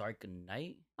 Okay. The Dark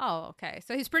Knight. Oh, okay.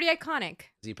 So he's pretty iconic.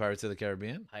 Is he Pirates of the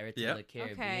Caribbean? Pirates Yeah. of the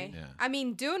Caribbean. Okay. Yeah. I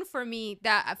mean, Dune for me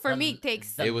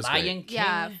takes. The It was great. Lion King.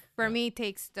 Yeah, for Yeah. me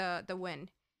takes the win.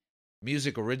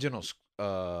 Music original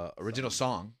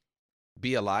song,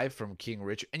 Be Alive from King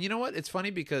Richard. And you know what? It's funny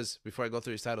because before I go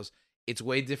through these titles, it's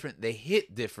way different. They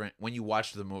hit different when you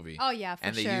watch the movie. Oh yeah, for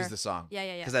and they sure. use the song. Yeah,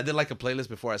 yeah, yeah. Because I did like a playlist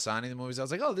before I saw any of the movies. I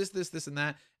was like, oh, this, and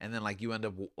that. And then like you end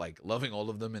up like loving all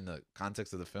of them in the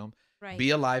context of the film. Right.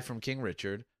 Be Alive from King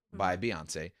Richard by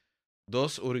Beyonce.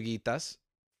 Dos Uruguitas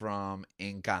from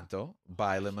Encanto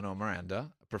by Lin-Manuel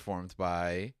Miranda, performed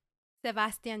by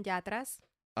Sebastian Yatras.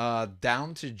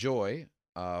 Down to Joy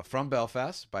from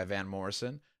Belfast by Van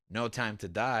Morrison. No Time to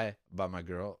Die by my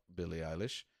girl, Billie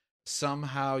Eilish.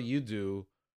 Somehow You Do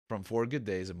from Four Good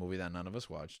Days, a movie that none of us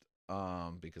watched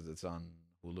because it's on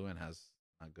Hulu and has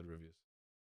not good reviews.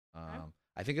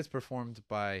 I think it's performed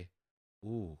by,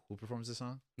 who performs the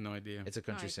song? No idea. It's a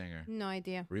country Right. singer. No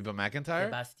idea. Reba McEntire?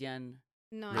 Sebastian.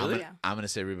 No Really? idea. I'm going to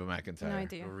say Reba McEntire. No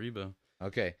idea. Reba.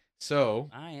 Okay, so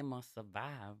I am a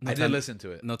survivor. No I did Time- listen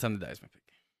to it. No Time to Die is my pick.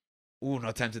 Ooh,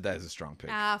 No Time to Die is a strong pick.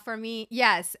 For me,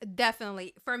 yes,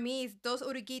 definitely. For me, it's Dos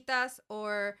Uruguitas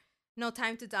or No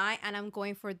Time to Die, and I'm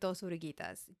going for Dos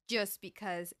Uruguitas just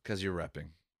because. Because you're repping.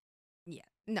 Yeah,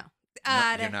 no.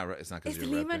 No, you're not. It's not because It's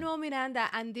you're repping. Lin-Manuel Miranda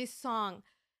and this song,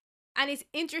 and it's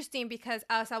interesting because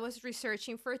as I was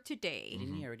researching for today,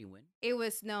 Didn't he already win? it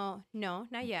was not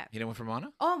yet. He didn't win for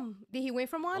Moana? Did he win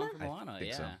from Moana? Won for Moana,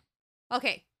 think yeah. so.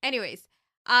 Okay. Anyways,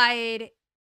 He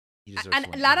deserves and to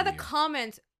a win lot of every the year.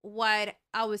 comments what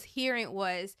I was hearing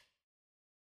was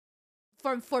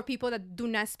for people that do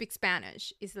not speak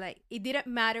Spanish, is like it didn't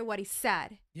matter what he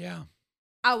said. Yeah.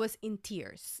 I was in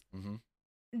tears. Mm-hmm.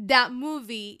 That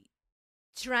movie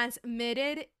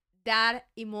transmitted that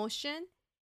emotion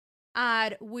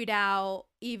without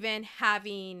even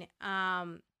having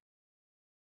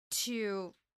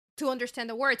to understand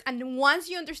the words. And once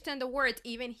you understand the words,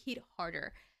 even hit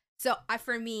harder. So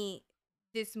for me,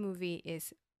 this movie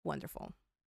is wonderful.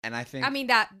 And I think I mean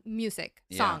that music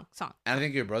Yeah. song. and I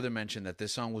think your brother mentioned that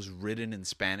this song was written in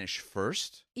Spanish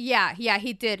first Yeah,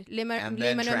 he did. and then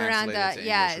Lin-Manuel translated Miranda, to English,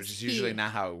 yes, which is usually he-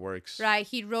 not how it works. right.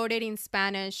 He wrote it in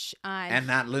Spanish, And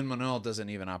that Lin-Manuel doesn't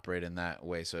even operate in that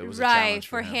way, so it was a right challenge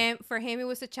for him. For him, it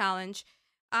was a challenge.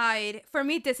 For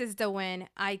me, this is the win.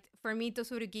 For me,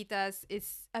 Dos Uruguitas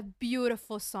is a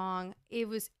beautiful song. It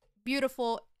was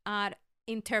beautiful,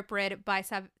 interpreted by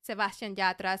Sebastian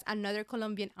Yatras, another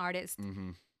Colombian artist.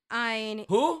 Mm-hmm. And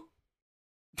Who?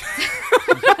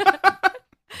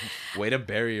 Way to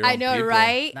bury your I own know, people.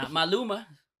 right? Not Maluma.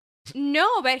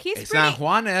 No, but he's It's pretty. not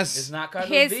Juanes. It's not Carlos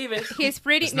He's Vives. he's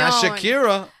pretty. It's not known.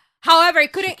 Shakira. However,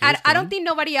 it couldn't. Shakira's I don't coming? think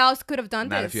nobody else could have done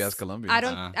Not this. if you ask Colombians. I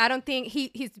don't. I don't think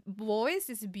his voice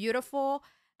is beautiful,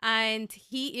 and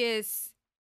he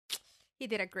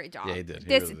did a great job. Yeah, he did. He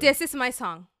This really did. this is my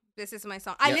song. This is my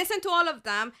song. I Yeah. listen to all of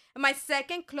them. My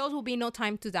second close will be No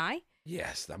Time to Die.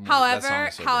 Yes. That However, song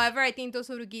is so good. I think Dos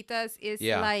Oruguitas is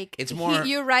Yeah, like it's more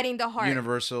you're writing the heart.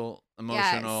 universal,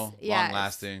 emotional, Yes, yes. long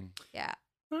lasting. Yeah.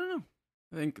 I don't know.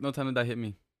 I think No Time to Die hit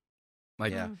me.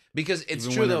 Like, Yeah. Because it's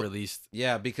even true when though. it released.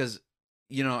 Yeah, because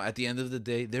at the end of the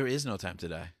day, there is no time to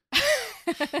die.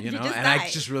 You know, just and I die.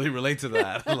 just really relate to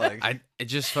that. Like, It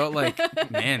just felt like,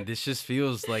 man, this just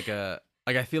feels like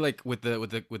I feel like with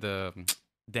the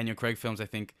Daniel Craig films, I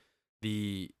think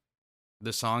the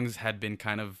songs had been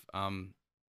kind of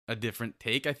a different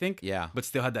take, I think, yeah, but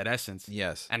still had that essence.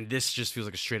 yes, And this just feels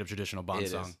like a straight up traditional Bond it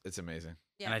song. is. It's amazing.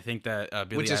 Yeah. And I think that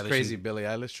Billie Which is Eilish crazy. and- Billie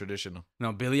Eilish, traditional.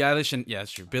 no, Billie Eilish and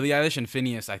it's true. Billie Eilish and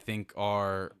Phineas, I think,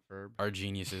 are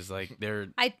geniuses. Like they're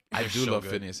I I They're do so love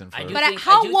good. Phineas and I Ferb. do But think-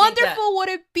 how I do think wonderful would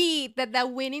it be that the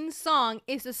winning song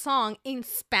is a song in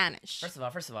Spanish?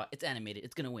 First of all, it's animated.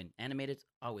 It's gonna win. Animated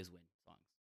always win songs.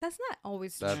 That's not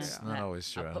always That's true. not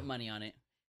always true. I'll put money on it.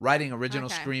 Writing original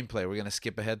Okay. screenplay. We're gonna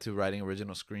skip ahead to writing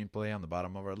original screenplay on the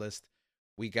bottom of our list.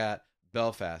 We got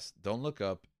Belfast, Don't Look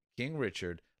Up, King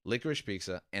Richard, Licorice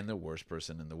Pizza, and The Worst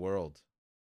Person in the World.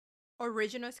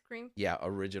 Original scream. Yeah,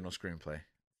 original screenplay.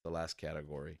 The last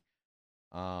category.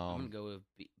 I'm gonna go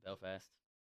with Belfast.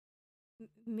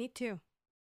 Me too.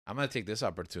 I'm gonna take this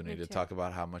opportunity Me to too. talk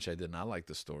about how much I did not like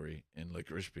the story in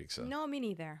Licorice Pizza. No, me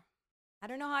neither. I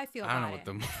don't know how I feel I don't know about what it.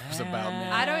 the movie was about,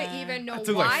 man. I don't even know I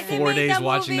took, why like, they 4 made days that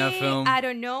watching that movie. film. I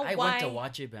don't know I why. went to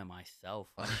watch it by myself.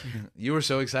 You were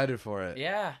so excited for it.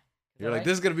 Yeah. You're like, Right?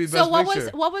 this is gonna be best So what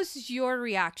picture. what was your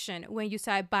reaction when you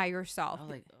saw it by yourself? I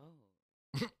was like,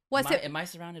 oh. Was am it am I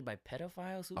surrounded by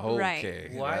pedophiles? Right. Okay.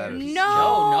 Why that are is- you?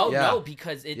 No. Yeah. No,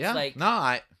 because it's Yeah. like, no,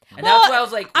 I and Well, that's why I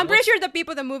was like, I'm pretty what's- sure the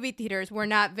people at the movie theaters were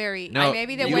not very. no.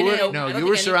 Maybe they you went were, in. no, I don't you think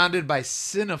were any- surrounded by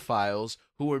cinephiles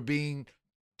who were being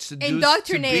seduced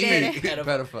Indoctrinated. to be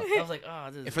pedophiles. I was like,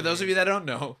 oh, this is For those of weird. you that don't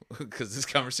know, because this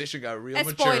conversation got real And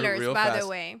mature spoilers, real by fast. the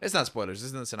way. It's not spoilers. This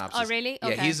is the synopsis. Oh, really? Yeah,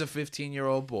 Okay. he's a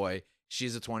 15-year-old boy.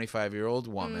 She's a 25-year-old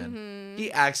woman. Mhm.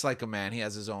 He acts like a man. He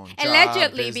has his own job,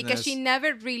 Allegedly, because business. she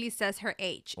never really says her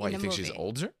age Why, in you the think movie. she's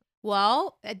older?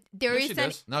 Well, there No, is she an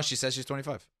does. No, she says she's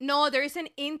 25. no, there is an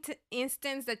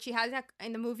instance that she has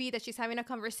in the movie that she's having a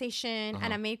conversation, Uh-huh.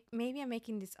 and maybe I'm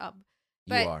making this up, You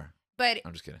But- are. but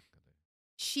I'm just kidding.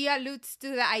 she alludes to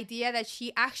the idea that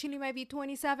she actually might be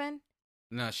 27.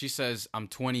 No, she says I'm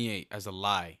 28 as a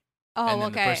lie, Oh, and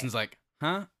then okay. the person's like,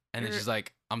 huh? And then R- she's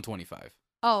like, I'm 25.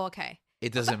 Oh, okay.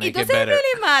 It doesn't It make doesn't it better.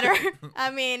 really matter. I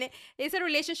mean, it's a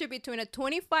relationship between a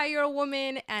 25-year-old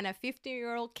woman and a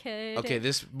 50-year-old kid. Okay,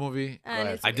 this movie. go And ahead.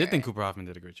 it's- I did think weird. Cooper Hoffman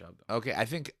did a great job, though. Okay, I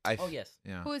think I. Oh yes.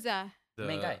 Yeah. Who's that? The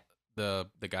Main guy. the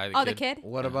guy. Oh, the kid.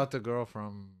 What Yeah. about the girl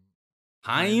from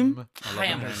Haim.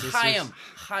 Chaim, her sisters. Chaim.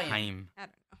 Haim. I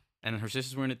don't know. And her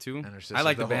sisters were in it too. And her sisters, I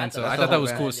like the the whole- band, so that's I the thought that whole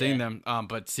was cool band, seeing yeah. them.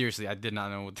 But seriously, I did not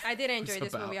know. What I didn't enjoy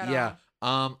it's this movie at about.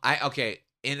 all. Yeah. Okay.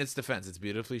 In its defense, it's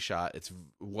beautifully shot. It's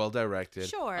well directed.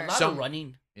 Sure. A lot Some- of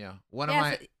running. Yeah. One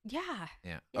Yes, of my yeah.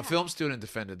 yeah. Yeah. A film student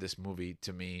defended this movie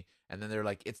to me, and then they're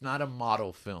like, "It's not a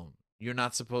model film. You're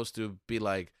not supposed to be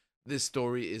like this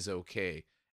story is okay."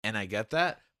 And I get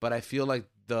that, but I feel like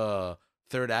the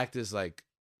third act is like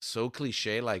so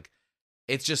cliche. Like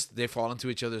it's just they fall into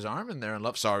each other's arm and they're in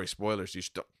love. Sorry, spoilers.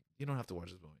 You don't have to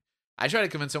watch this movie. I try to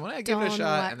convince someone, "Hey, give it a Don't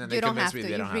shot," wa- and then you they don't convince have me to.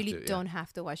 they You don't have really to. Yeah. don't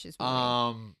have to watch this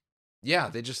movie. Yeah,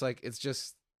 they just like it's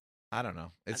just I don't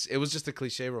know. It was just a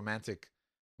cliche romantic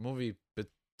movie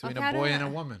between Okay, I a boy and a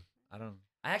don't- woman. I don't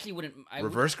I actually wouldn't.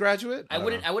 reverse graduate. I don't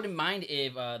wouldn't. know. I wouldn't mind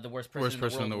if the worst person,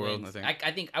 Worst in the world. I wins. think.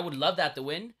 I think I would love that to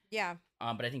win. Yeah.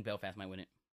 But I think Belfast might win it.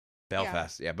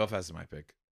 Belfast. Yeah, Belfast is my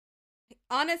pick.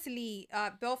 Honestly,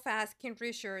 Belfast, King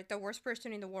Richard, The Worst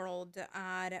Person in the World,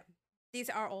 these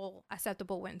are all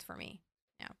acceptable wins for me.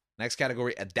 Next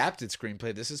category, adapted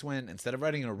screenplay. This is when instead of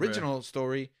writing an original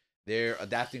story, they're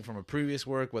adapting from a previous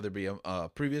work, whether it be a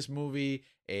previous movie,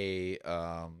 a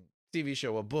TV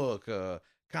show, a book, a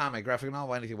comic, graphic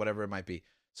novel, anything, whatever it might be.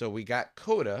 So we got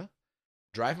Coda,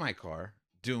 Drive My Car,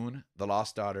 Dune, The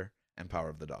Lost Daughter, and Power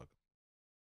of the Dog.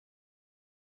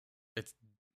 It's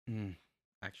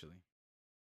actually.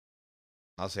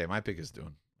 I'll say my pick is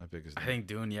Dune. My pick is Dune. I think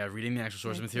Dune. Yeah, reading the actual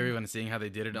source Me material too. and seeing how they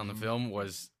did it on the Mhm. film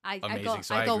was I amazing. go,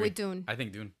 so I go agree. with Dune. I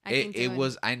think Dune. I think it Dune.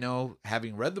 was. I know,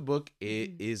 having read the book,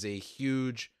 it Mhm. is a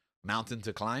huge mountain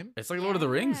to climb. It's like Lord of the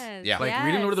Rings. Yes, Yeah. Like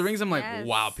reading Lord of the Rings, I'm like, yes.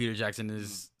 wow, Peter Jackson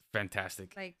is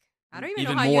fantastic. Like, I don't even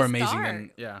Even know how more you amazing start.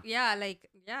 than yeah. Yeah, like,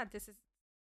 yeah, this is,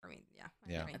 I mean, yeah.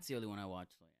 Yeah. anyway. That's the only one I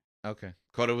watched. So Okay,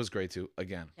 Coda was great too.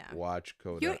 Again, Yeah. watch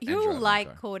Coda. You and you Drive My like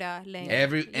Car. Coda, Lane.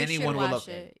 Anyone You should will love watch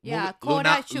it. Yeah,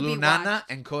 Coda should be Lunana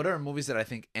watched. and Coda are movies that I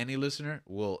think any listener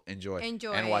will enjoy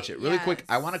Enjoy and watch it. Really quick,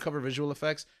 I want to yes. cover visual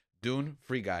effects. Dune,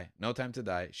 Free Guy, No Time to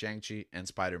Die, Shang-Chi, and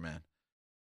Spider-Man.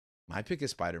 My pick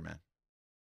is Spider-Man,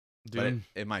 but Dune.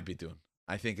 it might be Dune.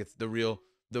 I think it's the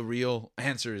real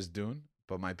answer is Dune,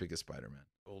 but my pick is Spider-Man.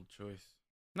 Bold choice.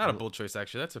 Not a bold choice,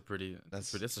 actually. That's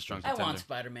a strong I contender. want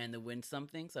Spider-Man to win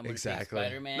something, so I'm gonna Exactly. pick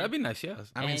Spider-Man. That'd be nice, yeah.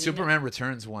 I mean, And Superman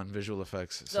Returns won visual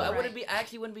effects. So I So wouldn't be. I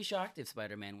actually wouldn't be shocked if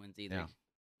Spider-Man wins either. Yeah.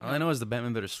 All I know is the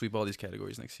Batman better sweep all these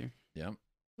categories next year. yeah.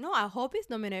 No, I hope he's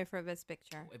nominated for Best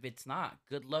Picture. If it's not,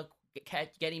 good luck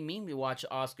getting me to watch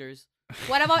Oscars.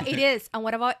 What about it is? And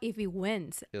what about if he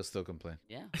wins? He'll still complain.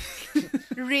 Yeah.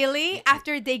 Really?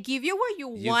 After they give you what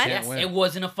you You want? can't Yes, win. it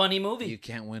wasn't a funny movie. You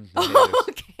can't win. Oh,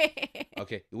 okay.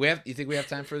 Okay. You think we have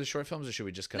time for the short films, or should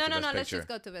we just cut No, to no, Best no. Let's Picture? just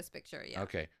go to Best Picture. Yeah.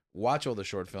 Okay. Watch all the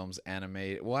short films,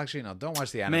 animated. Well, actually, no. Don't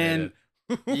watch the Man, animated.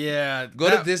 Yeah. Go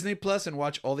to Disney Plus and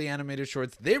watch all the animated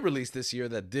shorts they released this year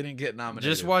that didn't get nominated.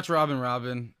 Just watch Robin I out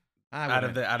wouldn't.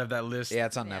 of that list. Yeah,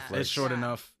 it's on Yeah. Netflix. It's short Yeah.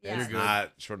 enough. Yeah. You're It's good.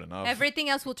 not short enough. Everything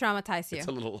else will traumatize you. It's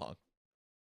a little long.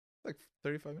 Like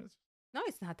 35 minutes. No,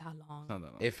 it's not that long. It's not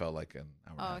that long. It felt like an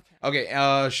hour. Oh, and a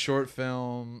half. Okay. Short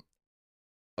film.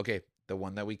 Okay, the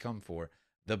one that we come for,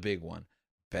 the big one,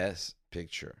 Best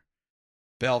Picture,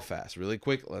 Belfast. Really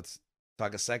quick, let's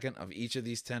talk a second of each of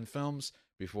these 10 films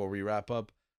before we wrap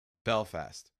up.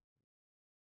 Belfast.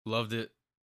 Loved it.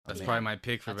 That's Okay. probably my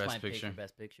pick for That's my Best pick Picture. for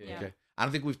Best Picture. Yeah. Okay. I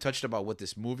don't think we've touched about what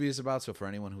this movie is about. So for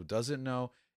anyone who doesn't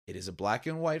know, it is a black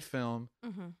and white film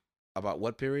Mm-hmm. about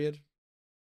what period?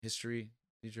 History,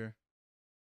 teacher.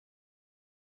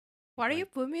 Why do you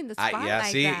put me in the spot Yeah,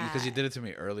 like see, that? because you did it to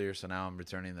me earlier, so now I'm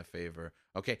returning the favor.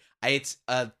 Okay, it's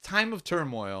a time of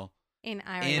turmoil in in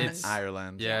Ireland.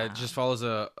 Ireland. Yeah, Yeah. it just follows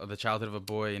the childhood of a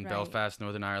boy in Right. Belfast,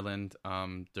 Northern Ireland,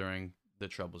 during the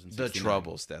Troubles in The 69.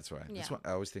 Troubles. That's right. Yeah. That's what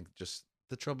I always think. Just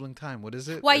the troubling time. What is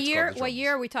it? What It's called year? The What year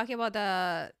Troubles. are we talking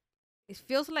about? It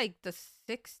feels like the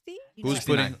 60s. Who's 69.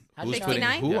 putting How do you who's know? putting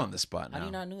 69? who Yeah. on the spot How do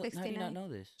you now? not know? How do you not 69. know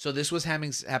this? So this was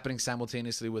happening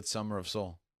simultaneously with Summer of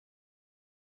Soul.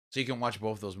 So you can watch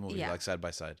both those movies Yeah. like side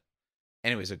by side.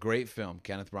 Anyways, a great film.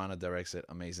 Kenneth Branagh directs it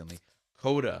amazingly.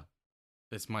 Coda.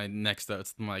 It's my next.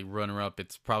 It's my runner-up.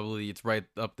 It's right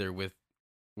up there with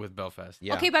Belfast.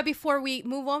 Yeah. Okay, but before we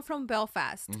move on from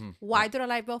Belfast, Mhm. why do I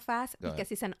like Belfast? Go ahead.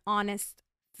 Because it's an honest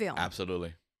film.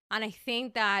 Absolutely. And I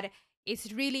think that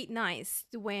it's really nice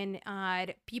when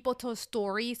people tell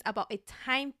stories about a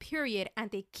time period and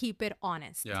they keep it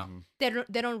honest. Yeah. Mhm.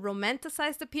 They don't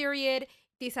romanticize the period.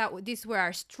 These were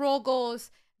our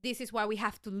struggles. This is why we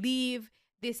have to leave.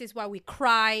 This is why we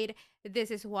cried.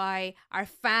 This is why our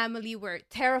family were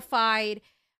terrified.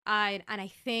 And I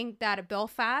think that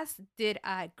Belfast did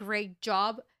a great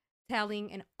job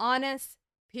telling an honest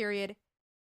period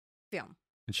film.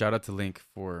 And shout out to Link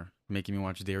for making me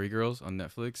watch Dairy Girls on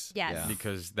Netflix. Yes. Yeah.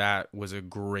 Because that was a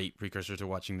great precursor to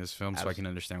watching this film, so I can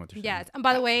understand what they're saying. Yes. And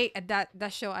by the way,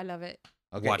 that show, I love it.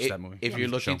 Okay, Watch that movie. If Yeah. you're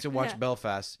looking Show. to watch Yeah.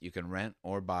 Belfast, you can rent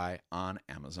or buy on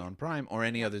Amazon Prime or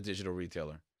any other digital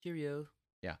retailer. Cheerio.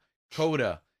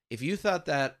 Coda. If you thought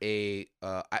that the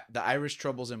Irish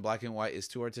Troubles in black and white is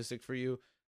too artistic for you,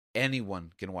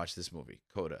 anyone can watch this movie.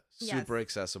 Coda. Super Yes.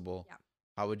 accessible. Yeah.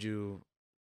 How would you?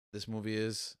 This movie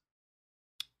is.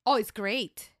 Oh, it's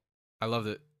great. I loved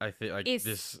it. I think like It's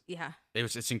this. yeah.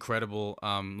 It's incredible.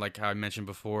 Like how I mentioned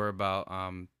before about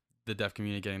the deaf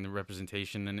community getting the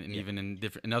representation and Yeah. even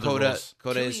in other Coda. roles.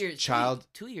 Coda is child.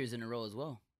 2 years in a row as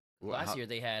well. Well, Last how- year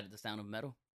they had The Sound of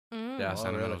Metal. Yeah, Oh, Sound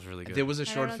of Metal really? was really good. There was a I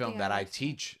short don't film think that I I watched that.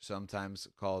 teach sometimes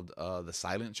called The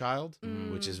Silent Child,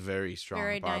 which is very strong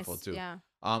Very and powerful nice. too. Yeah.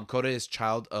 Coda is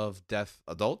child of deaf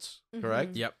adults,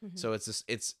 correct? Mhm. Yep. Mhm. So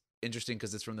it's interesting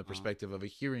because it's from the perspective of a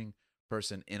hearing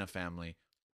person in a family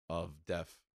of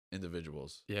deaf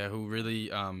individuals. Yeah, who really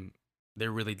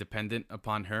they're really dependent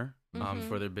upon her Mhm.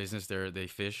 for their business. They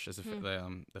fish as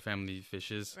Mhm. the family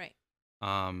fishes. Right.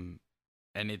 And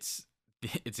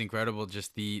it's incredible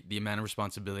just the amount of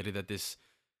responsibility that this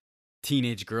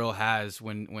teenage girl has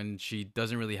when she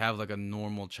doesn't really have like a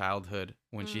normal childhood,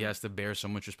 when she Mm. has to bear so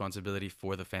much responsibility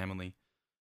for the family.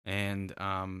 And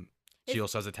she It's-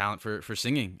 also has a talent for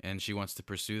singing, and she wants to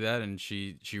pursue that, and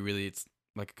she really, it's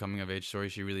like a coming of age story.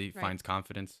 She really Right. finds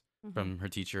confidence Mhm. from her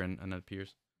teacher and her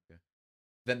peers.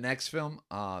 The next film,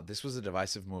 this was a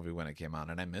divisive movie when it came out,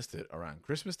 and I missed it around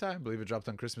Christmas time. I believe it dropped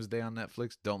on Christmas Day on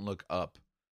Netflix. Don't Look Up.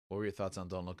 What were your thoughts on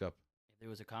Don't Look Up? If there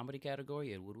was a comedy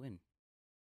category, it would win.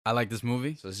 I like this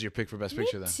movie. So this is your pick for Best Me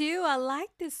Picture then? too. I like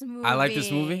this movie. I like this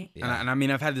movie, Yeah. and I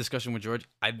mean, I've had a discussion with George.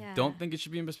 I Yeah. don't think it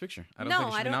should be in Best Picture. I don't No, think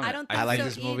it should I be don't- I nominated. don't I think like so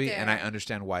this movie, and I either.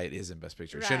 understand why it is in Best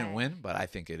Picture. It shouldn't Right. win, but I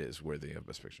think it is worthy of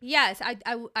Best Picture. Yes,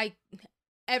 I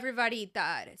everybody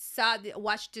that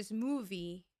watched this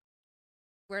movie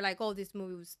were like, "Oh, this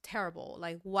movie was terrible.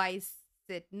 Like, why is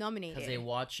it nominated?" Because they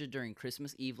watched it during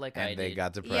Christmas Eve, like I And they did.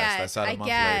 got depressed. Yes, I saw it a month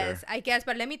later. I guess,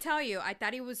 but let me tell you, I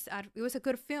thought it was a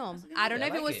good film. It's a good I don't know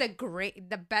movie. if I it was like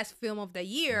the best film of the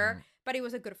year, but it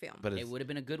was a good film. But It it's, would have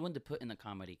been a good one to put in the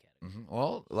comedy category.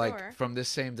 well, like Sure. from this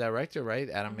same director, right?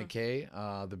 Adam Mhm.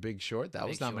 McKay, The Big Short, that The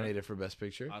was Big Short. nominated for Best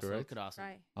Picture, Also, correct? could also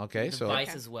Right. Okay, The so Vice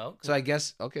Okay. as well. so I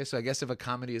guess if a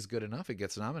comedy is good enough, it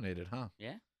gets nominated, huh?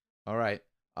 Yeah. All right.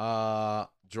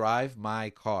 Drive My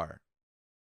Car.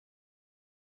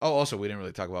 Oh, also, we didn't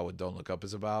really talk about what Don't Look Up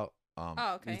is about. Oh,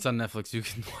 okay. It's on Netflix. You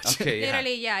can watch it. Okay, yeah.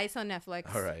 Literally, yeah, it's on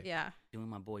Netflix. All right. Yeah. Doing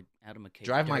my boy Adam McKay.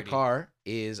 Drive My dirty. Car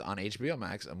is on HBO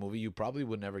Max, a movie you probably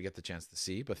would never get the chance to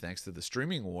see, but thanks to the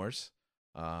streaming wars,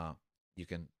 you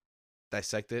can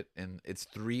dissect it in its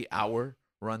 3-hour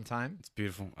runtime. It's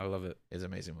beautiful. I love it. It's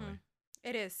an amazing movie.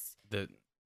 It is. Go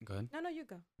ahead. No, you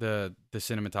go. The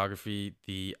cinematography,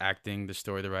 the acting, the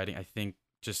story, the writing. I think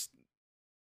just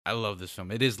I love this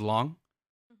film. It is long,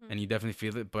 Mhm. and you definitely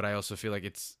feel it, but I also feel like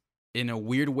it's in a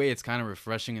weird way. It's kind of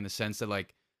refreshing in the sense that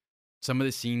like some of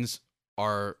the scenes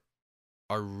are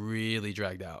really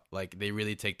dragged out. Like they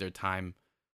really take their time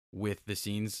with the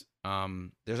scenes.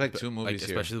 There's like but, 2 movies like,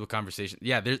 here. especially with conversation.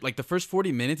 Yeah, there's like the first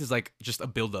 40 minutes is like just a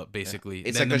build up basically.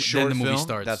 It's Then like a short then the movie film.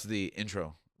 starts. That's the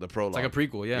intro, the prologue. it's like a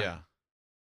prequel. Yeah. Yeah.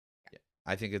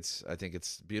 I think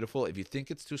it's beautiful. If you think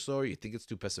it's too slow, or you think it's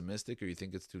too pessimistic, or you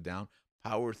think it's too down,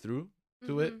 power through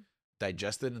to it, Mhm.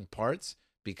 digest it in parts,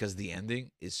 because the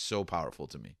ending is so powerful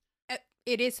to me.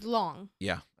 It is long.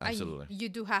 Yeah, and absolutely. you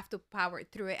do have to power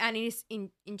through it, and it is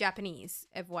in Japanese.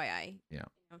 FYI.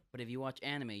 But if you watch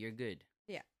anime, you're good.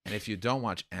 And if you don't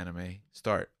watch anime,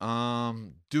 start.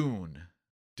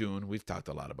 Dune. We've talked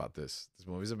a lot about this. This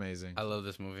movie's amazing. I love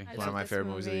this movie. I One of love my this favorite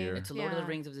movies of the movie. year. It's a Lord of Yeah. the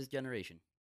Rings of this generation.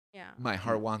 Yeah. My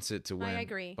heart wants it to win.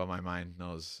 agree. But my mind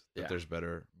knows that Yeah. there's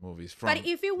better movies from But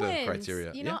if it the wins,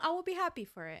 criteria. you know, I will be happy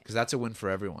for it. Because that's a win for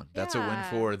everyone. That's a win Yeah,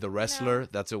 for The Wrestler. know.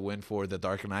 That's a win for The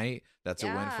Dark Knight. That's a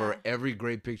win for Yeah. every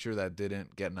great picture that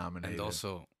didn't get nominated. And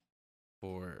also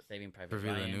for Saving Private for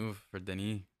Ryan. Villeneuve, for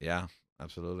Denis. Yeah,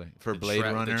 absolutely. For The Blade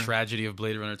Runner. The tragedy of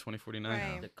Blade Runner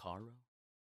 2049. Right. The Caro.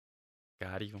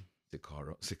 Gario.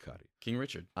 Sicario. King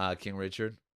Richard. King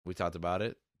Richard. We talked about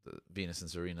it. Venus and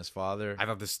Serena's father. I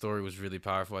thought this story was really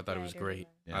powerful. I thought Yeah, it was I do great. remember.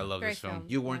 Yeah. I love Great this film. film.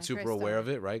 You weren't Yeah, super great aware of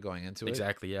story. it, right? Going into it.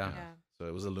 Exactly, yeah. Yeah. So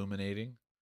it was illuminating.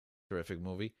 Terrific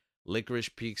movie. Licorice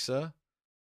Pizza.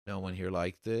 No one here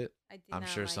liked it. I did I'm not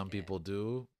sure like some it. people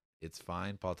do. It's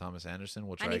fine. Paul Thomas Anderson.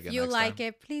 We'll try And if again you next like time.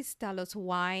 it, please tell us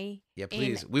why. Yeah,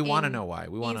 please. We want to in know why.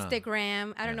 We want to.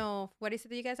 Instagram. I don't yeah. know what is it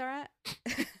that you guys are at.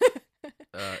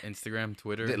 Instagram,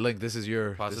 Twitter, Link. This is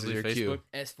your. possibly this is your Facebook.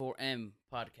 cue. S4M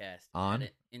podcast. On? At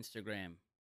it. Instagram,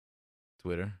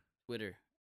 Twitter Twitter.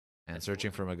 and S4M.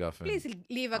 searching for MacGuffin. Please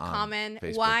leave a on comment.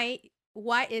 Facebook.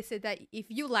 Why is it that if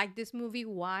you like this movie,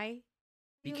 why?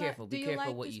 Be You careful. do Be you careful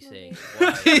like what this you say. movie?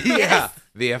 Why? yeah, Yes.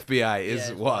 the FBI is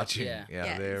Yeah, watching. yeah.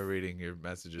 Yeah, they're Yes. reading your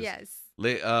messages. Yes.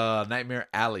 Nightmare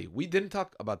Alley. We didn't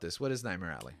talk about this. What is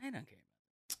Nightmare Alley? I don't care.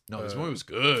 No, this Uh, movie was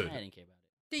I good. didn't care about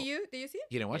it. Do you see it?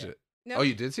 You didn't watch Yeah. it. No. Oh,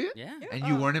 you did see it? Yeah. Yeah. And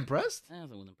you Oh. weren't impressed? I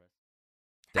wasn't impressed.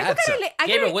 That's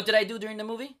Gabriel, what did I do during the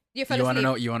movie? You fell You want to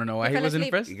asleep. know? You want to know why You he fell wasn't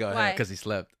asleep. impressed? Go ahead. Why? Because he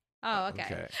slept. Oh, okay.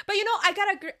 Okay. But you know, I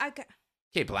gotta agree.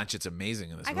 Kate Blanchett's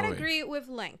amazing in this I movie. gotta agree with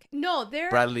Link. No, they're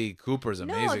Bradley Cooper's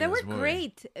amazing. no, they in were this movie.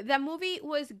 great. The movie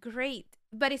was great,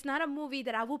 but it's not a movie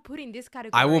that I will put in this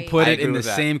category. I will put I it agree in the with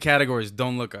that. same category as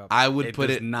Don't Look Up. I would put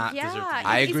does it- not Yeah, deserve to be.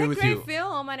 I it's agree a with great you.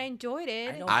 film, and I enjoyed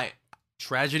it. I don't- I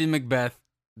Tragedy Macbeth.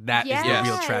 That is the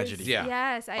real tragedy. Yeah.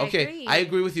 Yes, I okay. agree. I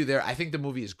agree with you there. I think the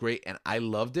movie is great, and I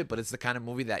loved it. But it's the kind of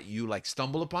movie that you like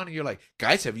stumble upon, and you're like,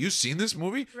 guys, have you seen this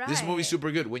movie? This movie's Right. super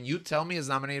good. When you tell me it's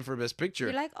nominated for Best Picture,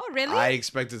 You're like, oh, really? I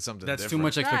expected something. That's too different.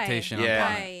 much expectation. Right. on Yeah,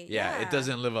 Palmer. Right, yeah, yeah. it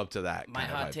doesn't live up to that. My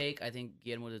kind of hot vibe. take, I think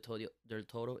Guillermo del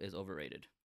Toro is overrated.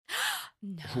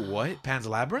 No. What? Pan's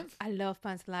Labyrinth? I love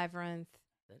Pan's Labyrinth.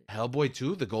 Hellboy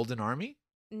 2, The Golden Army?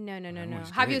 No, no, no, That no. movie's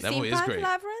Have great. you That seen movie is Pan's great.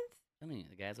 Labyrinth? I mean,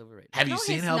 the guy's overrated. Have you No,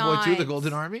 seen he's Hellboy 2, The not.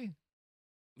 Golden Army?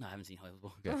 No, I haven't seen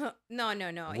Hellboy. Okay. No, no,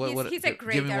 no. What- he's a give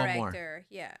great me one more. director.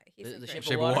 Yeah, he's The a great Shape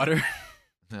Shape of of Water.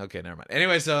 Okay, never mind.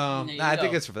 Anyways, There you I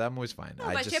think go. it's for that movie's fine. No,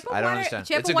 I but just Shape of I don't Water, understand.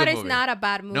 Shape It's of a good Water is movie. not a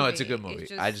bad movie. No, it's a good movie.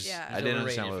 It's I just yeah. I didn't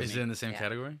understand what overrated it for was. Is it in the same Yeah.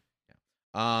 category?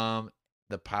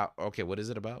 The power. Okay, what is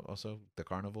it about? Also, the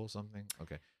carnival something.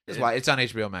 Okay, that's It- why it's on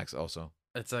HBO Max. Also,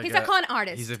 It's like He's a con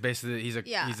artist. He's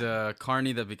Yeah. a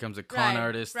carny that becomes a con Right,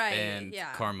 artist right, and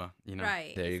yeah. karma. You know.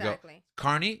 Right. There you go. exactly.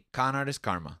 Carney, con artist,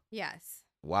 karma. Yes.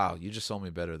 Wow, you just sold me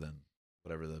better than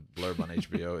whatever the blurb on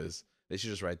HBO is. They should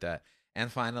just write that.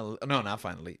 And finally, no, not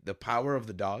finally, The Power of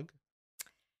the Dog.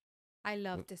 I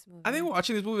love this movie. I think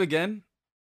watching this movie again,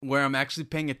 where I'm actually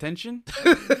paying attention,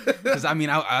 because I mean,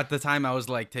 at the time I was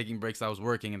like taking breaks, I was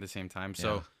working at the same time.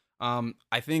 So,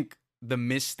 I think the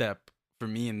misstep for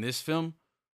me in this film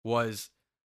was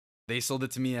they sold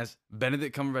it to me as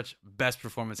Benedict Cumberbatch best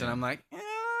performance, and I'm like, is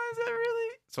that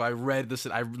really? So I read this.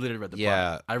 I literally read the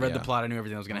plot. I read the plot. I knew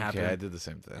everything that was gonna happen. I did the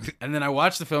same thing. And then I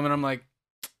watched the film, and I'm like,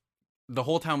 the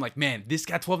whole time, I'm like, man, this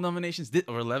got 12 nominations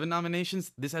or 11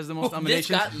 nominations. This has the most nominations.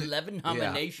 This got 11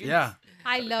 nominations. Yeah.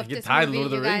 I love Get this tied movie, Lord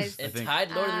of the you Rings. guys. I It think.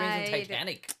 tied Lord of the Rings and I-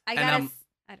 Titanic. I And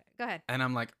gotta. Go ahead. And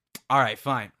I'm like, all right,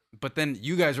 fine. But then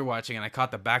you guys were watching, and I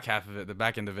caught the back half of it, the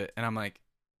back end of it, and I'm like,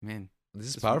 man, This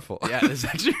is powerful. yeah, this is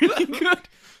actually really good.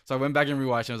 So I went back and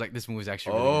rewatched, and I was like, this movie's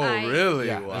actually really Oh, good. really?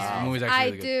 Yeah, Wow. this movie's actually I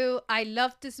really good. do. I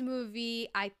love this movie.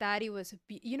 I thought it was.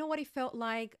 You know what it felt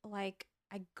like? Like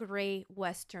a great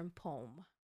Western poem.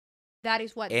 That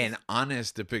is what. An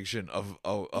honest depiction of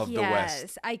the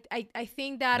West. Yes, I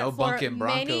think that No for bunking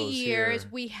many Broncos years here.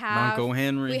 we have Bronco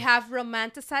Henry. we have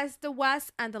romanticized the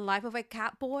West and the life of a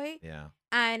catboy, Yeah.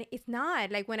 and it's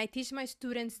not. Like when I teach my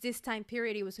students this time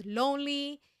period, it was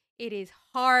lonely. It is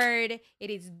hard. It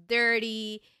is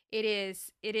dirty. It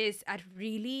is a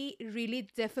really, really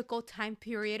difficult time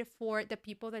period for the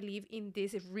people that live in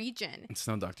this region. It's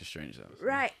no Doctor Strange, though. so.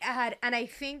 Right. And I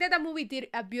think that the movie did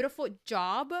a beautiful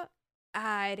job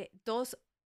at those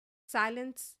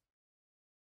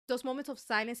moments of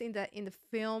silence in the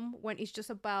film when it's just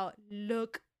about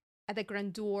look at the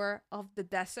grandeur of the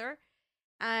desert.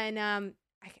 And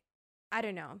I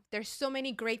don't know. There's so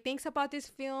many great things about this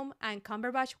film, and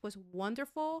Cumberbatch was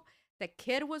wonderful. The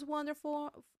kid was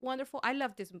wonderful. I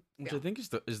love this film. Which I think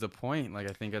is the point. Like,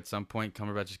 I think at some point,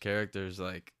 Cumberbatch's character is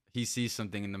like, he sees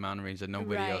something in the mountain range that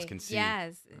nobody else Right. can see.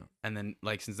 Yes. And then,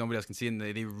 like, since nobody else can see it,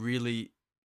 they really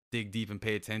dig deep and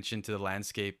pay attention to the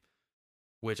landscape,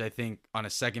 which I think on a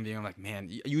second viewing, I'm like, man,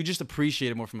 you just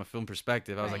appreciate it more from a film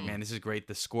perspective. I was like, Right. man, this is great.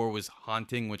 The score was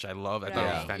haunting, which I love. I thought it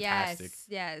was Right. fantastic.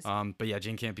 Yes. But yeah,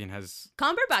 Jane Campion has.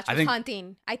 Cumberbatch I was think-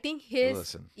 hunting. I think his.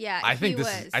 Listen. Yeah. I think he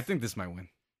this. was. I think this might win.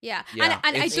 Yeah, Yeah,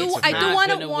 and I it's do not want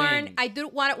to gonna warn. win. I do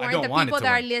want to I warn don't the want it people to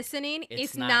that are win. listening. It's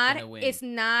It's not not. gonna win.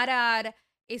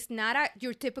 It's not a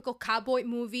your typical cowboy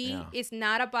movie. Yeah. It's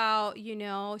not about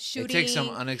It shooting. takes some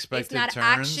It's unexpected not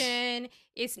turns. action.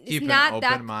 It's Keep an not open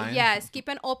that. mind. Yes, keep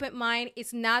an open mind.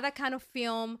 It's not that kind of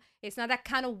film. It's not that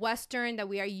kind of Western that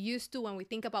we are used to when we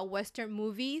think about Western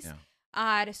movies.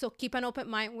 So keep an open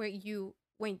mind when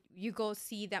you go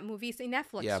see that movie. It's in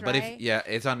Netflix. Yeah, right? but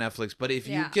it's on Netflix. But if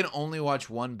you Yeah. can only watch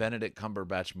one Benedict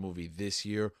Cumberbatch movie this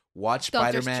year, watch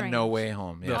Doctor Spider-Man: No Strange. Way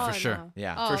Home. Yeah, Yeah, for sure. No.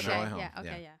 yeah, Oh, for okay. sure. No Way Home. Yeah.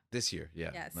 Okay. Yeah. This year,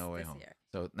 yeah, Yes, No Way this Home. year.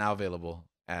 So now available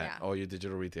at Yeah. all your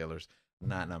digital retailers.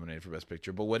 Not nominated for Best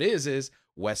Picture, but what is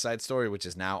West Side Story, which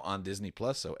is now on Disney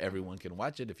Plus, so everyone can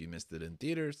watch it if you missed it in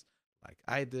theaters, like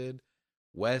I did.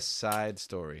 West Side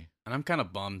Story. And I'm kind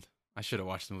of bummed. I should have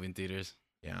watched the movie in theaters.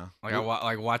 Yeah, Like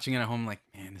like watching it at home. Like,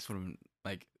 man, this would have been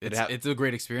like it's a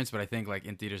great experience. But I think like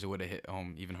in theaters it would have hit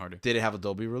home even harder. Did it have a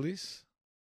Dolby release?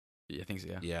 Yeah, I think so.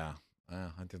 Yeah.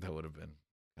 Yeah, I think that would have been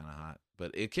kind of hot.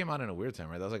 But it came out in a weird time,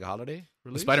 right? That was like a holiday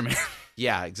release. Spider-Man.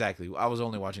 Yeah, exactly. I was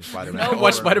only watching Spider-Man. No I one-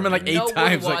 watched Spider-Man like eight. 8 no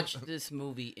times. one Like, watched this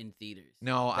movie in theaters.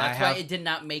 No, I That's have. why it did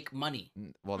not make money.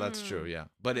 Well, that's true. Yeah,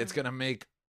 but it's gonna make.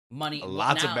 Money.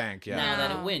 Lots of now- bank, yeah. Now that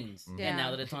Now. it wins, Mhm. Yeah. and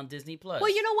now that it's on Disney Plus.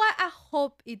 Well, you know what? I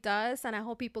hope it does, and I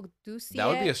hope people do see That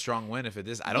would it. be a strong win if it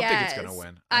is. I don't think it's gonna Yes.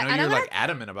 win. I know and you're I'm like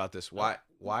adamant about this. Why?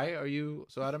 Why are you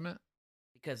so adamant?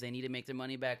 because they need to make their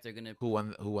money back. They're gonna. Who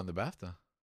won the BAFTA?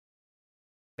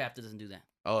 BAFTA doesn't do that.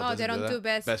 Oh, it Oh, they doesn't don't that? do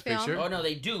best film? picture. Oh no,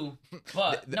 they do.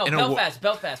 But no, In a wa-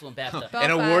 Belfast won BAFTA. Bel-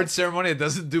 An award Belfast. ceremony, it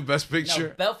doesn't do best No, picture.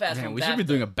 Belfast man, won we BAFTA. should be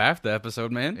doing a BAFTA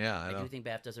episode, man. Yeah, I I know. do think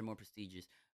BAFTAs are more prestigious,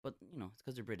 but it's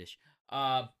because they're British. They make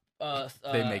it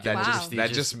Wow. more That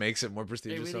prestigious. just makes it more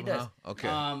prestigious really somehow. does. Okay.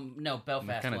 No,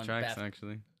 Belfast kind won of tracks BAFTA.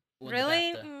 actually. won the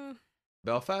Really? BAFTA.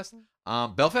 Belfast.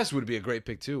 Belfast would be a great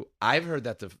pick too. I've heard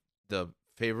that the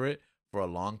favorite for a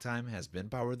long time has been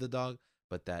Power of the Dog,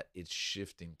 but that it's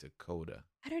shifting to Coda.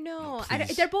 I don't know.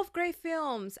 please. They're both great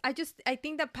films. I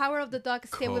think the Power of the Dog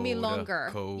stay with me longer.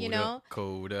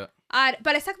 Coda. But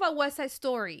let's talk about West Side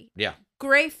Story. Yeah.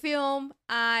 Great film.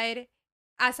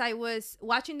 As I was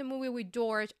watching the movie with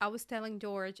George, I was telling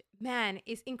George, man,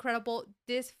 it's incredible.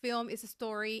 This film is a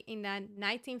story in the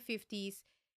 1950s,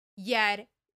 yet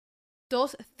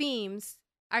those themes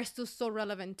are still so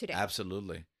relevant today.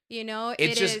 Absolutely. You know,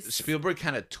 it's just Spielberg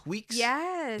kind of tweaks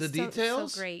the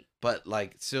details, so great. But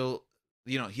like still,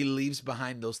 he leaves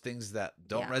behind those things that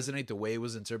don't resonate the way it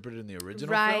was interpreted in the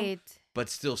original film. But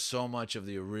still, so much of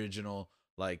the original,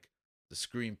 like the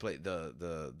screenplay,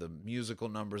 the musical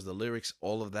numbers, the lyrics,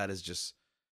 all of that is just,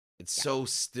 it's so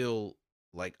still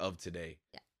like of today.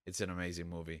 Yeah, it's an amazing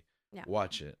movie. Yeah,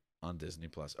 watch it on Disney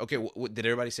Plus. Okay, did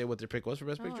everybody say what their pick was for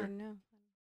Best Picture? No.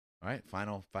 All right,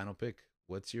 final pick.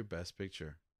 What's your Best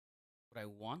Picture? What I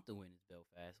want to win is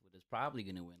Belfast, but it's probably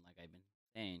gonna win, like I've been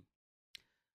saying.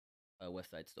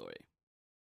 West Side Story.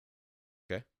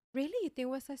 Okay. Really, you think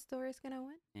West Side Story is gonna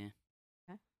win? Yeah.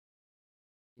 Okay.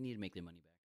 They need to make their money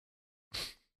back.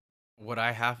 What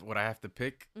I have to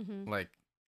pick, like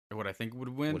what I think would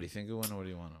win. What do you think would win, or what do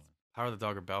you want to win? Power of the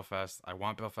Dog or Belfast. I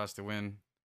want Belfast to win,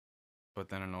 but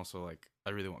then and also like I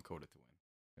really want Coda to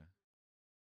win. Okay.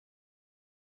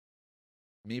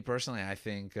 Me personally, I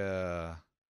think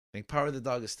Power of the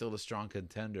Dog is still a strong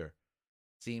contender.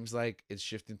 Seems like it's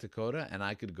shifting to Coda, and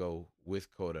I could go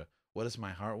with Coda. What does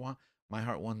my heart want? My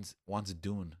heart wants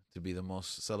Dune to be the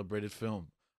most celebrated film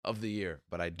of the year,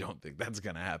 but I don't think that's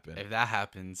gonna happen. If that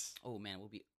happens, oh man,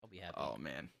 I'll be happy. Oh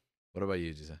man, what about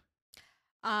you, Giselle?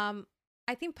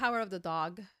 I think Power of the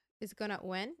Dog is gonna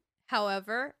win.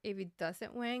 However, if it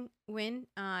doesn't win,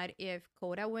 if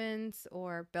Coda wins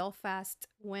or Belfast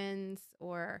wins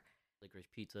or Licorice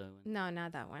Pizza. No,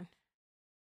 not that one.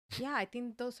 Yeah, I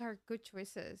think those are good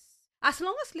choices. As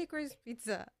long as Licorice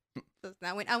Pizza does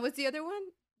not win. And what's the other one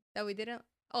that we didn't?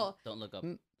 Oh, Don't Look Up.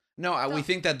 No, we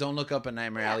think that Don't Look Up and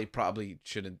Nightmare Alley probably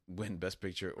shouldn't win Best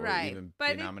Picture or even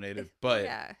be nominated. But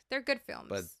yeah, they're good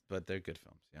films. But they're good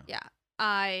films. Yeah.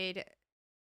 Yeah.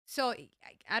 So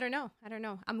I don't know.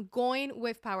 I'm going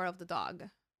with Power of the Dog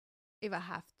if I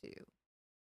have to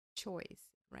choice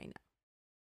right now.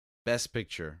 Best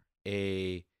Picture,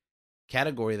 a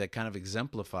category that kind of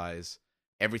exemplifies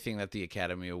everything that the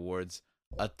Academy Awards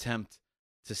attempt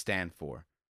to stand for.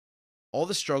 All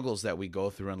the struggles that we go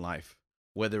through in life,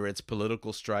 whether it's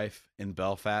political strife in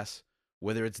Belfast,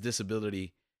 whether it's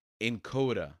disability in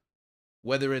Coda,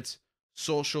 whether it's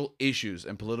social issues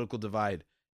and political divide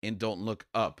in Don't Look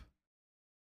Up,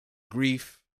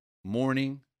 grief,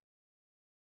 mourning,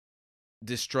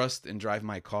 distrust in Drive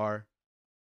My Car,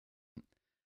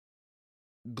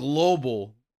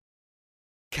 global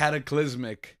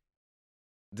cataclysmic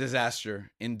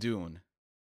disaster in Dune,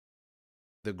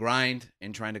 the grind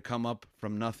in trying to come up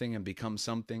from nothing and become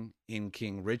something in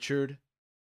King Richard,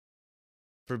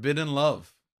 forbidden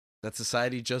love that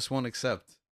society just won't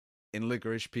accept in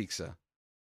Licorice Pizza,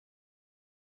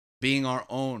 being our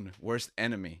own worst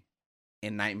enemy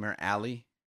in Nightmare Alley,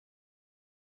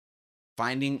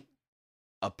 finding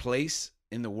a place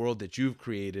in the world that you've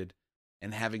created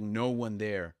and having no one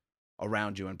there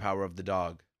around you in Power of the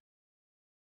Dog,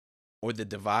 or the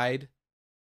divide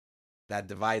that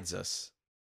divides us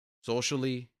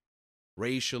socially,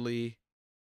 racially,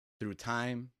 through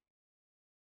time.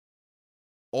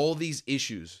 All these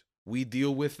issues, we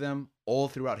deal with them all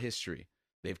throughout history.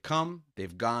 They've come,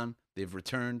 they've gone, they've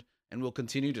returned, and will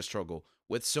continue to struggle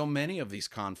with so many of these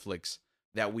conflicts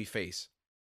that we face.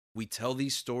 We tell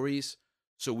these stories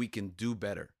so we can do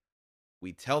better.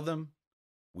 We tell them,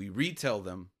 we retell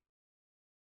them,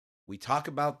 we talk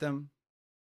about them,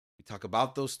 we talk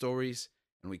about those stories,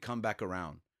 and we come back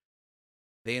around.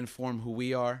 They inform who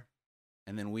we are,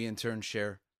 and then we in turn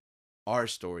share our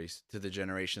stories to the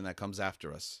generation that comes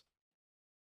after us.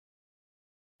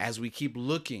 As we keep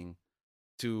looking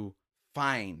to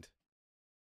find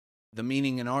the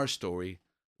meaning in our story,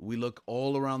 we look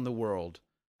all around the world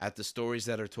at the stories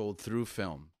that are told through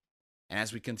film. And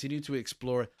as we continue to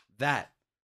explore that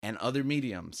and other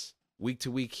mediums week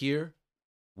to week here,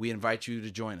 we invite you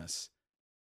to join us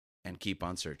and keep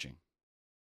on searching.